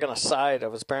 house. He's like on the side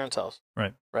of his parents' house.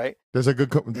 Right. Right? There's a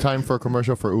good time for a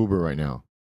commercial for Uber right now.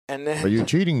 And then Are you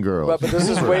cheating, girls? But this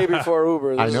is way before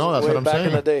Uber. This I know, is that's way what I'm back in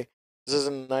saying. the day. This is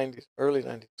in the 90s, early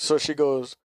 90s. So she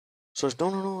goes,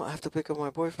 no, I have to pick up my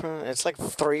boyfriend. It's like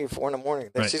 3 or 4 in the morning.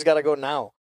 Then Right. she's got to go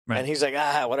now. Right. And he's like,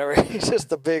 whatever. He's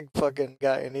just a big fucking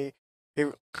guy. And he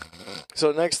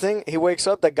so next thing, he wakes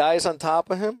up, the guy's on top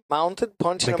of him, mounted,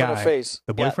 punching The him in the guy. face.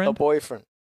 The Yeah, boyfriend? the boyfriend.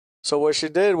 So what she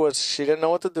did was she didn't know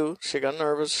what to do. She got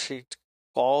nervous. She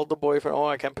called the boyfriend. Oh,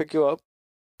 I can't pick you up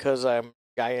because I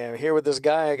am here with this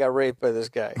guy. I got raped by this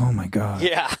guy. Oh my God.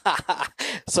 Yeah.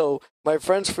 So my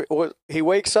friend's he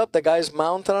wakes up. The guy's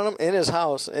mounted on him in his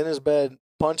house, in his bed,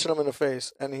 punching him in the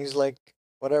face, and he's like,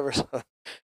 whatever,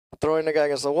 throwing the guy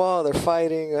against the wall. They're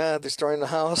fighting, destroying the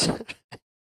house.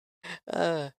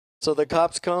 So the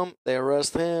cops come, they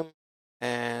arrest him,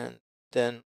 and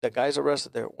then the guy's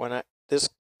arrested there.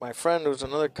 My friend who's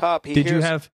another cop, Did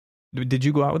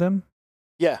you go out with them?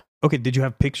 Yeah. Okay. Did you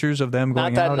have pictures of them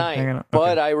going Not that out? and hanging night, out?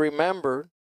 but Okay. I remembered.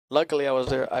 Luckily, I was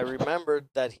there. I remembered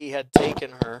that he had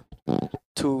taken her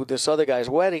to this other guy's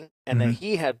wedding, and then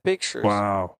he had pictures.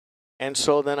 Wow. And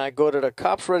so then I go to the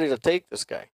cops, ready to take this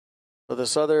guy.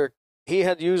 So he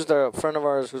had used a friend of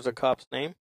ours who's a cop's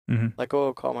name. Mhm. Like,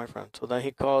 oh, call my friend. So then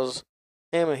he calls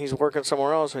him, and he's working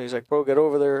somewhere else, and he's like, bro, get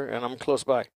over there, and I'm close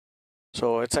by.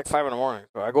 So it's like 5 in the morning.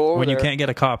 So I go over When there. you can't get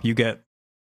a cop, you get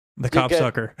the cop get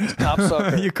sucker. cop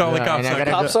sucker. You call the Yeah, cop and I sucker.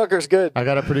 gotta Cop sucker's good. I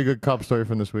got a pretty good cop story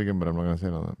from this weekend, but I'm not going to say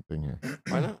that thing here.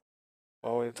 Why not?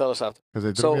 Well, you tell us after. Because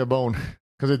they threw So- me a bone.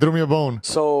 Because they threw me a bone.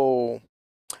 So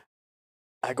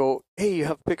I go, hey, you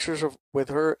have pictures with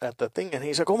her at the thing? And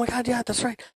he's like, oh my God, yeah, that's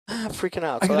right. I'm freaking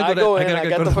out. So I go in, I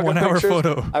get the fucking 1 hour pictures.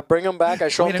 photo. I bring him back. I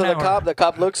show Wait him to an the hour. cop. The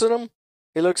cop looks at him.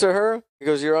 He looks at her. He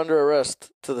goes, you're under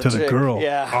arrest. To the chick. girl.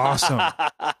 Yeah. Awesome.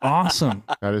 Awesome.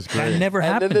 That is That great. never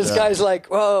And happened. then this guy's like,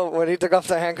 oh, when he took off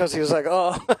the handcuffs, he was like,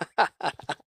 oh.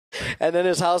 And then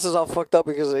his house is all fucked up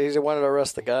because he wanted to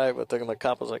arrest the guy, but then the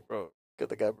cop was like, bro, get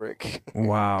the guy a break.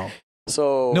 Wow.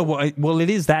 So No, well, it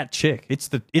is that chick. It's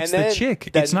the And then chick.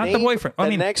 the It's not the boyfriend. I the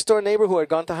mean, next door neighbor who had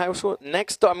gone to high school,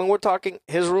 next door, I mean, we're talking,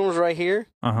 his room's right here.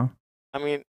 uh-huh. I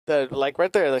mean, like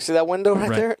right there. Like, see that window right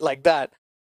Right. there? Like that.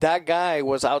 That guy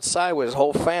was outside with his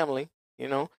whole family,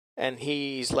 and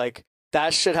he's like,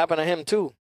 that shit happened to him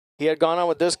too. He had gone out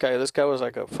with this guy. This guy was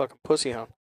like a fucking pussy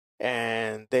hound.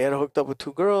 And they had hooked up with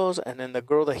 2 girls, and then the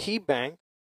girl that he banged,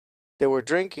 they were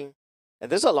drinking,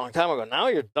 and this is a long time ago. Now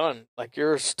you're done. Like,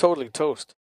 you're totally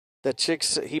toast. The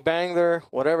chick's, he banged her,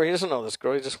 whatever. He doesn't know this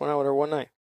girl. He just went out with her one night.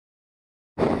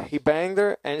 He banged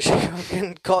her, and she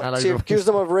fucking she accused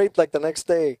him of rape like the next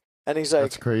day. And he's like,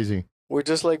 That's crazy. we're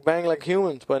just like bang like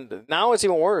humans. But now it's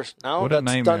even worse. Now What a that's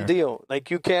nightmare. done deal.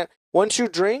 Like, you can't, once you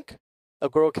drink, a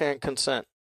girl can't consent.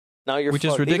 Now you're Which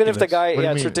is fucked. Even if the ridiculous. guy, What do you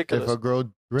yeah, it's mean? ridiculous. If a girl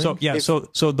drinks, So yeah, If-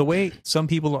 so the way some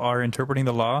people are interpreting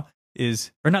the law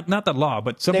is, or not the law,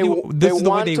 but some they, people. they This is the way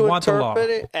want they to want the law. interpret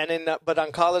it, and but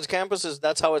on college campuses,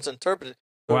 that's how it's interpreted.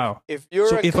 So Wow. If you're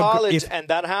So in if college if- and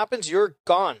that happens, you're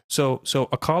gone. So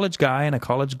a college guy and a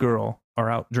college girl are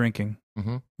out drinking,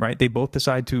 Mhm. right? They both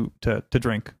decide to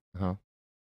drink, Uh-huh.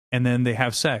 and then they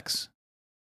have sex.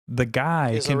 The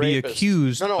guy Is a can be rapist.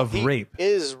 accused No, of he rape.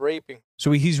 is raping.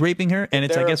 So he's raping her, and In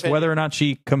it's, I their guess, opinion. whether or not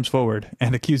she comes forward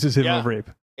and accuses him Yeah. of rape.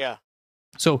 Yeah.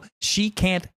 So she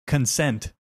can't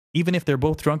consent, even if they're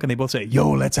both drunk and they both say,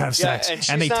 "Yo, let's have Yeah, sex," and she's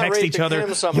and they not text each raping other,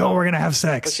 him somehow. "Yo, we're gonna have But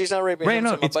sex." she's not raping Right? him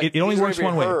No, somehow, but it only he's works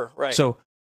raping one way. her, right. So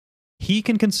he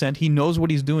can consent. He knows what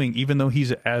he's doing, even though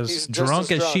he's as He's just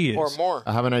drunk as she is. or more.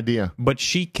 I have an idea. But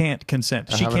she can't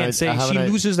consent. I She have an can't I say. have She an I-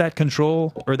 loses that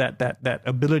control or that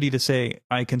ability to say,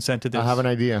 "I consent to this." I have an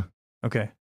idea. Okay.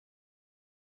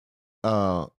 They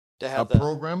A have that.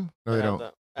 program? No, They they have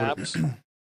don't. that. Apps.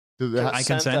 Do they, I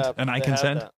consent, app, and I they have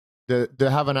consent? that. they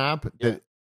have an app Yeah. that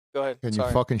Go ahead. can Sorry.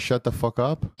 you fucking shut the fuck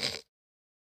up?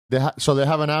 So they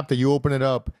have an app that you open it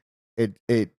up.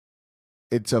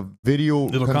 It's a video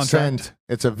Little consent. contract.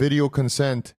 It's a video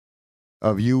consent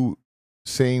of you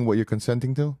saying what you're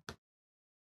consenting to.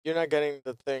 You're not getting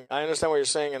the thing. I understand what you're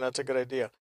saying, and that's a good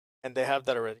idea. And they have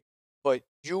that already. But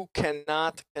you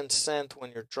cannot consent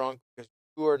when you're drunk because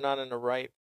you are not in the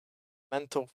right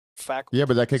mental faculty. Yeah,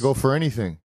 but that could go for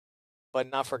anything. But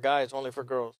not for guys, only for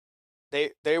girls.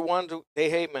 They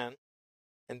hate men,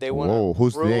 and they want Whoa,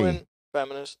 who's to ruin they?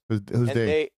 feminists. Who's and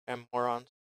they? and morons.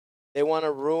 They want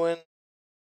to ruin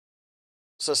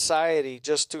society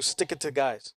just to stick it to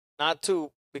guys, not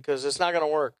to, because it's not going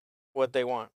to work what they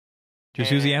want.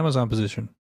 Just use the And Amazon position.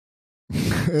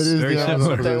 It is very the similar. That's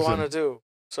what Amazon they position. want to do.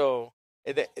 So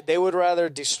they would rather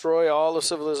destroy all of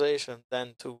civilization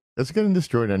than to. It's getting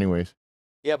destroyed anyways.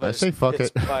 Yeah, but I say fuck it's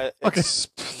it. by- Fuck it. it's,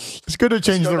 It's good to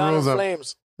change go the down in rules up.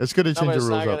 flames. It's good to No, change but the it's rules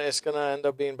not up. gonna. It's gonna end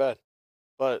up being bad.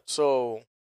 But so,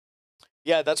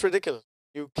 yeah, that's ridiculous.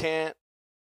 You can't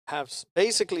have.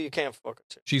 Basically, you can't fuck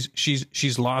a chick.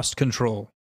 She's lost control.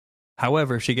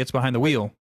 However, if she gets behind the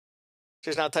wheel,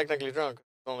 She's not technically drunk.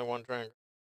 It's only one drink.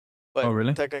 But Oh,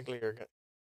 really? Technically, you're good.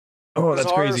 oh, There's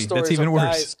that's horror crazy. stories That's even of worse.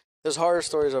 Guys, there's horror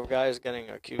stories of guys getting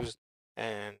accused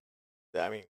and, I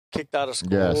mean, kicked out of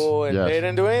school, Yes, and yes. they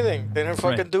didn't do anything. They didn't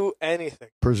fucking Right. do anything.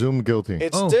 Presumed guilty.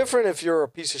 It's Oh. different if you're a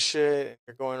piece of shit and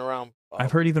you're going around.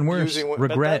 I've heard even worse. using, but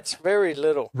Regret. that's very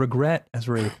little. Regret as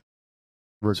rape.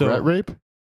 Regret so- rape?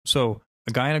 So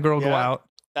a guy and a girl go Yeah. out.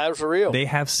 That's real. They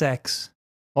have sex.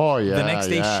 Oh yeah. The next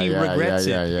day yeah, she yeah, regrets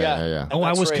yeah, it. Yeah, Yeah. yeah, yeah. Oh, I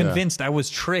that's was rape. convinced. I was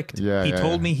tricked. Yeah, he yeah,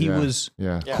 told me he yeah, was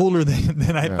Yeah. Yeah. cooler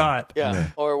than I Yeah. thought. yeah.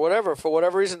 Yeah. Or whatever. For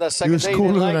whatever reason, that He second was day he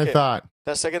cooler didn't than like I it. thought.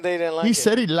 That second day he didn't like He it.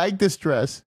 said he liked this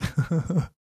dress.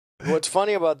 What's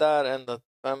funny about that and the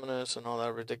feminists and all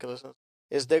that ridiculousness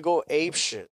is they go ape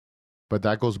shit. But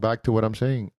that goes back to what I'm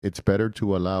saying. It's better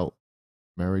to allow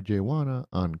marijuana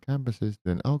on campuses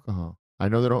than alcohol. I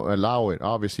know they don't allow it,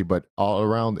 obviously, but all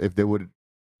around, if it would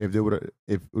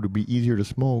be easier to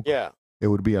smoke, Yeah, it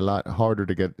would be a lot harder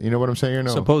to get. You know what I'm saying? Or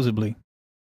no? Supposedly.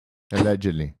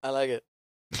 Allegedly. I like it.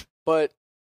 But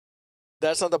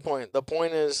that's not the point. The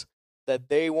point is that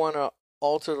they want to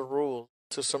alter the rules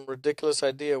to some ridiculous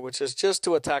idea, which is just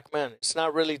to attack men. It's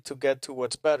not really to get to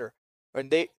what's better. And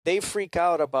they freak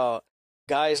out about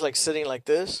guys like sitting like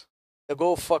this. They'll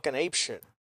go fucking ape shit.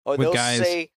 Or With they'll guys,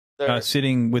 say they're,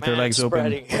 Sitting with their legs open,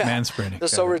 man-spreading. Yeah. man-spreading. they're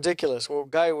so ridiculous. Well,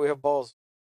 guy, we have balls.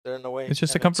 They're in the way. It's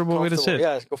just a and comfortable way to comfortable. sit.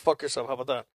 Yeah, go fuck yourself. How about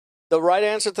that? The right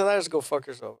answer to that is go fuck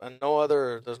yourself. And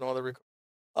there's no other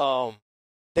recourse.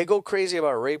 They go crazy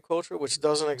about rape culture, which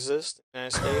doesn't exist in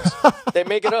the United States. They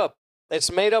make it up.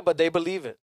 It's made up, but they believe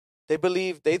it. They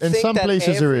In think some that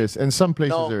places there every- is. In some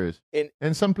places No, there is. in-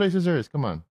 In some places there is. Come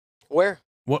on. Where?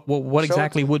 What Show it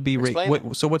exactly to me. would be rape?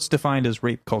 Explain So what's defined as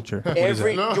rape culture? What is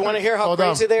Every- that? You wanna hear how hold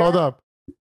crazy up, they Hold are? up.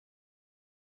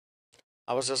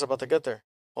 I was just about to get there.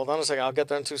 Hold on a second. I'll get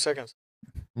there in 2 seconds.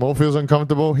 Mo feels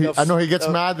uncomfortable. The I know he gets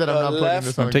the- mad that I'm the not putting left-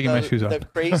 this I'm on. taking my shoes off. The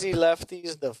crazy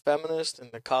lefties, the feminists,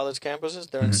 and the college campuses,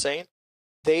 they're Mhm. insane.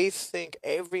 They think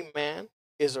every man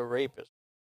is a rapist.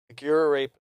 Like, you're a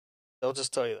rapist. They'll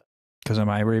just tell you that. Because am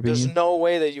I raping There's you? no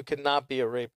way that you cannot be a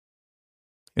rapist.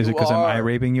 Is it you because am I are.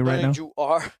 raping you right now? You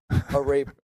are a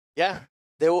rapist. Yeah.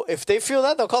 They will, if they feel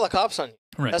that, they'll call the cops on you.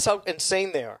 Right. That's how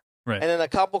insane they are. Right. And then the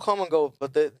cop will come and go,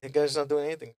 but the guy's not doing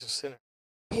anything, just sitting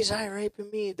there. He's raping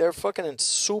me. They're fucking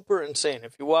super insane.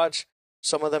 If you watch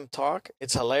some of them talk,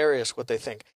 it's hilarious what they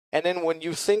think. And then when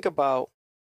you think about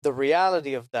the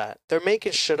reality of that, they're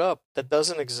making shit up that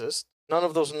doesn't exist. None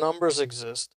of those numbers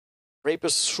exist. Rape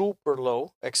is super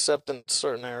low, except in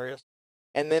certain areas.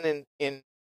 And then in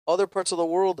other parts of the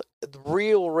world,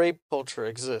 real rape culture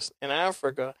exists. In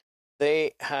Africa,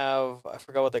 they have, I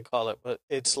forgot what they call it, but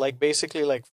it's like basically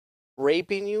like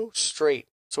raping you straight.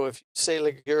 So if you say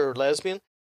like you're a lesbian,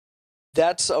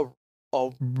 that's a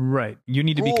Right. You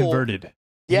need to be rule. converted.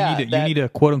 Yeah, You need a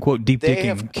quote unquote deep they digging.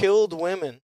 have killed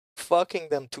women, fucking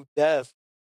them to death,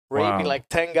 raping Wow. like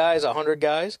 10 guys, 100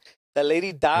 guys. That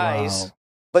lady dies, Wow.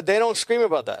 but they don't scream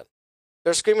about that.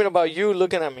 They're screaming about you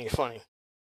looking at me funny,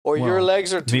 or your Well,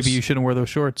 legs are too. Maybe you shouldn't wear those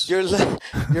shorts. Your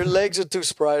your legs are too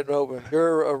spread open.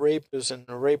 You're a rapist in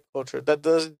a rape culture.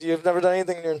 You've never done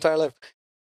anything in your entire life.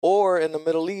 Or in the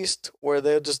Middle East, where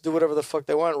they'll just do whatever the fuck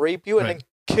they want, rape you, and Right.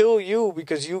 then kill you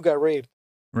because you got raped.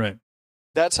 Right.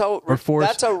 That's how. Or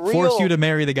that's a real. force you to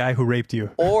marry the guy who raped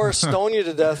you. Or stone you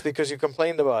to death because you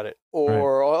complained about it,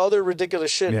 or other ridiculous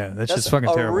shit. Yeah, that's just fucking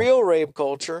a terrible. real rape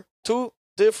culture. Two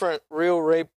different real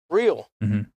rape. Real.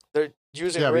 Mhm. They're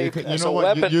using Yeah, but rape you as know a what?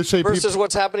 weapon You say versus people-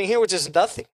 what's happening here, which is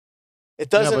nothing. It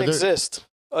doesn't but they're- exist.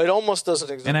 It almost doesn't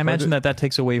exist. And I imagine that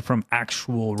takes away from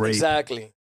actual rape.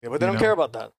 Exactly. Yeah, but they You don't know? care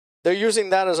about that. They're using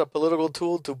that as a political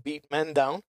tool to beat men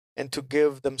down and to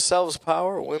give themselves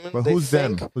power. Women. But they who's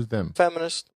think them? Who's them?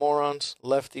 Feminists, morons,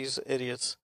 lefties,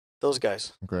 idiots. Those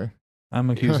guys. Okay. I'm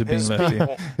accused of being His lefty.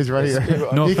 people. He's right His here.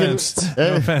 people. No He can- offense. Hey,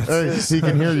 No offense. hey, he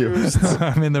can hear you.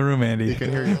 I'm in the room, Andy. He can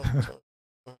hear you.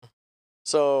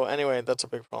 So anyway, that's a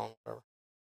big problem. Whatever.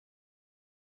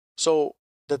 So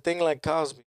the thing like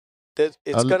Cosby, that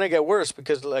it's I'll- gonna get worse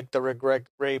because like the regret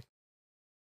rape,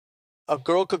 a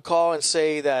girl could call and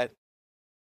say that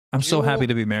I'm so you- happy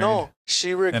to be married. no,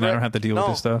 she regret. And I don't have to deal with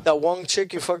this stuff. That one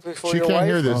chick you fucked before She your can't wife.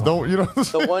 hear this. Oh. Don't you know?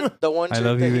 The one I chick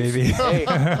love that you, he, baby. Hey,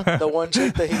 the one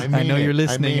chick that he I I mean know it. you're I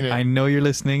listening. mean it. I know you're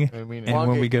listening. I mean it. And when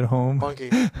Monkey. we get home, monkey,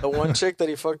 the one chick that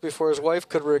he fucked before his wife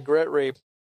could regret rape.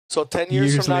 So 10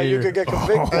 years from now, you later. could get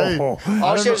convicted. Hey, All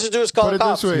I she don't has to do is call Put the it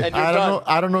cops, this way. and you're I don't done. know.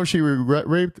 I don't know if she regret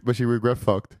raped, but she regret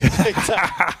fucked.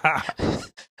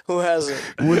 Who hasn't?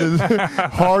 With his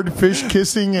hard fish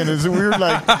kissing and his weird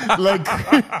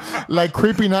like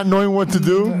creepy not knowing what to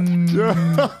do.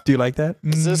 do you like that?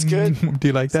 Is this good? Do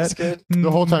you like Is this that? good?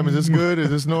 The whole time, is this good? Is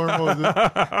this normal? Is it, you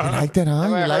like that, huh?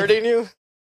 Am I You like- hurting you?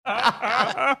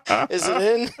 Is it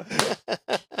in?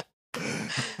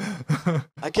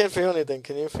 I can't feel anything.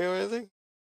 Can you feel anything?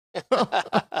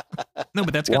 No,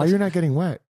 but that's Why gotta, you're not getting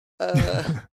wet?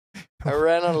 I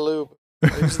ran out of lube.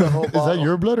 I used the whole Is bottle. that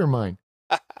your blood or mine?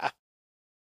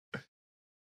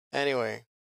 Anyway,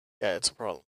 yeah, it's a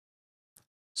problem.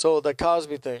 So the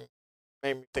Cosby thing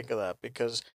made me think of that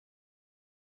because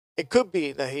it could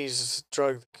be that he's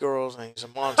drugged girls and he's a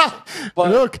monster.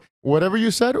 But- Look, whatever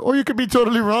you said, or you could be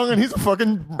totally wrong, and he's a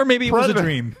fucking. or maybe it was a predator.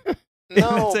 dream. No,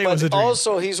 Let's say it was a but dream.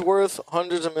 also he's worth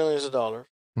hundreds of millions of dollars.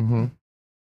 Mm-hmm.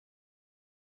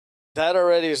 That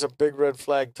already is a big red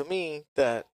flag to me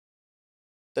that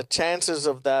the chances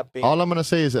of that being All I'm gonna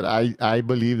say is that I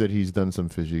believe that he's done some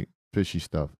fishy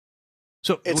stuff.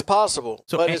 So, it's possible.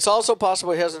 So but An- it's also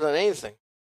possible he hasn't done anything.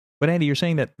 but Andy, you're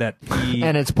saying that he,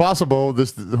 And it's possible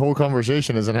the whole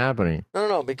conversation isn't happening.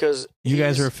 No, because you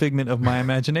guys he's- are a figment of my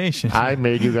imagination. I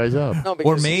made you guys up. no,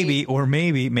 or because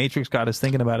maybe Matrix got us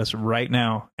thinking about us right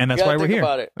now, and you that's gotta why we're think here.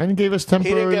 about it. And gave us He didn't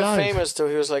temporary get lives. famous till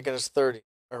he was like in his 30s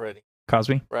already,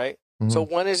 Cosby. right? Mhm. So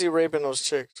when is he raping those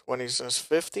chicks? When he's in his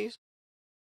 50s?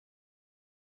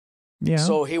 Yeah.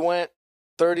 So he went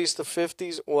 30s to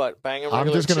 50s. What? Banging I'm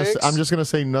regular just chicks? gonna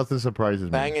say nothing surprises me.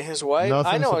 banging his wife.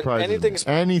 Nothing I know surprises anything's.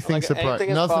 me. Anything like, surprises. anything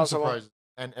is Nothing possible. surprises.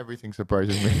 And everything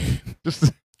surprises me.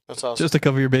 just That's awesome. just to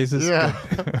cover your bases. Yeah.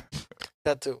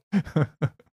 That too.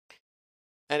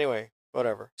 Anyway,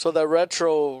 whatever. So the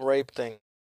retro rape thing,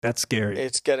 That's scary.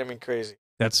 it's getting me crazy.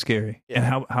 That's scary.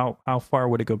 Yeah. And how far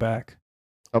would it go back?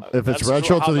 if it's That's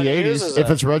retro how to the many years 80s, is if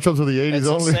that? it's retro to the 80s It's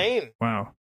only. insane.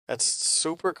 Wow. That's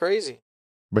super crazy.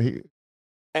 But he,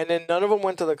 And then none of them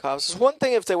went to the cops. It's one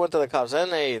thing if they went to the cops. Then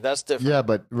hey, that's different. yeah,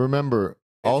 but remember,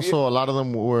 also a lot of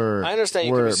them were I understand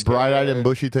you could were be scared, bright-eyed right? and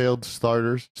bushy-tailed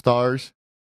stars,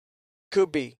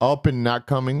 Could be. up and not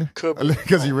coming Could be.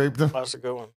 because he raped them. That's a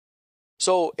good one.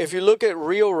 So if you look at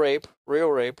real rape,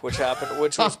 which happened,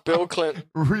 which was Bill Clinton,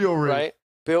 Real rape. right?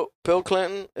 Bill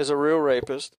Clinton is a real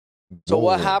rapist. So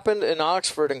what Whoa. happened in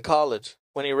Oxford in college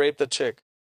when he raped the chick?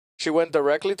 She went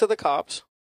directly to the cops.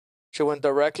 She went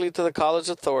directly to the college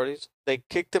authorities. They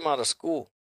kicked him out of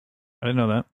school. I didn't know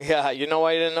that. Yeah, you know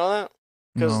why you didn't know that?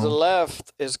 Because No. the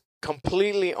left is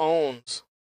completely owns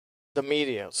the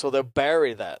media, so they'll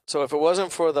bury that. So if it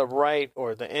wasn't for the right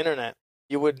or the internet,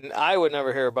 I would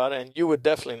never hear about it, and you would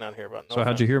definitely not hear about it. No So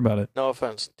how'd you hear about it? No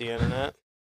offense, the internet.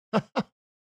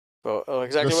 Well,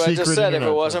 exactly The what I just secret said. If internet,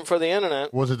 it wasn't for the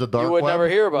internet, Was it the dark you would web? never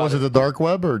hear about Was it. it the dark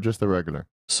web or just the regular?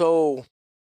 So,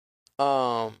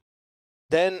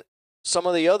 then some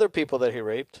of the other people that he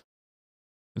raped,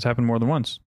 It's happened more than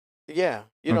once. yeah,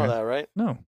 you know Okay. that, right?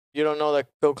 No. You don't know that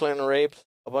Bill Clinton raped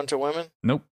a bunch of women?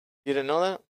 Nope. You didn't know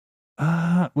that?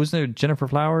 Wasn't there Jennifer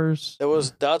Flowers?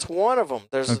 That's one of them.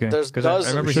 There's Okay, there's 'cause I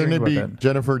dozens. remember Shouldn't it hearing be about that.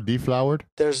 Jennifer Deflowered?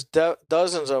 There's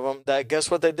dozens of them that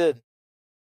guess what they did?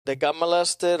 They got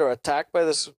molested or attacked by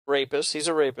this rapist. He's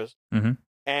a rapist. Mhm.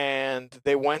 And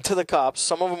they went to the cops.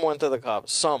 Some of them went to the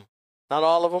cops. Some. Not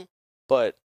all of them,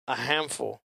 but a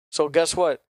handful. So guess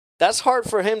what? That's hard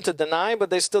for him to deny,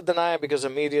 but they still deny it because the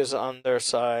media's on their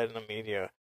side and the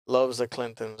media loves the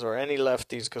Clintons or any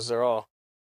lefties because they're all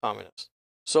communists.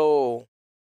 So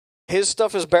his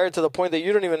stuff is buried to the point that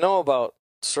you don't even know about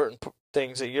certain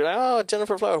things that you're like, oh,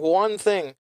 Jennifer Flowers. One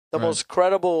thing, the Right. most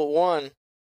credible one,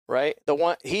 right? The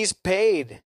one he's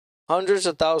paid hundreds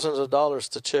of thousands of dollars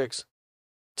to chicks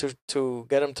to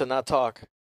get them to not talk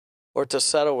or to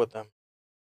settle with them.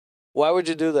 Why would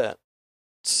you do that?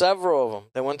 Several of them.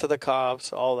 They went to the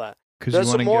cops, all that. Because you That's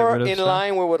want to get more rid of in stuff?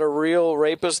 line with what a real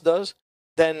rapist does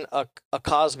than a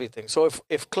Cosby thing. So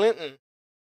if Clinton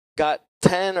got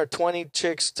 10 or 20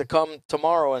 chicks to come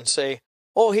tomorrow and say,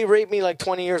 oh, he raped me like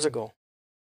 20 years ago.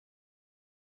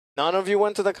 None of you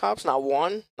went to the cops? Not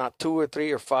one? Not 2 or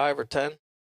 3 or 5 or 10?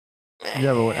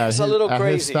 Yeah, but at it's his, a little at his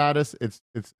crazy. status, it's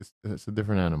a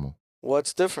different animal.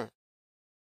 What's different?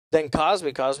 Than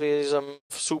Cosby. Cosby is a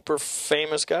super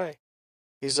famous guy.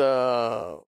 He's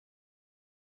a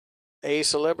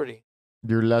celebrity.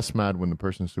 You're less mad when the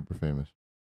person's super famous.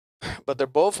 But they're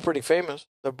both pretty famous.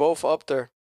 They're both up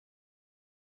there.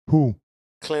 Who?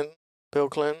 Clinton, Bill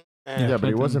Clinton. And Yeah, but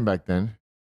he Clinton. wasn't back then.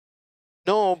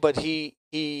 No, but he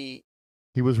He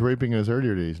was raping in his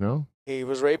earlier days, no?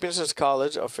 was raping since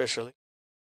college officially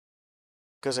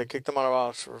because they kicked him out of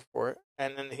Oxford for it,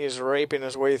 and then he's raping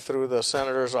his way through the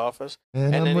senator's office, And,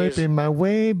 And then I'm he's- raping my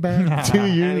way back to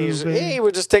you. and he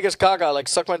would just take his cock out like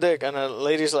suck my dick, and the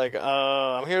lady's like,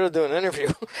 I'm here to do an interview.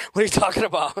 What are you talking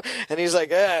about? And he's like,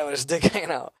 yeah, with his dick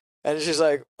hanging out, and she's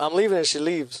like, I'm leaving, and she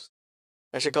leaves,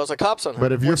 and she calls the cops on him,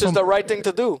 But if you're which is from- the right thing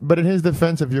to do. But in his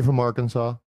defense, if you're from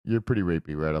Arkansas, you're pretty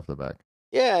rapey right off the back.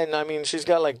 Yeah, and I mean, she's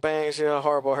got like bangs, she got a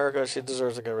horrible haircut, she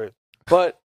deserves to get raped.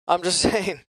 But I'm just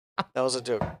saying, that was a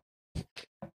joke.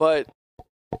 But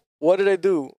what did they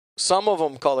do? Some of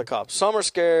them call the cops. Some are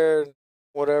scared,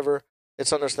 whatever.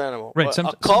 It's understandable. Right, But some-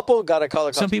 a couple got to call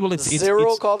the cops. some people, it's- Zero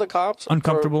it's called the cops. for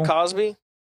uncomfortable. Cosby.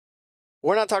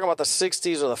 We're not talking about the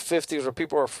 60s or the 50s where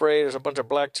people are afraid. There's a bunch of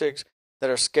black chicks that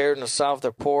are scared in the South.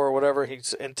 They're poor or whatever.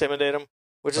 He's intimidate them.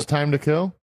 Which A is time to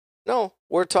kill? no.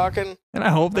 We're talking. And I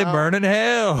hope they No. burn in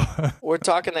hell. We're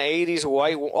talking the 80s.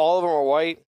 White. All of them are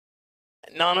white.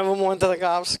 None of them went to the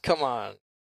cops. Come on.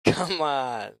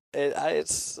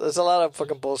 It's a lot of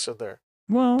fucking bullshit there.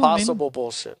 Well, I mean, Possible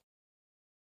bullshit.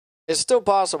 It's still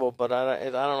possible, but I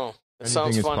don't know. It Anything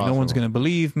sounds is funny. no possible. one's going to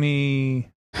believe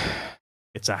me.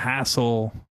 It's a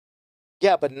hassle.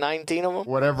 Yeah, but 19 of them.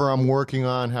 Whatever I'm working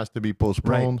on has to be Right.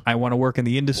 postponed. I want to work in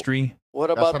the industry. What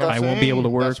That's about what the? I'm I won't be able to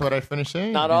saying. work. That's what I finished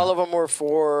saying. Not all of them were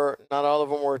for. Not all of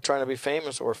them were trying to be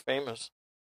famous or famous.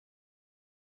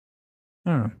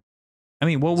 I don't know. I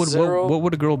mean, what Zero.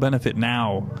 would a girl benefit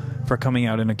now for coming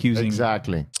out and accusing?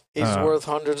 Exactly. He's Uh, worth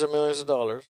hundreds of millions of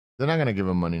dollars. They're not going to give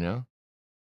him money now.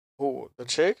 Who? The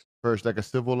chick? First, like a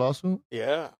civil lawsuit?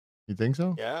 Yeah, You think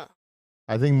so? yeah.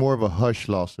 I think more of a hush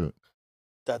lawsuit.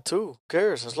 That too. Who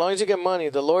cares? As long as you get money,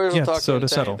 the lawyers Yeah, will talk so you to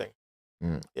into settle. anything.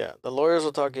 Yeah. Yeah, the lawyers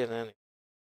will talk you into anything.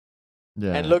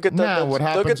 Yeah. And look at the, Nah, what look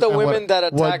happens, at the and women that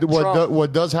attack Trump.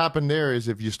 what does happen there is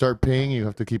if you start paying, you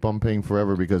have to keep on paying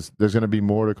forever because there's going to be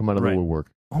more to come out of Right. the woodwork.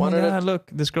 Oh One my of the- God! Look,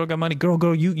 this girl got money.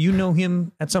 Girl, you know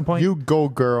him at some point. You go,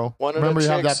 girl. One of the Remember you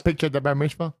have chicks- that picture at the bar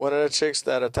mitzvah? One of the chicks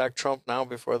that attacked Trump now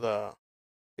before the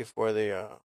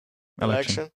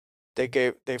election, they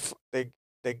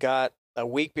got a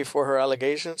week before her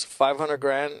allegations,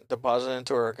 $500,000 deposited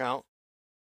into her account,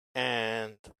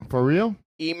 and For real?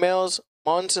 emails,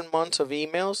 months and months of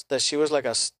emails that she was like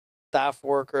a staff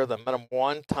worker that met him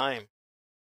one time.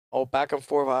 Oh, back and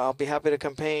forth. I'll be happy to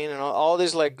campaign and all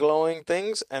these like glowing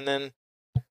things, and then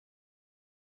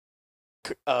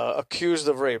accused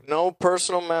of rape. No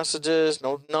personal messages,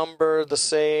 no number the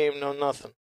same, no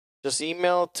nothing. Just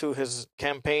email to his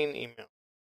campaign email.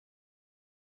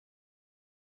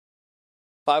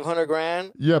 500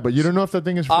 grand. Yeah, but you don't know if that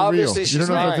thing is for Obviously, real. she's You don't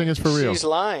know lying. if that thing is for real. She's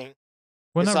lying.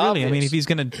 Well, It's not really. I mean, obvious. if he's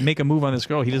going to make a move on this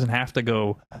girl, he doesn't have to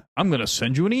go, I'm going to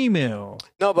send you an email.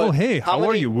 No, but Oh, hey, how are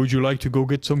many- you? Would you like to go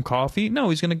get some coffee? No,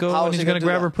 he's going to go How and is he's he going gonna to do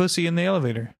grab that? her pussy in the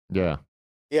elevator. Yeah,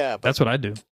 Yeah, but That's what I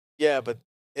do. yeah, but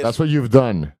it's, that's what you've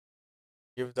done.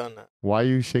 you've done that. Why are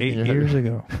you shaking 8 your years head?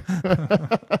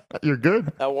 ago. You're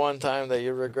good. That one time that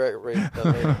you regret raping that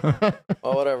lady.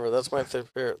 Well, whatever. That's my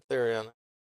theory on it.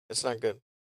 It's not good.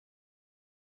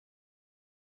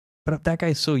 But that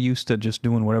guy's so used to just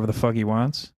doing whatever the fuck he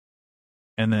wants.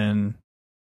 And then,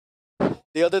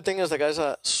 The other thing is the guy's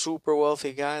a super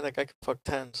wealthy guy. That guy can fuck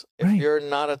 10s. If Right. you're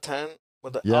not a 10,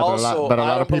 with the, Yeah, also, but a I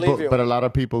lot don't of people, believe you. but a lot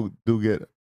of people do get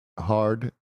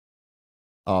hard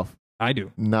off I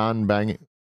do. non-banging,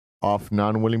 off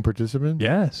non-willing participants.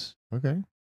 Yes. Okay.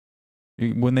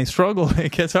 When they struggle,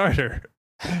 it gets harder.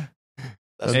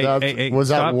 That's Hey, That- hey, was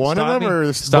that stop- one of stop them, me.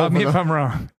 or Stop both me of if them? I'm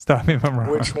wrong. Stop me if I'm wrong.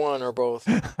 which one or both?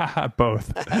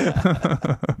 Both.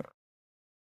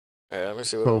 Hey, let me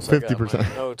see what So else I got in 50%.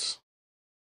 my notes.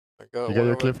 I You got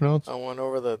your cliff notes? I went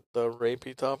over the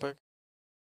rapey topic.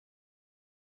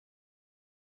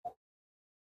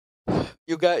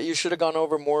 You should have gone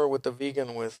over more with the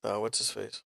vegan with what's his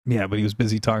face? Yeah, but he was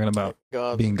busy talking about.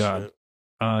 God being God.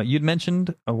 You'd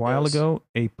mentioned a while Yes. ago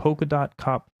a polka dot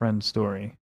cop friend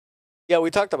story. Yeah, we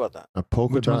talked about that. A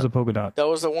polka Which one's a dot. polka dot? That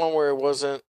was the one where it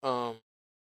wasn't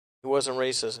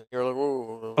racist. And you're like,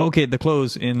 ooh. Okay, the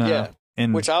clothes in. Yeah,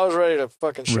 in which I was ready to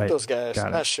fucking shoot Right. those guys. Got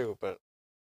it. Not shoot, but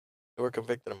they were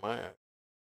convicted in my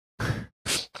eyes.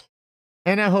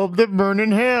 And I hope they burn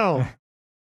in hell.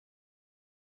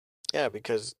 Yeah,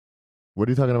 because What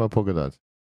are you talking about, polka dots?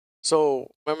 so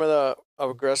remember the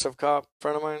aggressive cop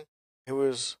friend of mine? He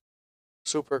was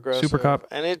super aggressive. Super cop?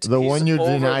 And it's The he's one you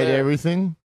over denied there.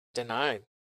 everything? Denied.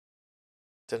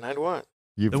 Denied what?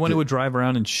 You've the one who would drive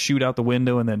around and shoot out the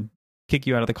window and then kick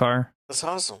you out of the car. That's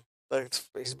awesome. Like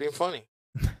he's being funny.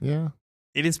 Yeah.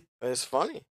 It is. It's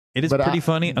funny. It is But pretty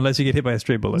funny unless you get hit by a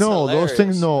stray bullet. No, those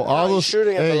things. hilarious. No, all he's those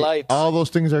shooting at the lights. all those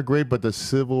things are great, but the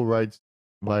civil rights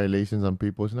violations on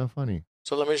people is not funny.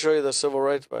 So let me show you the civil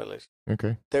rights violation.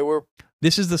 Okay. They were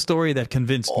This is the story that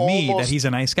convinced me that Almost- he's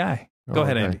a nice guy. Go Oh,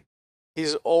 ahead, okay. Andy.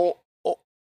 he's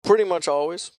pretty much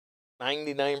always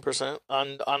 99%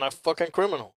 on a fucking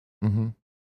criminal. Mm-hmm.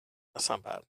 That's not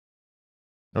bad.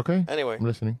 Okay. Anyway, I'm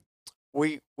listening.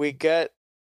 we get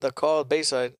the call at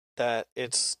Bayside that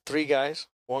it's 3 guys.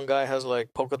 One guy has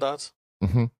like polka dots,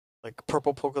 Mm-hmm. like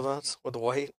purple polka dots with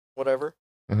white, whatever.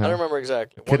 Uh-huh. I don't remember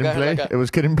exactly. Kid One guy and play? had like It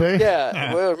was kid and play?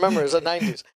 yeah, well, remember it's the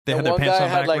 90s. They had And their one pants guy on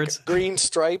had backwards. like green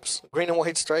stripes, green and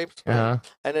white stripes, right? Uh-huh.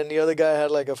 And then the other guy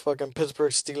had like a fucking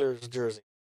Pittsburgh Steelers jersey,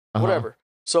 Uh-huh. whatever.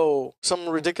 So some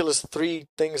ridiculous 3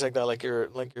 things like that, like your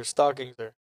stockings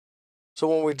there. So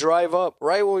when we drive up,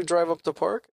 right when we drive up the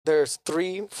park, there's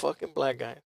 3 fucking black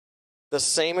guys, the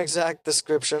same exact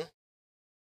description,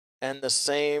 and the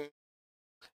same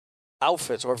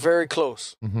outfits, or very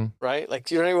close, Mm-hmm. right?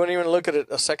 Like you don't even look at it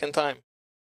a second time.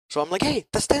 So I'm like, hey,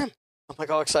 that's them. I'm like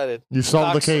all excited. You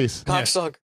solved the Cocks- case.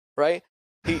 Cocksucker, right?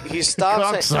 He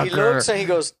stops and he Cocksucker. looks and he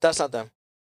goes, "That's not them."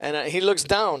 And he looks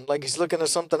down like he's looking at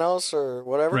something else or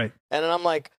whatever. Right. And then I'm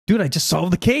like, Dude, I just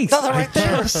solved the case. "No, they're right I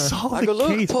there." just solved I the go, "Look,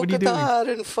 case. What are polka you doing? dot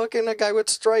and fucking a guy with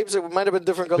stripes. It might have been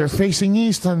different They're colors." facing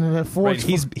east on the fourth.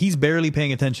 Right. He's barely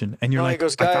paying attention, and you're No, like, he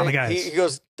goes, I found the "Guy." guys. He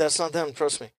goes, "That's not them.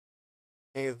 Trust me.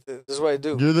 This is what I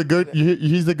do." You're the good.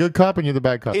 He's the good cop, and you're the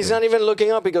bad cop. He's not even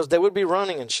looking up. He goes, "They would be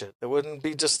running and shit. They wouldn't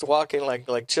be just walking like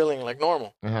chilling like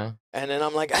normal." Uh-huh. And then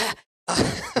I'm like, "Ah."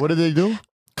 What did they do?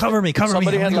 cover me.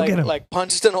 Somebody I'm had gonna go get him. like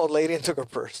punched an old lady and took her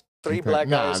purse. 3 Okay. black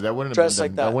Nah, guys that wouldn't have dressed been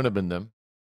like them. that. That wouldn't have been them.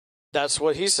 That's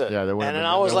what he said. Yeah, they wouldn't and have then been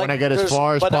I was them. They like, wanna get as there's-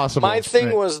 far as but possible. My thing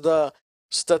Right. was the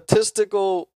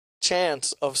statistical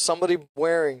chance of somebody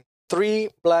wearing 3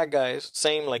 black guys,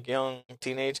 same like young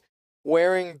teenage,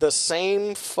 wearing the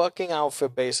same fucking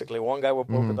outfit basically. One guy with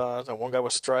polka Mhm. dots and one guy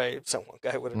with stripes and one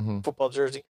guy with a Mhm. football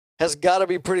jersey has got to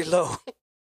be pretty low.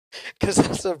 Because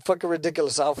that's a fucking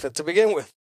ridiculous outfit to begin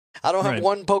with. I don't have Right.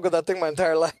 one polka dot thing my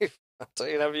entire life. I'll tell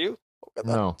you, have you? Polka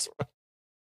No. dots.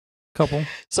 Couple.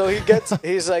 So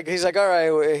he's like, all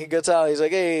right. He gets out. He's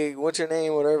like, hey, what's your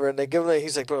name? Whatever. And they give him.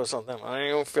 He's like, bro, it's not them. I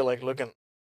don't feel like looking at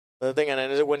the thing. And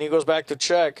then when he goes back to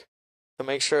check to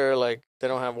make sure like they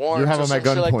don't have warrants, You have or him at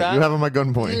some shit like gunpoint. that. You have him at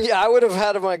gunpoint. Yeah, I would have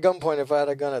had him at gunpoint if I had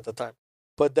a gun at the time.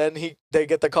 But then they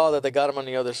get the call that they got him on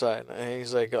the other side, and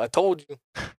he's like, I told you.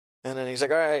 And then he's like,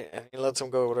 all right, and he lets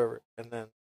him go, whatever. And then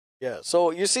yeah,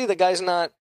 so you see, the guy's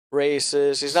not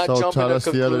racist. He's not So jumping tell to us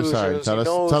the other conclusions. side.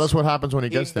 Tell us what happens when he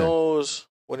gets there. knows.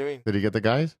 What do you mean? Did he get the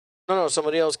guys? No,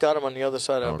 somebody else got him on the other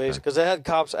side of Okay. Bayside because they had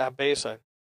cops at Bayside.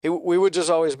 We would just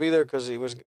always be there because he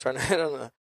was trying to hit on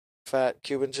the fat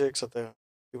Cuban chicks at the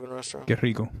Cuban restaurant. Que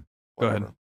rico. Go ahead.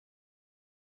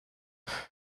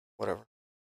 Whatever.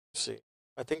 Let's see.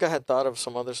 I think I had thought of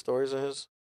some other stories of his.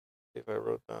 See if I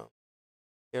wrote down.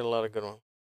 He had a lot of good ones.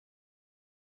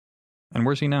 And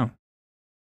where's he now?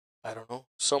 I don't know.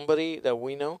 Somebody that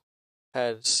we know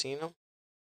had seen him,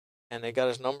 and they got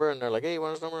his number, and they're like, "Hey, you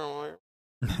want his number?" I'm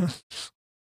like,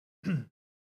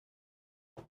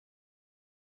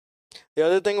 the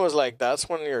other thing was like, that's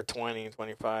when you're 20,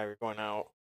 25, you're going out.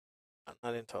 I'm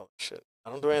not into all that shit. I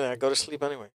don't do anything. I go to sleep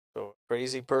anyway. So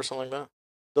crazy person like that.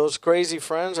 Those crazy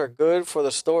friends are good for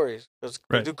the stories because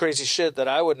they Right. do crazy shit that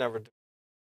I would never do.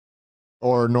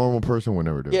 Or a normal person would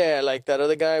never do. Yeah, like that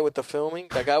other guy with the filming.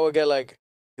 That guy would get like,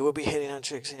 he would be hitting on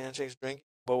chicks, drinking.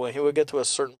 But when he would get to a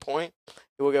certain point,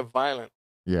 he would get violent,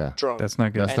 Yeah. drunk. That's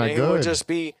not good. That's and not then he would good. just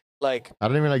be like, I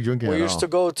don't even like drinking we at used all. to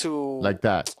go to, Like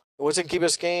that. it was in Key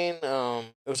Biscayne.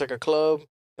 It was like a club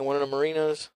in one of the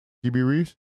marinas. GB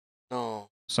Reeves? No,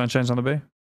 Sunshine's on the Bay?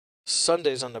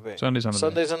 Sundays on the Bay. Sundays on the Bay.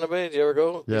 Sundays on the Bay. Did you ever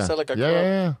go? Yeah. It's like a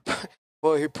yeah, club. yeah.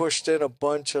 Well, he pushed in a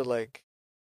bunch of like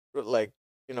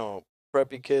you know,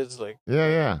 preppy kids, like Yeah,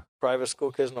 yeah. private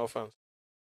school kids. No offense.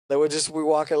 They would just be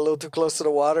walking a little too close to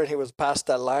the water, and he was past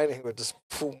that line, and he would just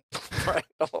boom, right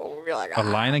over. We'd be like, A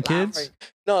line of laughing. kids?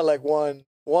 No, like one,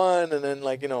 and then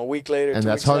like a week later. And 2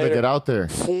 that's weeks hard later, to get out there.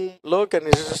 Boom, look, and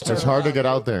he's just. It's turning hard to around. get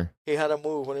out there. He had to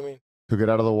move. What do you mean? To get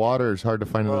out of the water, it's hard to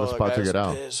find another Bro, spot to guys get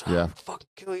out. pissed. Yeah. I'll fucking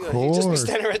kill you. And he'd just be course.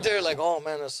 standing right there, like, oh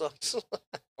man, that sucks.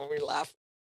 And we laugh.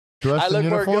 Dressed I in look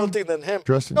more uniform? guilty than him.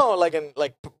 Dressed in... No,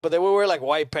 but they would wear like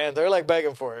white pants. They're like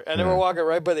begging for it, and they Yeah. were walking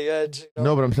right by the edge. You know?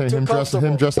 No, but I'm saying Too him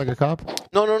comfortable. dressed like a cop?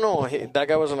 No. That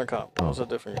guy wasn't a cop. That was a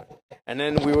different guy. And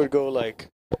then we would go like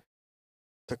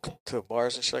to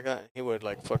bars and shit like that. He would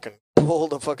like fucking pull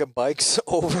the fucking bikes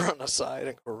over on the side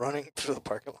and go running through the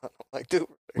parking lot. I'm like, dude, What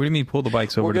do you mean pull the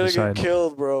bikes over we're to gonna the get side?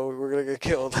 killed, bro. We're gonna get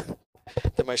killed.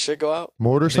 Did my shit go out?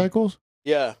 Motorcycles?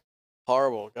 Yeah,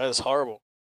 horrible. Guy's horrible.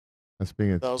 That's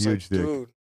being I a was huge like, dick. dude,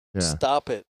 Yeah. stop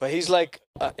it. But he's like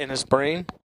in his brain.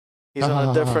 He's on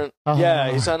a different. Ah.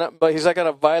 Yeah, he's on a. But he's like on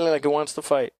a violent. Like he wants to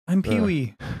fight. I'm Pee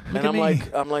Wee. And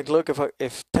I'm like, look,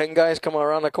 if 10 guys come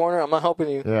around the corner, I'm not helping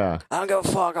you. Yeah. I don't give a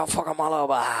fuck. I'll fuck them all up.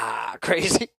 Ah,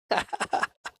 crazy.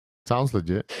 Sounds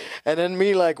legit. And then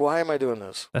me, like, why am I doing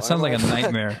this? That Why sounds am like I- a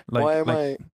nightmare. Like, why am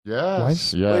I?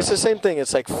 Yes. Well, Yeah. it's the same thing.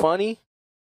 It's like funny,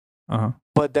 Uh-huh.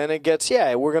 but then it gets,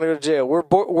 we're gonna go to jail.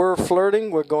 We're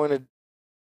flirting. We're going to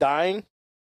dying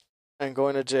and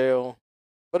going to jail.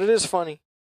 But it is funny.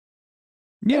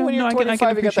 Yeah, And when you're no, 25, I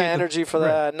can you got the appreciate energy for right.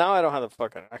 that. Now I don't have the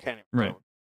fucking. I can't even. Right. go.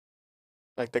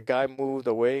 Like the guy moved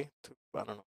away to, I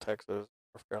don't know, Texas,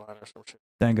 North Carolina, or some shit.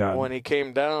 Thank God. When he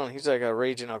came down, he's like a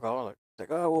raging alcoholic. He's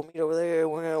like, oh, we'll meet over there.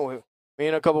 Me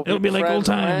and a couple It'll be people like old friends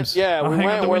went. times. Yeah, I'll we hang out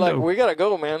went. the We're like, window. we gotta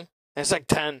go, man. And it's like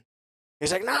 10.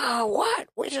 He's like, no, what?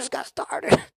 We just got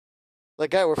started.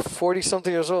 Like, guy, we're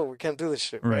 40-something years old. We can't do this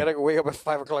shit. We Right. gotta go wake up at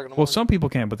 5 o'clock in the Well, morning. some people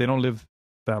can, but they don't live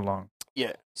that long.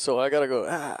 Yeah, so I gotta go,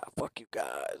 fuck you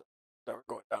guys. Never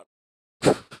going down.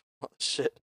 Oh,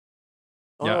 shit.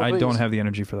 Oh, Yeah, no, I don't please. have the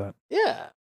energy for that. Yeah,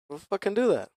 we'll fucking do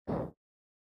that.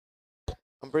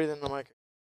 I'm breathing the mic.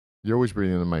 You're always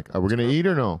breathing in the mic. Are we going to eat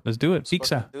or no? Let's do it. Let's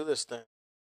Pizza. fucking do this thing.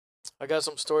 I got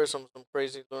some stories from some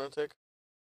crazy lunatic.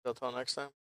 I'll tell next time.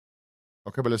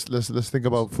 Okay, but let's think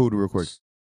about food real quick.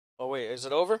 Oh wait, is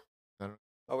it over? I don't-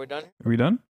 Are we done here? Are we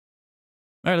done?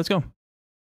 All right, let's go. All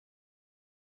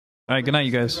right, good night,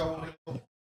 you guys.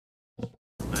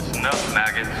 Listen up,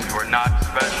 maggots. You are not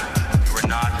special.